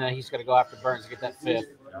breath, and then he's going to go after Burns to get that 5th.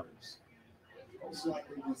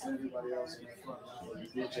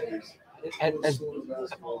 as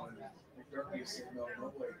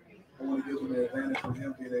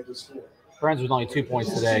Burns was only 2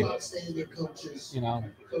 points today. You know.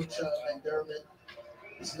 Coach McDermott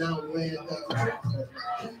is now led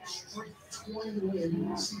streak 20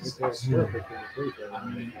 win season.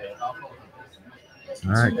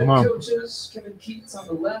 All right, come on.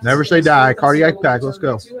 Never say die. Cardiac pack. Let's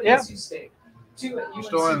go. Yeah. You're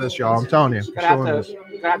still in this, y'all. I'm telling you. Gonna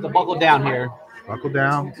have to buckle down here. Buckle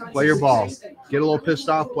down. Play your ball. Get a little pissed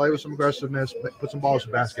off. Play with some aggressiveness. Put some balls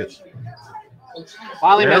in baskets.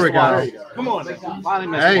 Finally There we missed one. go. Come on. Finally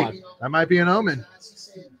missed Hey, one. that might be an omen.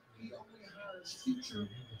 I'm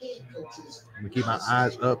gonna keep my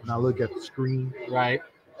eyes up and I look at the screen. Right.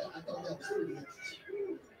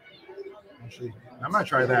 Actually, I might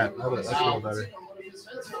try that. That's a little better.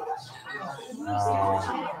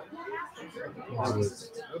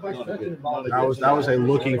 That was a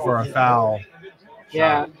looking for a foul.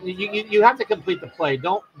 Yeah, you have to complete the play.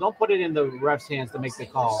 Don't put it in the ref's hands to make the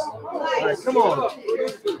call. All right, come on.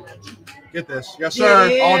 Get this. Yes, sir.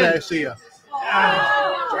 Yeah. All day. See ya.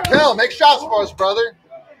 Jarkel, make shots for us, brother.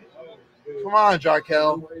 Come on,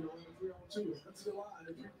 Jarkel.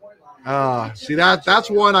 See, that's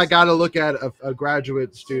one I got to look at a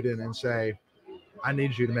graduate student and say, I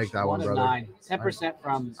need you to make that one, brother. 9. 10%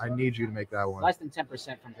 from. I need you to make that one. Less than 10%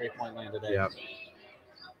 from 3-point land today. Yep.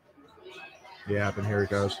 Yeah, and here it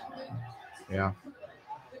goes. Yeah.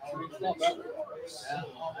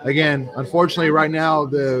 Again, unfortunately, right now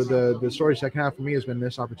the story second half for me has been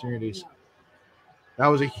missed opportunities. That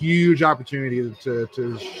was a huge opportunity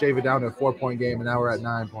to shave it down to a 4-point game, and now we're at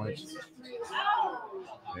 9 points.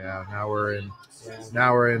 Yeah, now we're in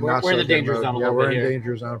We're in the danger zone a little we're bit in here.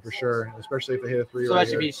 danger zone for sure, especially if they hit a 3 So right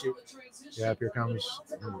that should here. be shoot. Yeah, here comes.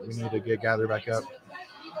 We need to gather back up.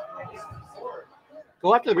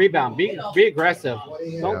 Go after the rebound. Be aggressive.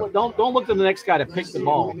 Don't look to the next guy to pick the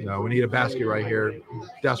ball. No, we need a basket right here,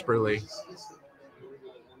 desperately.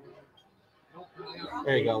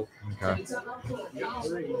 There you go. Okay.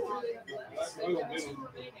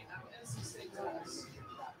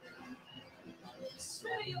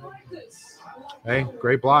 Hey,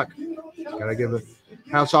 great block. Gotta give it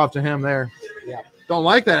hats off to him there. Yeah. Don't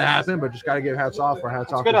like that it happened, but just gotta give hats off for hats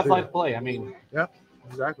It's off. good to athletic play. I mean, Yep,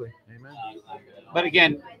 exactly. Amen. but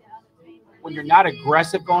again, when you're not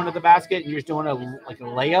aggressive going to the basket and you're just doing a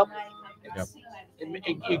layup, Yep.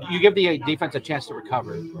 you give the defense a chance to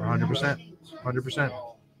recover. 100%. 100%.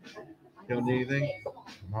 You don't need anything?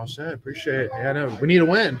 I'm all set. Appreciate it. Yeah, no, we need a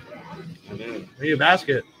win. We need a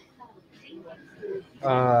basket.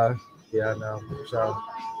 Yeah, no. So,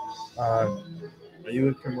 Are you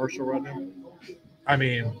in commercial right now? I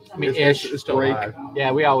mean, Ish. it's still Break. live.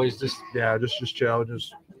 Yeah, we always just Yeah, just chill.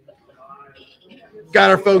 Just got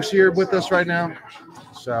our folks here with us right now.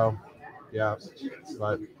 So, yeah,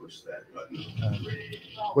 but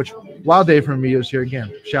which wild day for Medeo's here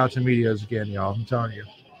again. Shout out to Medeo's again, y'all. I'm telling you,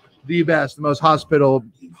 the best, the most hospitable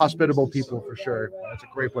people for sure. That's a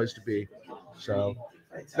great place to be. So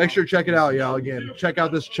make sure to check it out, y'all. Again, check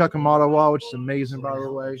out this Chuck Amato wall, which is amazing, by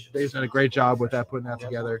the way. Dave's done a great job with that, putting that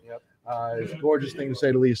together. It's a gorgeous thing to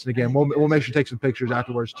say the least. And again, we'll make sure to take some pictures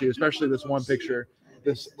afterwards too, especially this one picture,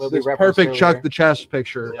 this perfect Chuck the Chest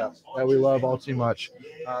picture that we love all too much.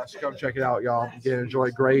 So come check it out, y'all. Again,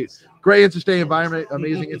 enjoy great NC State environment,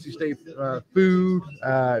 amazing NC State food.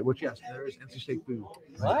 Which yes, there is NC State food.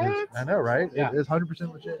 What? I know, right? Yeah. It is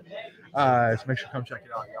 100% legit. So make sure to come check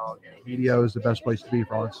it out, y'all. Again, Medio is the best place to be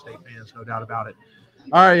for all NC State fans, no doubt about it.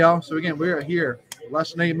 All right, y'all. So again, we are here.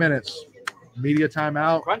 Less than 8 minutes. Media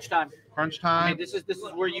timeout. crunch time. Crunch I time. mean, this is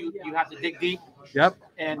where you have to dig deep Yep.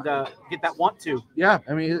 and get that want to. Yeah.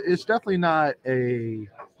 I mean, it's definitely not a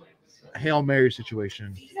Hail Mary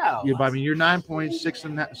situation. No. I mean, you're 9 points,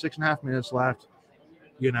 6.5 minutes left.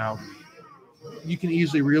 You know, you can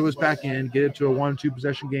easily reel this back in, get it to a 1-2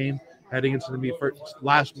 possession game, heading into the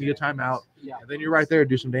last media timeout, Yeah. and then you're right there to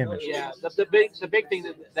do some damage. Yeah. The big thing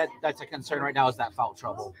that's a concern right now is that foul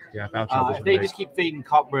trouble. Yeah, foul trouble. If they just keep feeding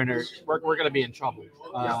Kalkbrenner, we're going to be in trouble.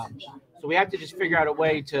 So we have to just figure out a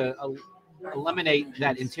way to eliminate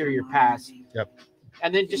that interior pass. Yep.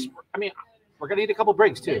 And then we're going to need a couple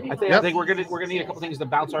breaks too. I Yep. think we're going to need a couple things to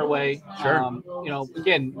bounce our way. Sure.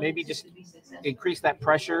 Again, maybe just increase that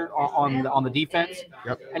pressure on the defense.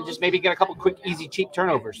 Yep. And just maybe get a couple quick, easy, cheap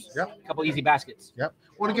turnovers. Yep. A couple easy baskets. Yep.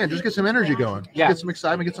 Well, again, just get some energy going. Yeah. Get some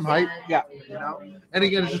excitement, get some hype. Yeah. You know. And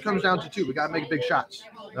again, it just comes down to two. We got to make big shots.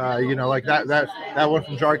 Like that one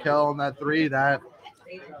from Jarkel and that 3.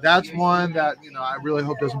 That's one that I really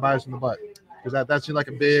hope doesn't bite us in the butt, because that seemed like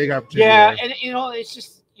a big opportunity. Yeah, there. and it's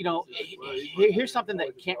just you know, here's something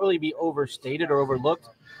that can't really be overstated or overlooked.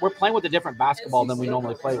 We're playing with a different basketball than we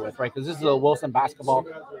normally play with, right? Because this is a Wilson basketball.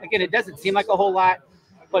 Again, it doesn't seem like a whole lot,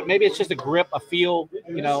 but maybe it's just a grip, a feel,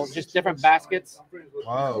 you know, just different baskets.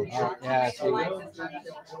 Wow. Yeah.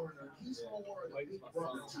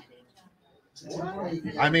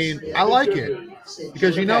 I mean, I like it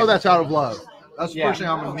because you know that's out of love. That's the first thing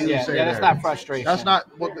I'm going to say. Yeah, that's not frustration. That's not.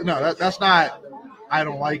 Well, no, that's not. I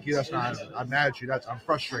don't like you. That's not. I'm mad at you. That's. I'm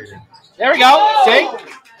frustrated. There we go. See?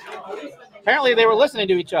 Apparently, they were listening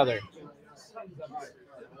to each other.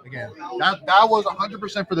 Again, that was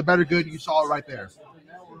 100% for the better good. You saw it right there.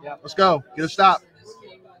 Yep. Let's go. Get a stop.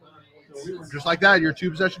 Just like that, your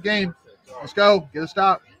 2-possession game. Let's go. Get a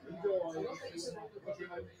stop.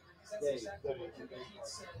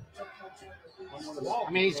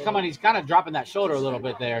 I mean, he's kind of dropping that shoulder a little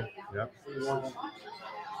bit there. Yep.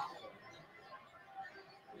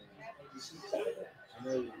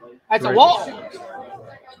 That's a wall.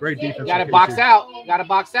 Great defense. Got to box out. Got to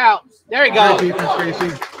box out. There you go. Great defense,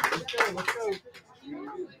 Casey.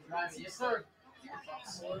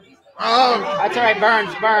 Oh. That's all right.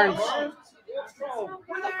 Burns.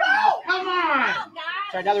 Come on.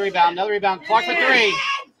 Try another rebound. Clark for 3.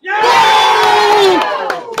 Boom!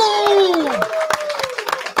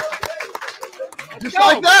 Just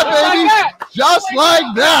like that, baby. Just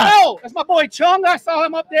like that. Oh, that's my boy Chung. I saw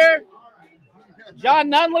him up there.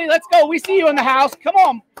 John Nunley, let's go. We see you in the house. Come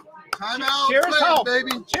on. Timeout. Cheer us home,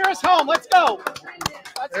 baby. Cheer us home. Let's go.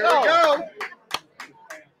 There we go.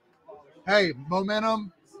 Hey,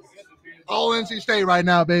 momentum. All NC State right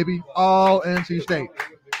now, baby. All NC State.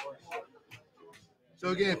 So,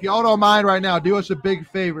 again, if y'all don't mind right now, do us a big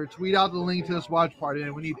favor. Tweet out the link to this watch party.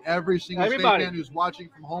 And we need every single State fan who's watching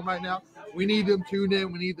from home right now. We need them tuned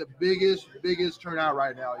in. We need the biggest turnout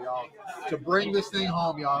right now, y'all, to bring this thing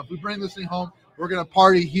home, y'all. If we bring this thing home, we're going to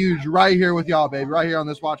party huge right here with y'all, baby, right here on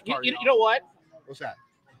this watch party. You know what? What's that?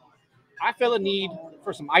 I feel a need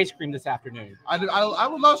for some ice cream this afternoon. I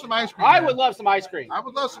would love some ice cream. I would love some ice cream. I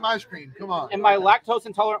would love some ice cream. Come on. And my lactose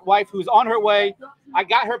intolerant wife, who's on her way, I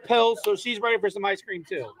got her pills, so she's ready for some ice cream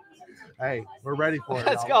too. Hey, we're ready for it.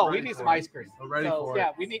 Let's go. We need some ice cream. We're ready for it.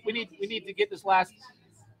 Yeah, we need to get this last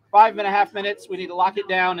 5.5 minutes. We need to lock it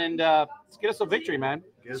down and let's get us a victory, man.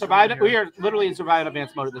 Survive. We are literally in survival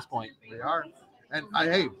advance mode at this point. We are. And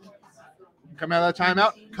hey, coming out of that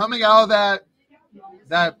timeout, coming out of that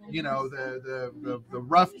you know the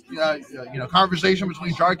rough conversation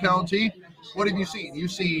between Jarkel and T. What have you seen?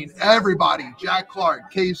 You've seen everybody: Jack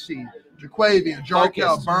Clark, Casey, Jaquavian,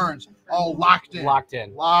 Jarkel, Burns, all locked in.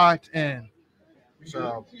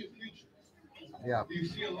 So, yeah.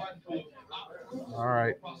 All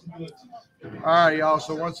right, y'all.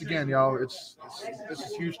 So once again, y'all, this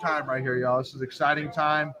is huge time right here, y'all. This is exciting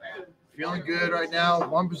time. Feeling good right now.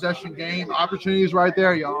 1-possession game. Opportunities right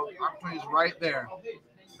there, y'all. Opportunities right there.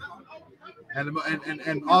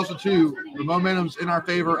 And also, too, the momentum's in our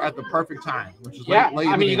favor at the perfect time, which is late.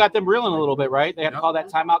 I mean, you got them reeling a little bit, right? They had to call that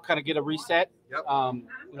timeout, kind of get a reset. Yep.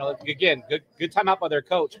 Again, good timeout by their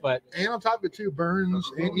coach. And on top of it, too,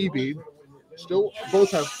 Burns and EB still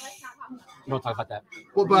both have. You don't talk about that.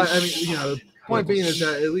 Well, but, I mean, the point being is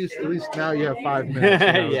that at least now you have 5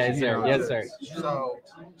 minutes. Yes, sir. Yes, sir. So,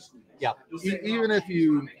 yeah. Even if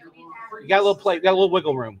you got a little play, got a little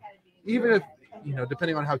wiggle room. Even if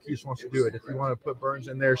depending on how Cuse wants to do it, if you want to put Burns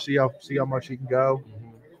in there, see how much he can go,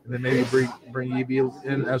 and then maybe bring EB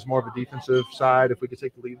in as more of a defensive side. If we could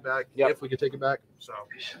take the lead back, if we could take it back. So,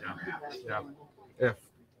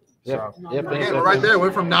 Again, we're right there.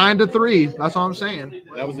 Went from 9 to 3. That's all I'm saying.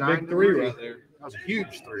 That was a big 3 right there. That was a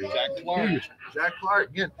huge 3. Jack Clark. Huge. Jack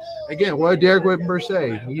Clark. Again, what did Derek Whittenburg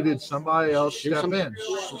say? He needed somebody else to step in.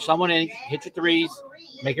 Someone in, hit your threes,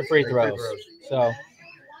 make your free throws. So,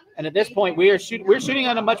 and at this point, we're shooting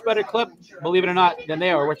on a much better clip, believe it or not, than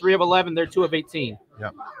they are. We're 3 of 11. They're 2 of 18.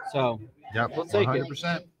 Yep. So, we'll take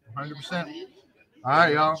 100%. 100%. All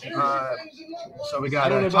right, y'all. So we got. I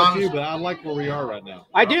don't know about you, but I like where we are right now.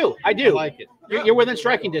 I do. I like it. You're within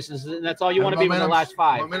striking distance, and that's all you want to be with the last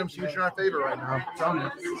 5. Momentum's huge in our favor right now. I'm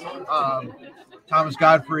telling you. Thomas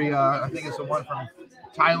Godfrey, I think it's the one from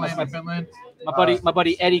Thailand or Finland. My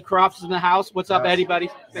buddy Eddie Crofts is in the house. What's up, Eddie, buddy?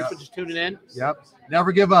 Thanks for just tuning in. Yep.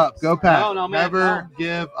 Never give up. Go Pat. No, man. Never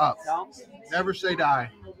give up. No. Never say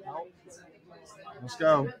die. No. Let's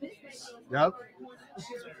go. Yep.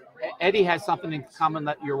 Eddie has something in common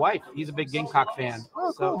that your wife. He's a big Gamecock fan.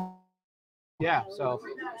 Oh, cool. He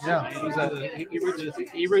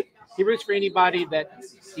roots for anybody that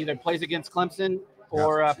either plays against Clemson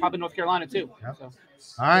or probably North Carolina too. Yep. So.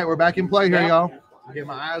 All right, we're back in play here, y'all. Again,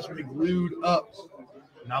 my eyes are glued up,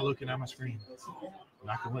 not looking at my screen.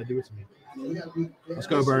 Not gonna let it do it to me. Let's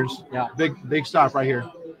go, Burns. Yeah. Big stop right here.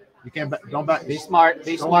 You can't don't back. Be smart.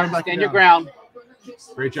 Be Don't smart. back Stand down. your ground.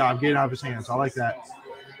 Great job getting out of his hands. I like that.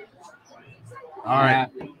 All right.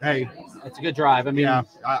 Hey, That's a good drive. I mean, yeah,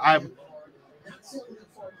 I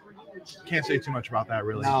can't say too much about that,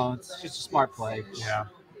 really. no, it's just a smart play. Yeah.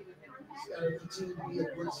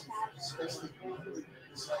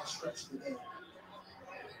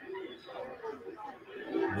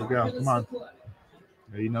 There we go. Come on.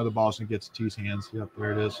 Yeah, you know the ball's going to get to T's hands. Yep,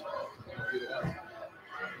 there it is.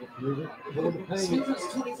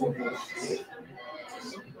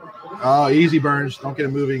 Oh, easy, Burns. Don't get it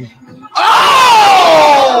moving.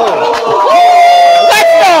 Oh!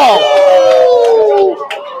 Let's go!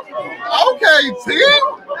 Okay, team.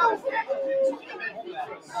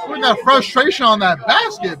 Putting that frustration on that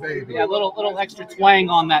basket, baby. Yeah, little extra twang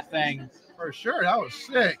on that thing. For sure. That was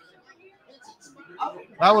sick.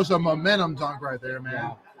 That was a momentum dunk right there,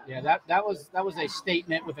 man. Yeah, that was a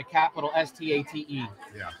statement with a capital STATE.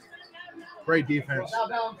 Yeah. Great defense.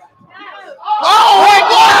 Oh,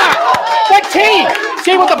 what team?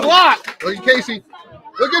 Team with the block. Look at Casey.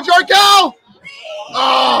 Look at Jarkel. Oh,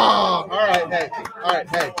 all right, hey.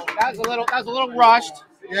 That was a little rushed.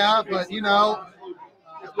 Yeah, but you know,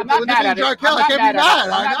 I'm not mad at it. Jarkel, I can't be mad.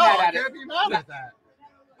 I know. I can't be mad at that.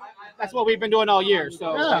 That's what we've been doing all year.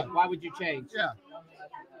 So Yeah. why would you change? Yeah.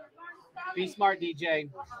 Be smart, DJ.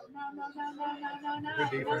 Good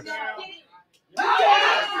defense.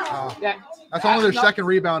 Yeah. That's only their second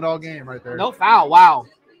rebound all game right there. No foul. Wow.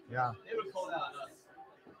 Yeah.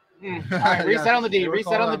 All right, reset Yeah. on the D. They were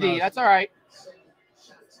Reset on the called D. us. That's all right.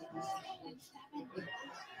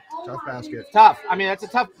 Tough basket. Tough. I mean, that's a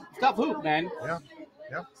tough hoop, man. Yeah.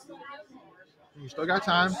 Yep. You still got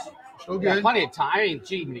time. Still Yeah, good. plenty of time. I mean,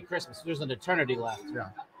 gee, it'll be Christmas. There's an eternity left. Yeah.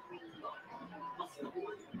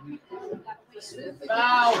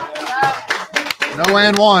 No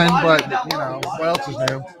and one, but you know what else is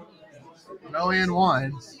new? No and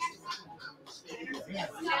one.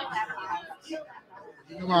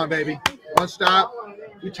 Come on, baby. One stop.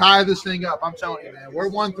 We tie this thing up. I'm telling you, man. We're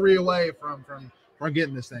 1-3 away from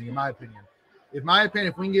getting this thing, in my opinion. If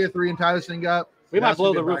we can get a 3 and tie this thing up, We might that's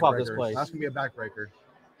blow gonna the be a roof off this backbreaker. place. That's gonna be a backbreaker.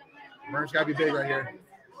 Burns gotta be big right here.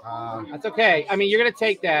 That's okay. I mean, you're going to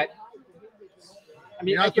take that. I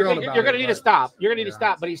mean, You're not you're thrilled going about to it, need to but- stop. You're going to need Yeah. to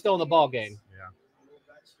stop, but he's still in the ball game.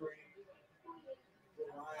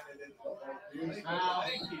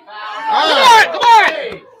 Ah! Come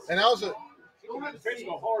on! And that was a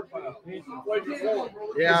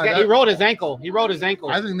He rolled his ankle.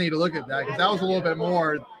 I didn't need to look at that because that was a little bit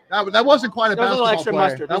more. That wasn't quite a There was a basketball little extra play.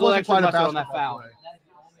 mustard. That There was a wasn't little quite a extra mustard on that basketball foul. play.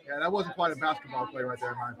 Yeah, that wasn't quite a basketball play right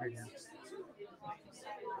there, in my opinion.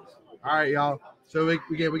 All right, y'all. So we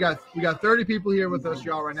got 30 people here with us,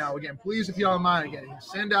 y'all, right now. Again, please, if you don't mind, again,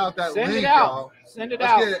 send out that Send link, it out. y'all. Send it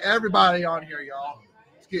Let's out. get everybody on here, y'all.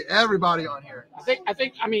 Let's get everybody on here.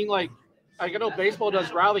 I mean, like I know baseball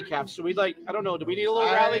does rally caps. So we I don't know. Do we need a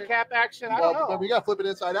little rally cap action? I don't know. But we got to flip it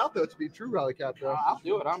inside out, though, to be true rally cap, though. I'll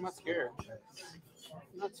do it. I'm not scared.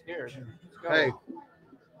 Let's go. Hey.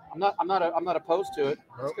 I'm not opposed to it.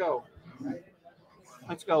 Let's go.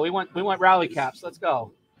 Let's go. We went rally caps. Let's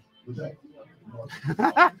go.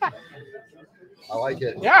 I like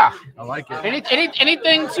it. Yeah. I like it.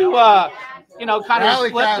 Anything to kind Rally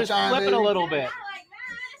of flip cap it time, a baby. little bit.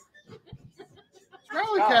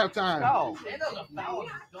 Rally cap time. Go.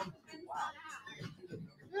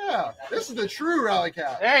 Yeah, this is the true rally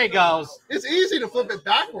cap. There he goes. It's easy to flip it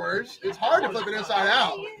backwards. It's hard to flip it inside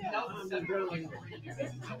out.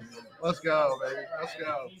 Let's go, baby. Let's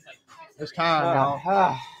go. It's time,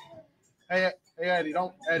 y'all. Hey, Eddie,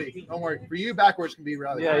 don't worry. For you, backwards can be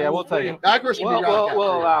rally cap. Yeah, we'll tell you. Backwards can be rally cap.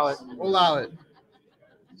 We'll allow it. We'll allow it.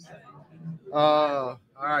 All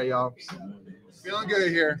right, y'all. Feeling good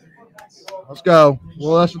here. Let's go.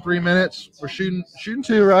 Well, less than 3 minutes. We're shooting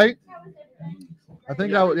 2, right? I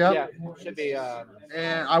think that would, Yeah, should be.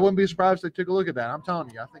 And I wouldn't be surprised if they took a look at that. I'm telling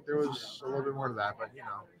you, I think there was a little bit more to that. But,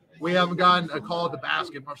 we haven't gotten a call at the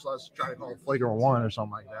basket, much less try to call a flagrant 1 or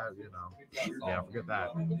something like that, Yeah, forget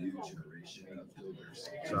that.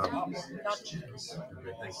 So,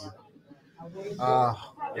 thank you.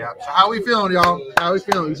 Yeah. So how we feeling, y'all? How we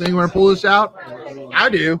feeling? You think we're gonna pull this out? I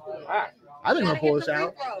do. I think we're gonna pull this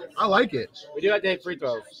out. I like it. We do have to hit free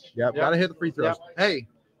throws. Yep. Gotta hit the free throws. Hey,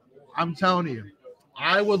 I'm telling you,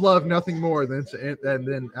 I would love nothing more than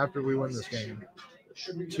after we win this game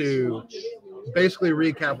to basically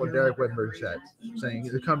recap what Derek Whittenberg said, saying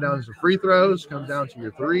it come down to free throws, come down to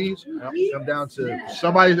your threes, come down to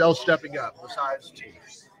somebody else stepping up besides T.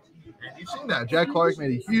 And you've seen that. Jack Clark made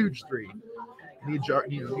a huge 3. Need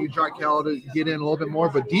Jarkel to get in a little bit more,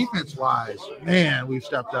 but defense-wise, man, we've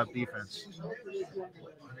stepped up defense.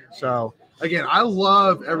 So, again, I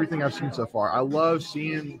love everything I've seen so far. I love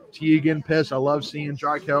seeing T getting pissed. I love seeing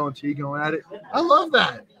Jarkel and T going at it. I love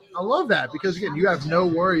that. I love that because, again, you have no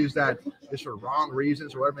worries that it's for wrong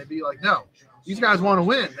reasons or whatever it may be. Like, no, these guys want to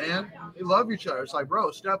win, man. They love each other. It's like,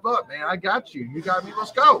 bro, step up, man. I got you. You got me.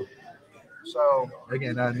 Let's go. So,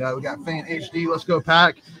 again, we got Fan HD. Let's go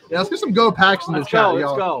pack. Yeah, let's get some go packs in the chat, y'all.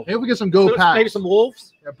 Let's go. Maybe we get some go packs. Maybe some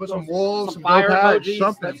wolves. Yeah, put some wolves, some fire go packs, emojis.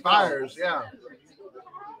 something. Fires, yeah.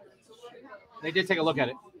 They did take a look at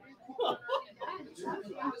it.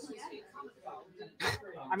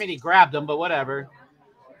 I mean, he grabbed them, but whatever.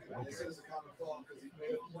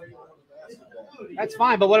 That's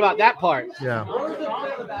fine, but what about that part? Yeah.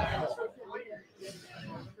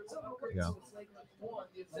 Yeah.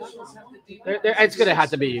 It's going to have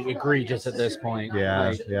to be egregious at this point. Yeah,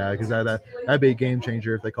 Like, yeah, because that'd be a game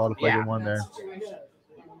changer if they called a play Yeah. one there.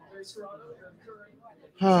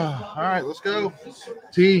 All right, let's go.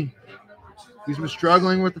 T, he's been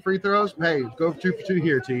struggling with the free throws. Hey, go for 2 for 2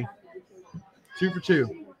 here, T. 2 for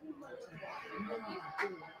 2.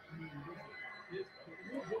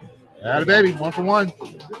 Atta baby, 1 for 1.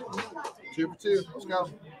 2 for 2. Let's go.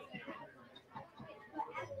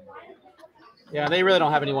 Yeah, they really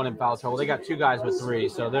don't have anyone in foul trouble. They got 2 guys with 3,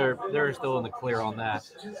 so they're still in the clear on that.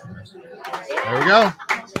 There we go.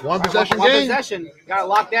 One possession One game. possession. Got it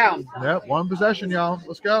locked down. Yep, one possession, y'all.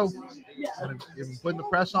 Let's go. And even putting the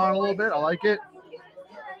press on a little bit. I like it.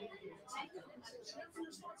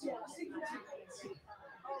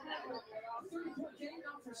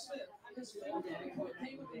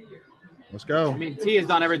 Let's go. I mean, T has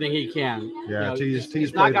done everything he can. Yeah, T's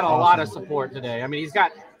he's not played got a lot of awesome. support today. I mean, he's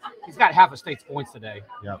got half a state's points today.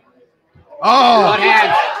 Yep. Oh! Good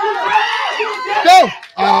hands. Go!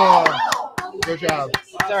 Oh! Good job.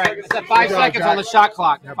 It's all right. It's at 5 Good job, seconds Jack. on the shot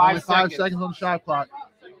clock. Yep, 5 only seconds. 5 seconds on the shot clock.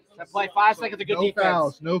 That play 5 seconds of good No defense.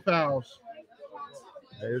 fouls. No fouls.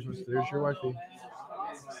 There's your wifey.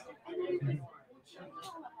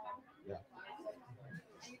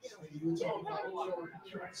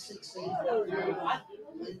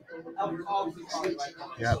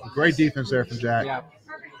 Yeah, great defense there from Jack. Yeah.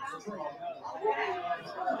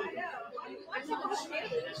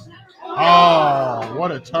 Oh,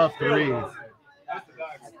 what a tough 3.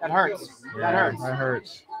 That hurts. Yeah, That hurts. That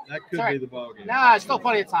hurts. That could Sorry. be the ball game. Nah, it's still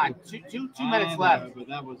plenty of time. Two minutes left. But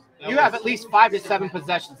that was You have at least 5 to 7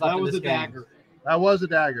 possessions left that in was this a game. dagger. That was a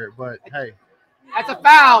dagger, but hey, That's a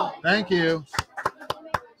foul. thank you.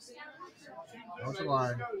 That's the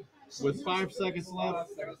line. With 5 seconds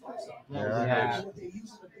left, Yeah, that hurts.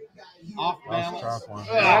 off That was a balance. tough one.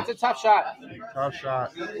 Yeah, that's a tough shot. Tough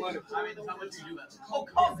shot.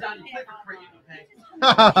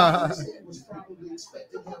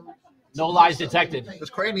 No lies detected. Does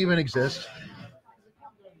Creighton even exist?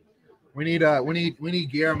 We need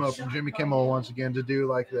Guillermo from Jimmy Kimmel once again to do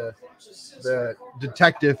like the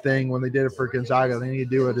detective thing when they did it for Gonzaga. They need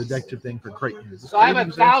to do a detective thing for Creighton. Does So I have Creighton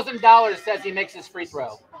exist? $1,000 says he makes his free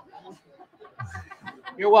throw.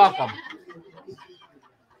 You're welcome.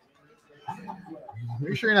 Are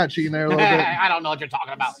you sure you're not cheating there a little bit? I don't know what you're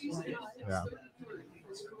talking about. Yeah.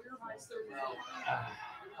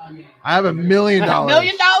 I have $1 million. $1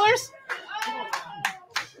 million?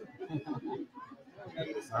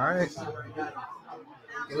 All right.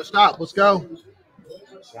 Let's stop. Let's go.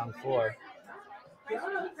 Down 4.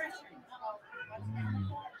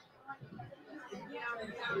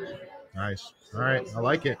 Nice. All right. I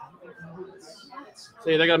like it.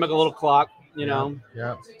 So they're gonna make a little clock, you know,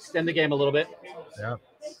 Yeah. extend the game a little bit. Yeah.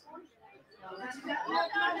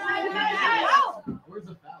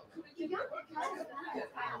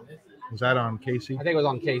 Was that on Casey? I think it was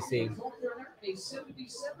on KC.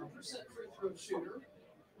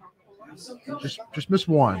 Just missed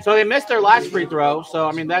one. So they missed their last free throw. So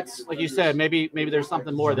I mean, that's like you said. Maybe there's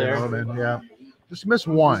something more there. Yeah. Just missed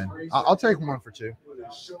one. I'll take 1 for 2.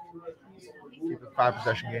 Keep it 5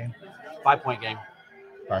 possession game. 5-point game.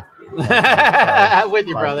 5. With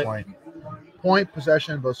you, 5 brother. Point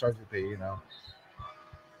possession. Both starts with P. You know.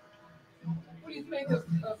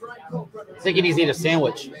 I think he needs to eat a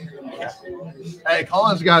sandwich. Hey,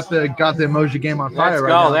 Colin's got the emoji game on fire Let's right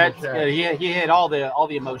go. now. That's good. He hit all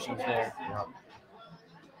the emotions there. Yeah.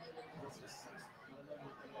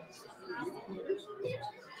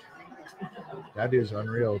 That dude's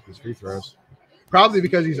unreal with his free throws. Probably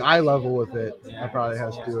because he's eye level with it. Yeah. That probably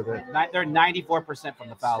has to do with it. They're 94% from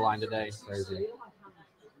the foul line today. Crazy.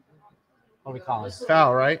 What are we calling?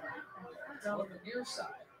 Foul, right?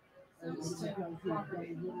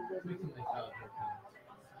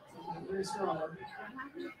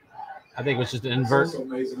 I think it was just an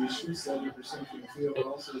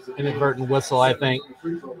inadvertent whistle, I think.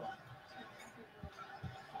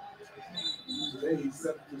 Today he's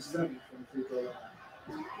 7 for 7 from the free throw line.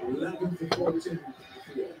 11 for 14 from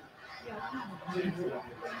the field.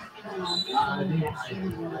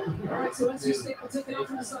 All right, so NC State will take it out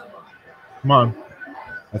from the sideline. Come on.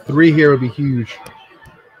 A 3 here would be huge.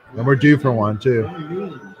 And we're due for one, too.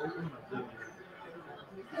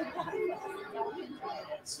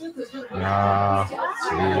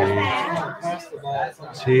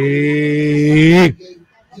 T.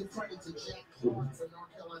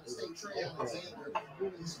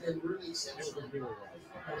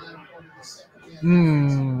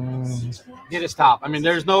 Need to stop. I mean,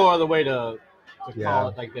 there's no other way to call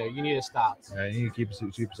it like that. You need to stop. Yeah, you need to keep a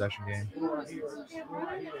possession game.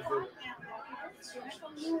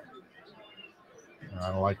 I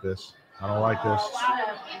don't like this. I don't like this.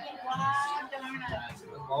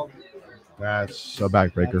 That's a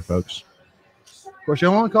backbreaker, folks. Of course, you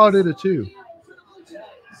only called it a 2.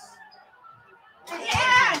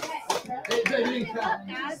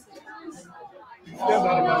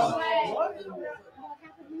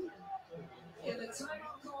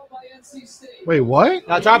 Wait, what?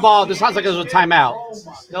 No, try ball. This sounds like it was a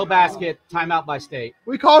timeout. No basket. Timeout by State.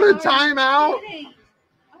 We called it timeout.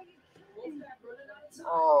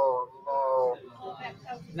 Oh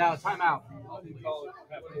No, timeout. no!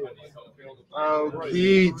 Oh,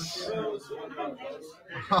 Keats.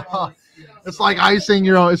 It's like icing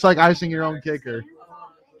your own. It's like icing your own kicker.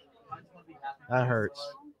 That hurts.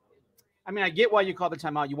 I mean, I get why you call the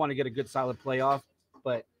timeout. You want to get a good, solid playoff,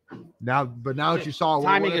 but Now that you saw what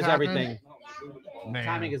timing would is have happened, everything. Man.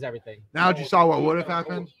 Timing is everything. Now that you saw what would have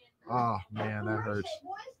happened, oh man, that hurts.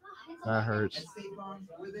 That hurts.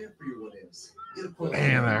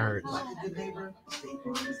 Man, that hurts.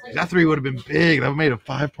 That 3 would have been big. That would have made a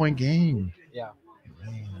 5-point game. Yeah.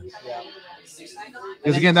 Yeah.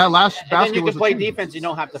 Because again, that last And basket then you was can play a 2. defense. You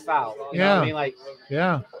don't have to foul. You know Yeah. what I mean? Like,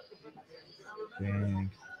 Yeah. Dang.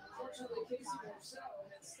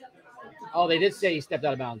 oh, they did say he stepped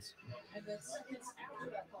out of bounds.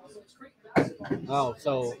 Oh,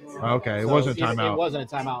 so Okay, it wasn't a It timeout.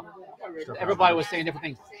 wasn't a timeout. Everybody was saying different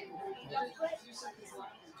things.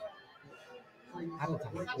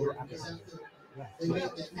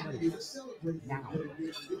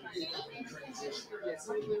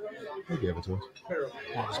 He gave it to us.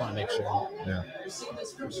 I just want to make sure. Yeah.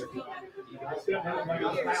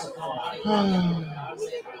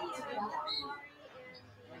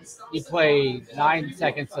 You play 9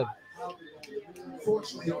 seconds of.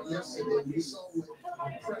 Fortunately, on yesterday, we saw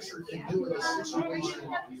what pressure can do in a situation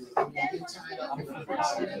when you get tied up in the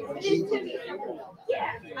first game.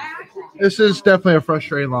 This is definitely a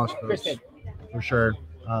frustrating loss for us, for sure.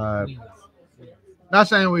 Not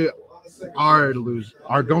saying we are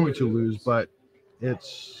going to lose, but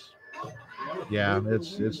it's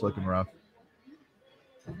looking rough.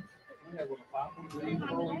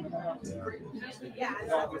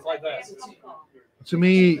 To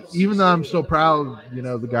me, even though I'm still proud,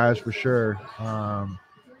 the guys for sure, I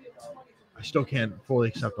still can't fully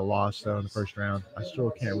accept the loss though in the first round. I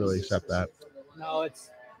still can't really accept that. No,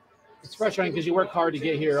 it's frustrating because you work hard to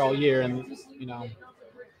get here all year, and Yeah,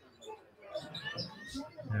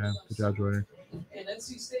 good job, Jordan. And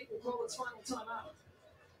NC State will call its final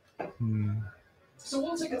timeout. So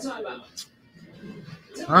we'll take a timeout.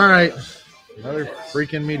 All right, another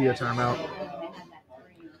freaking media timeout.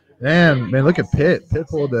 Man, look at Pitt. Pitt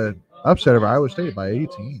pulled the upset over Iowa State by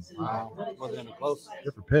 18. wow, wasn't even close.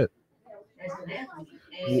 Good for Pitt.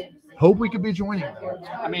 Hope we could be joining them.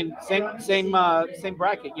 I mean, same bracket. Same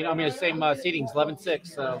seedings, 11-6.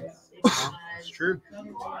 So It's true.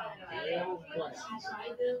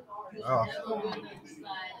 Oh.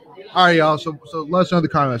 All right, y'all. So let us know in the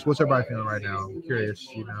comments. What's everybody feeling right now? I'm curious.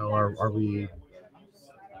 Are we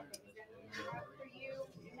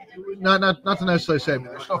not to necessarily say? I mean,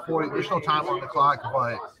 there's no time on the clock,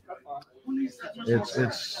 but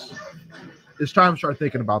it's time to start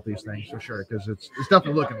thinking about these things for sure, because it's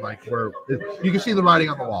definitely looking like you can see the writing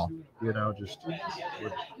on the wall. Just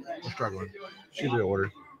we're struggling. She did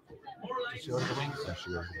order. You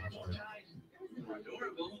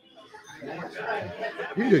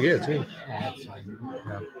can go get it too.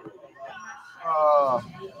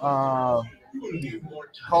 Yeah.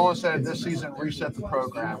 Colin said this season reset the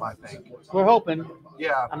program, I think. we're hoping.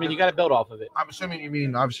 Yeah. I mean, you got to build off of it. I'm assuming you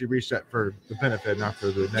mean obviously reset for the benefit, not for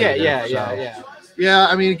the negative. Yeah. Yeah,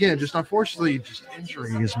 I mean, again, just unfortunately, just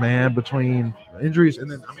injuries, man, between injuries.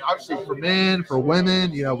 And then, I mean, obviously for men, for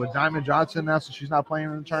women, with Diamond Johnson now, since she's not playing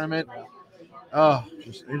in the tournament. Oh,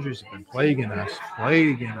 just injuries have been plaguing us.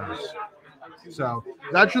 So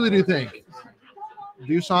I truly do think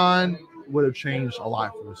Doosan would have changed a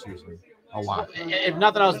lot for the season. A lot. If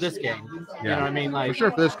nothing else, this game. You know what I mean? Like For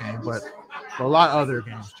sure for this game, but for a lot of other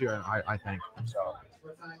games too, I think. So.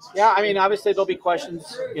 Yeah, I mean, obviously there'll be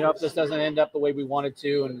questions, you know, if this doesn't end up the way we wanted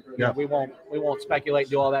to, and you know, we won't speculate,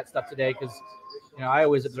 do all that stuff today because, you know, I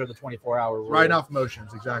always observe the 24-hour rule. Right off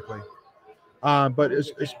motions, exactly. But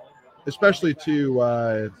it's especially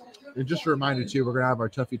to just a reminder too, we're gonna have our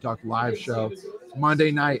Tuffy Talk live show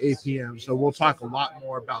Monday night 8 p.m. So we'll talk a lot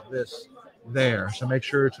more about this there. So make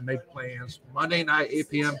sure to make plans Monday night 8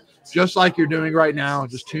 p.m. just like you're doing right now.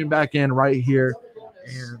 Just tune back in right here.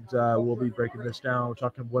 And we'll be breaking this down. We're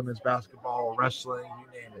talking women's basketball, wrestling, you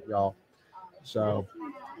name it, y'all. So,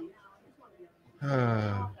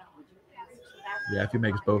 yeah, if he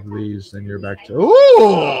makes both of these, then you're back to.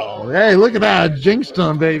 Ooh, hey, look at that, jinxed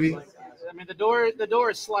him, baby. I mean, the door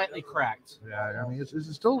is slightly cracked. Yeah, I mean, it's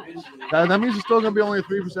still that means it's still gonna be only a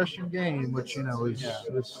 3-possession game, which you know is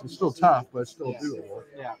it's still tough, but it's still doable.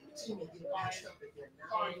 Yeah.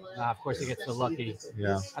 Of course, he gets the lucky.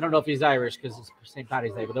 Yeah. I don't know if he's Irish because it's St.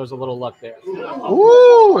 Patty's Day, but there was a little luck there.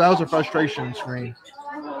 Ooh, that was a frustration screen.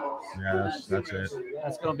 Yes, that's it.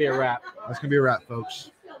 That's going to be a wrap. That's going to be a wrap,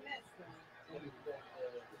 folks.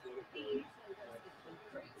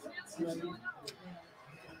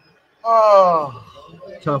 Oh,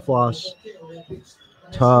 tough loss.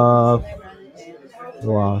 Tough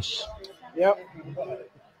loss. Yep.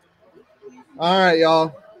 All right,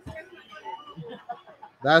 y'all.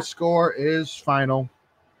 That score is final.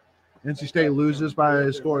 NC State loses by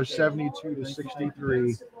a score of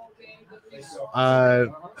 72-63. I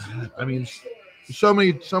mean, so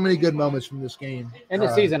many good moments from this game. And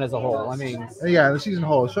the season as a whole. I mean, yeah, the season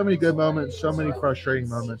whole. So many good moments, so many frustrating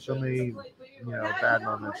moments, so many bad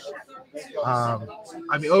moments. I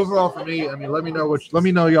mean, overall for me, I mean, let me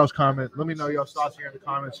know y'all's comment. Let me know y'all's thoughts here in the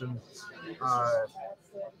comments and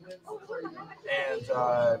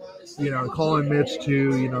Colin Mitch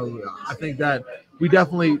too. I think that we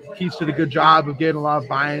definitely Keith did a good job of getting a lot of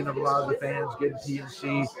buy-in of a lot of the fans, getting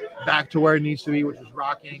TNC back to where it needs to be, which is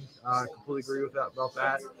rocking. Completely agree with that about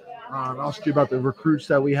that. Also about the recruits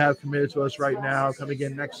that we have committed to us right now, coming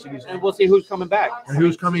in next season, and we'll see who's coming back. And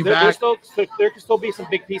who's coming back? There can still be some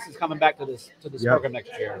big pieces coming back to this program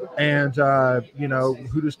next year. And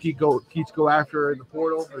who does Keith go after in the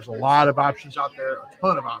portal? There's a lot of options out there, a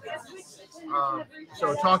ton of options.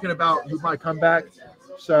 So talking about who might come back.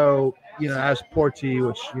 So, as poor T,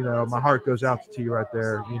 which, my heart goes out to T right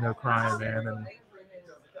there, crying, man. And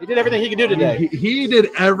he did everything he could do today. He did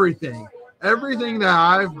everything. Everything that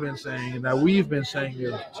I've been saying and that we've been saying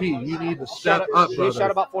is, T, you need to step up, brother. He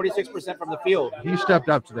shot about 46% from the field. He stepped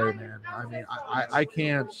up today, man. I mean, I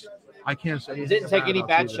can't say he didn't take any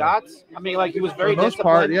bad shots. I mean, like, he was very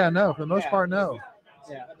disciplined. For the most part, no.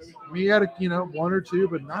 Yeah. We had one or two,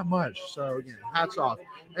 but not much. So again, hats off.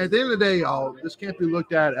 At the end of the day, y'all, this can't be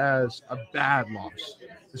looked at as a bad loss.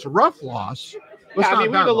 It's a rough loss. Yeah, I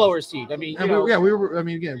mean, we're the lower seed. I mean, we were. I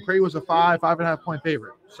mean, again, Creighton was a 5.5 point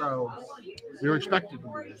favorite, so we were expected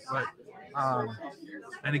to lose. But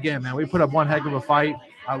and again, man, we put up one heck of a fight.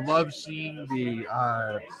 I love seeing the,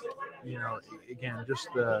 again, just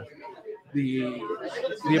the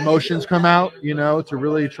emotions come out, to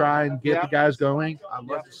really try and get the guys going. I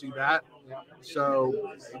love to see that.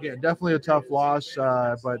 So again, definitely a tough loss,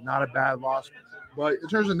 but not a bad loss. But in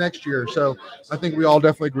terms of next year, so I think we all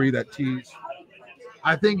definitely agree that T's,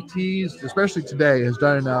 especially today, has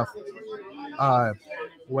done enough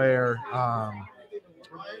where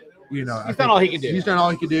he's done all he can do. He's done all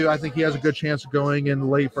he can do. I think he has a good chance of going in the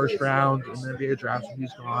late first round and then NBA draft if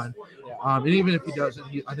he's gone. And even if he doesn't,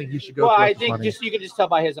 I think he should go. Well, I think you can just tell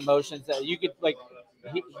by his emotions that you could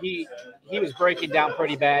he was breaking down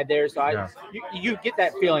pretty bad there. So you get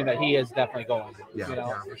that feeling that he is definitely going.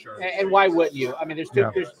 Yeah, for sure. And why wouldn't you? I mean,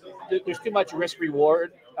 there's too much risk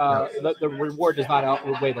reward. The reward does not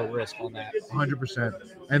outweigh the risk on that.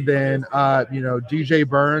 100%. And then DJ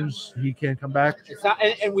Burns, he can come back. It's not,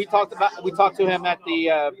 and we talked to him at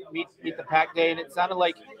the meet the pack day, and it sounded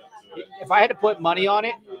like if I had to put money on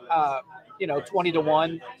it,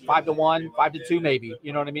 20-1, 5-1, 5-2, maybe.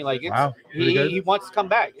 You know what I mean? Like, he wants to come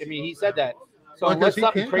back. I mean, he said that. So unless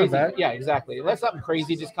something crazy, exactly. Unless something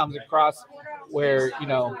crazy just comes across, where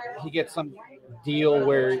he gets some deal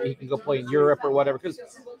where he can go play in Europe or whatever, because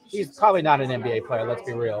he's probably not an NBA player. Let's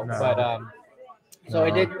be real. No. But so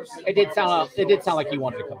it did sound like he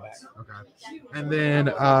wanted to come back. Okay. And then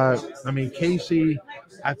Casey,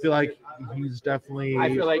 I feel like he's definitely.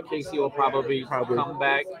 I feel like Casey will probably come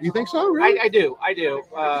back. You think so? Really? I do.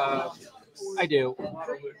 I do.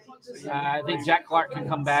 I think Jack Clark can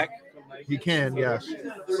come back, He can, yes.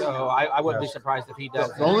 so I wouldn't be surprised if he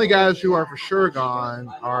does. The only guys who are for sure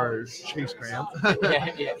gone are Chase Graham,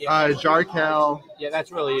 yeah. Jarkel, Yeah,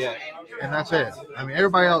 that's really it. and that's it. I mean,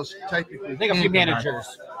 everybody else technically. I think a few can come back.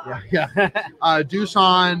 managers. Yeah.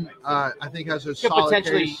 Dusan, I think has a solid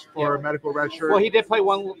potentially, case for a medical red shirt. Well, he did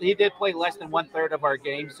play less than 1/3 of our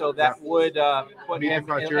games, so that would put Meet the him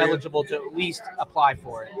criteria. eligible to at least apply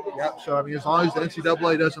for it. Yep. So I mean, as long as the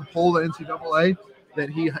NCAA doesn't pull the NCAA, then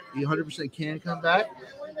he 100% can come back.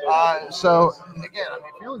 So again, I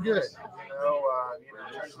mean, feeling good.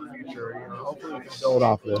 The future. Hopefully we can build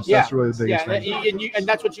off this. Yeah. That's really the biggest thing. And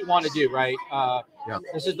that's what you want to do, right?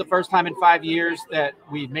 This is the first time in 5 years that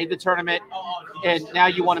we've made the tournament, and now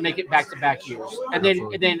you want to make it back-to-back years, and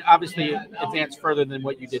then obviously advance further than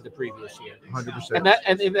what you did the previous year. 100%.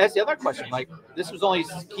 And that's the other question. Like, this was only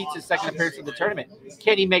Keats' second appearance in the tournament.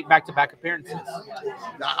 Can he make back-to-back appearances?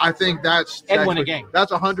 I think that's and win a game.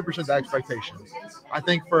 That's 100% the expectation. I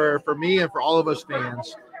think for me and for all of us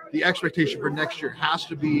fans, the expectation for next year has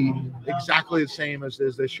to be exactly the same as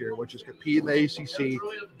is this year, which is compete in the ACC,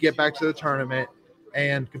 get back to the tournament,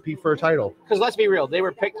 and compete for a title. Because let's be real, they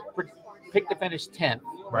were picked to finish 10th,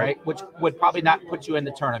 right? Which would probably not put you in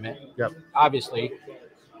the tournament, obviously.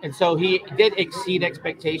 And so he did exceed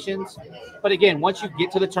expectations. But again, once you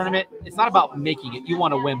get to the tournament, it's not about making it. You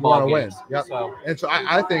want to win ball games. Yep. So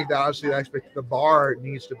I think that obviously the bar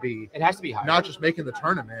needs to be. It has to be higher. Not just making the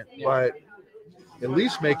tournament, but at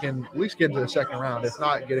least getting to the second round, if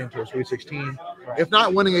not getting to a Sweet 16, if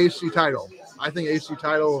not winning ACC title. I think ACC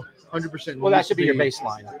title 100%. Well, that should be your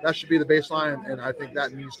baseline. That should be the baseline, and I think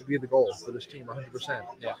that needs to be the goal for this team 100%.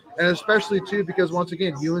 Yeah. And especially too because once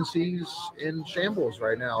again, UNC's in shambles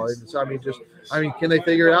right now. And so can they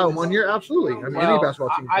figure it out in 1 year? Absolutely. I mean, any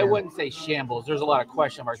basketball team. I wouldn't say shambles. There's a lot of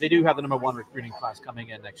question marks. They do have the #1 recruiting class coming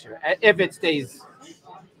in next year, if it stays.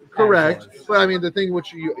 Correct, but I mean the thing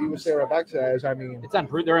which you would say right back to that is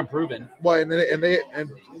it's they're improving. Well, and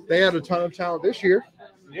they had a ton of talent this year.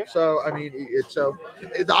 Yeah. So I mean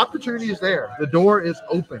the opportunity is there. The door is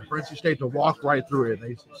open for NC State to walk right through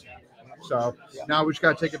it. So now we just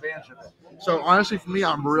got to take advantage of it. So honestly, for me,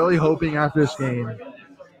 I'm really hoping after this game,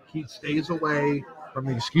 he stays away from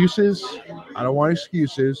the excuses. I don't want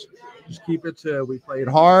excuses. Just keep it to we played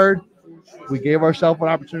hard. We gave ourselves an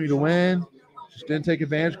opportunity to win. Just didn't take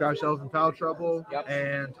advantage, got ourselves in foul trouble,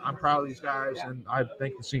 and I'm proud of these guys, and I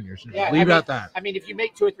thank the seniors. Leave it at that. I mean, if you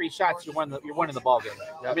make 2 or 3 shots, you're winning the ball game.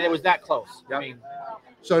 I mean, it was that close. I mean,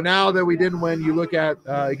 so now that we didn't win, you look at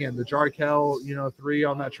again the Jarkel, 3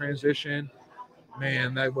 on that transition.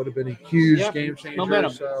 Man, that would have been a huge game changer.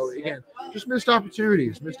 Momentum. So again, just missed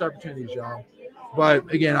opportunities, y'all. But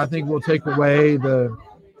again, I think we'll take away the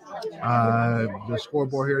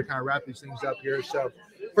scoreboard here to kind of wrap these things up here. So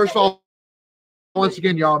first of all, once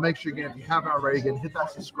again, y'all, make sure, again, if you haven't already, hit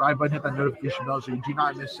that subscribe button, hit that notification bell so you do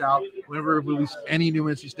not miss out whenever we release any new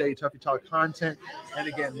NC State Tuffy Talk content. And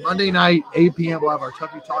again, Monday night, 8 p.m., we'll have our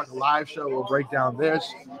Tuffy Talk live show. We'll break down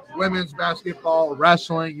this, women's basketball,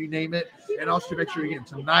 wrestling, you name it. And also make sure, again,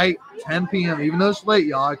 tonight, 10 p.m., even though it's late,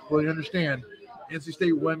 y'all, I completely understand, NC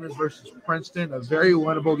State women's versus Princeton, a very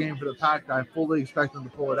winnable game for the Pack. I fully expect them to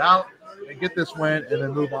pull it out and get this win and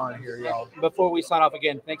then move on here, y'all. Before we sign off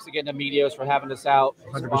again, thanks again to AMEDEO'S for having us out,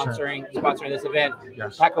 100%. sponsoring this event.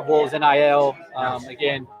 Pack of Wolves NIL.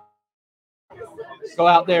 Again, go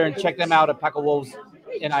out there and check them out at Pack of Wolves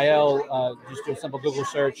NIL. Just do a simple Google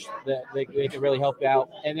search. They can really help you out.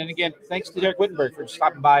 And then again, thanks to Derek Wittenberg for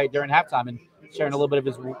stopping by during halftime and sharing a little bit of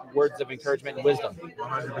his words of encouragement and wisdom.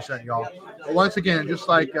 100%, y'all. But once again, just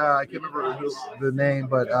like I can't remember the name,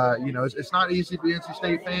 but it's not easy to be an NC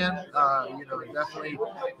State fan. Definitely,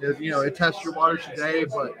 it tests your waters today.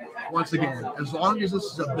 But once again, as long as this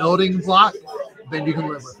is a building block, then you can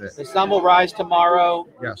live with it. The sun will rise tomorrow.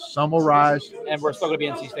 Yes, sun will rise, and we're still going to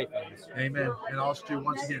be NC State fans. Amen. And also, too,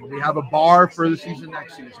 once again, we have a bar for the season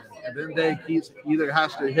next season. At the end of the day, he either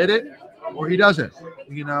has to hit it or he doesn't.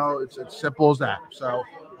 It's simple as that. So,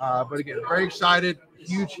 but again, very excited.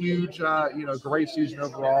 Huge, great season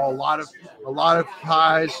overall. A lot of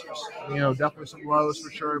highs, definitely some lows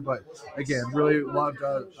for sure. But again, really loved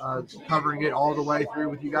covering it all the way through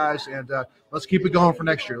with you guys. And let's keep it going for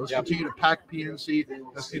next year. Let's continue to pack PNC.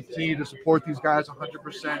 Let's continue to support these guys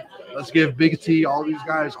 100%. Let's give Big T, all these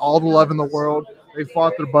guys, all the love in the world. They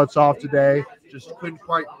fought their butts off today. Just couldn't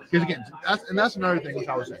quite, because again, that's another thing which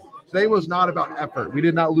I was saying. Today was not about effort. We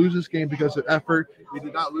did not lose this game because of effort. We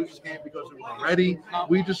did not lose this game because we were ready.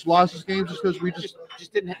 We just lost this game just because we just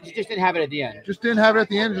didn't have it at the end. Just didn't have it at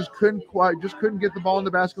the end. Just couldn't get the ball in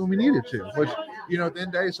the basket when we needed to. Which, you know, at the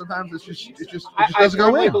end of the day, sometimes it just doesn't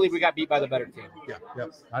go in. I believe we got beat by the better team. Yeah.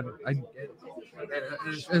 And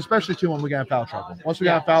especially too when we got in foul trouble. Once we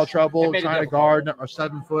got in foul trouble, trying to guard a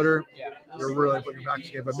 7-footer, we're really putting back to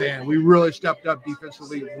game. But man, we really stepped up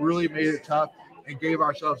defensively, really made it tough, and gave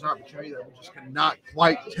ourselves an opportunity that we just cannot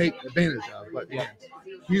quite take advantage of. But yeah,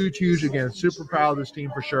 huge again. Super proud of this team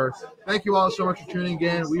for sure. Thank you all so much for tuning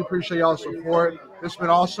in. We appreciate y'all's support. This has been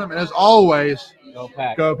awesome. And as always, go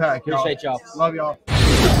Pack. Go Pack. Appreciate y'all. Love y'all.